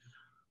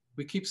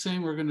 We keep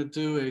saying we're going to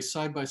do a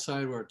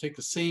side-by-side where take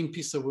the same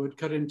piece of wood,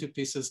 cut it into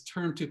pieces,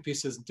 turn two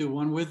pieces, do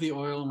one with the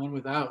oil and one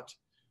without.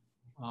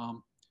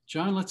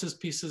 John lets his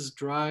pieces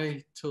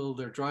dry till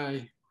they're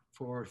dry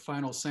for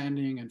final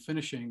sanding and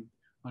finishing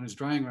on his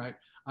drying rack.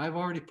 I've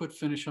already put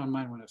finish on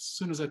mine. As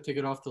soon as I take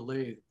it off the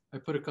lathe, I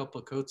put a couple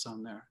of coats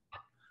on there.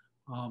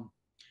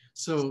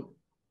 So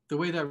the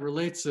way that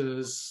relates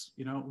is,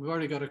 you know, we've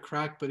already got a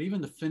crack, but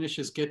even the finish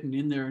is getting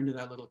in there into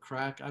that little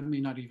crack. I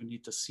may not even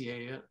need to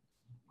CA it.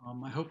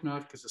 I hope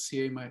not, because the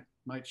CA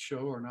might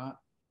show or not,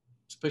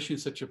 especially in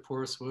such a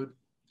porous wood.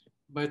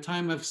 By the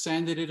time I've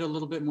sanded it a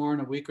little bit more in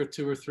a week or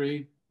two or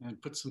three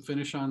and put some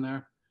finish on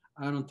there,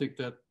 I don't think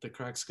that the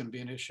crack's going to be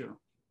an issue.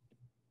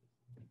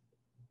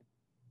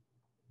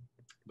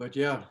 But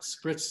yeah,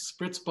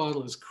 spritz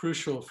bottle is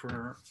crucial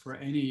for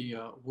any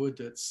wood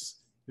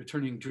that's you're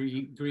turning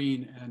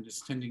green and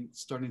is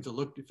starting to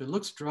look. If it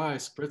looks dry,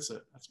 spritz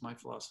it. That's my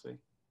philosophy.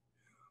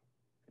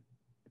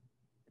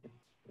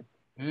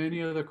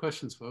 Any other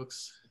questions,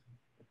 folks?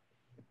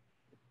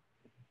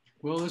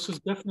 Well, this was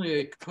definitely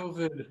a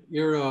COVID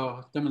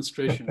era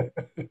demonstration,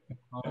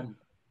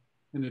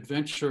 an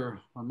adventure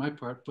on my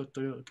part, but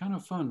kind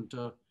of fun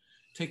to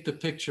take the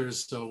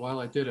pictures while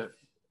I did it.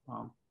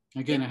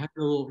 Again, I had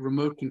a little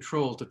remote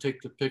control to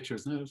take the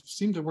pictures, and it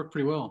seemed to work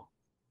pretty well.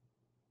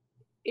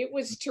 It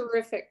was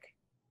terrific.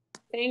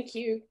 Thank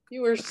you.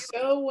 You were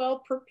so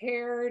well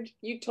prepared.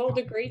 You told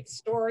a great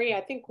story.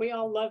 I think we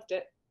all loved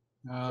it.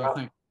 Thank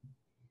you.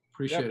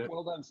 Appreciate it.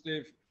 Well done,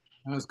 Steve.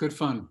 That was good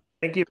fun.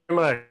 Thank you very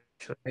much.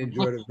 I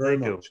enjoyed it very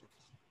much.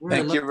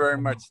 Thank you very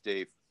much,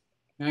 Steve.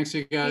 Thanks,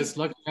 you guys.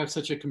 Lucky to have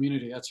such a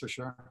community, that's for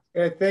sure.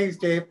 Yeah, thanks,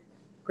 Dave.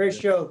 Great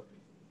show.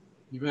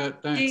 You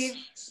bet. Thanks. Steve,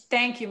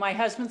 thank you. My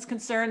husband's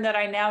concerned that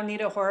I now need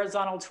a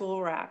horizontal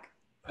tool rack.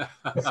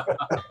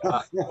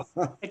 I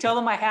told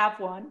him I have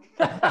one.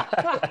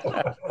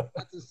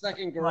 That's a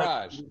second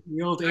garage.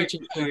 The old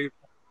ancient thing.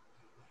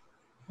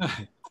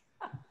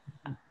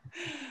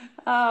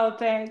 Oh,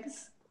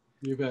 thanks.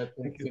 You bet.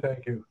 Thank you.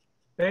 Thank you.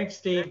 Thanks,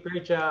 Steve.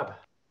 Great job.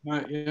 All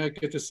right. Yeah,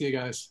 good to see you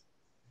guys.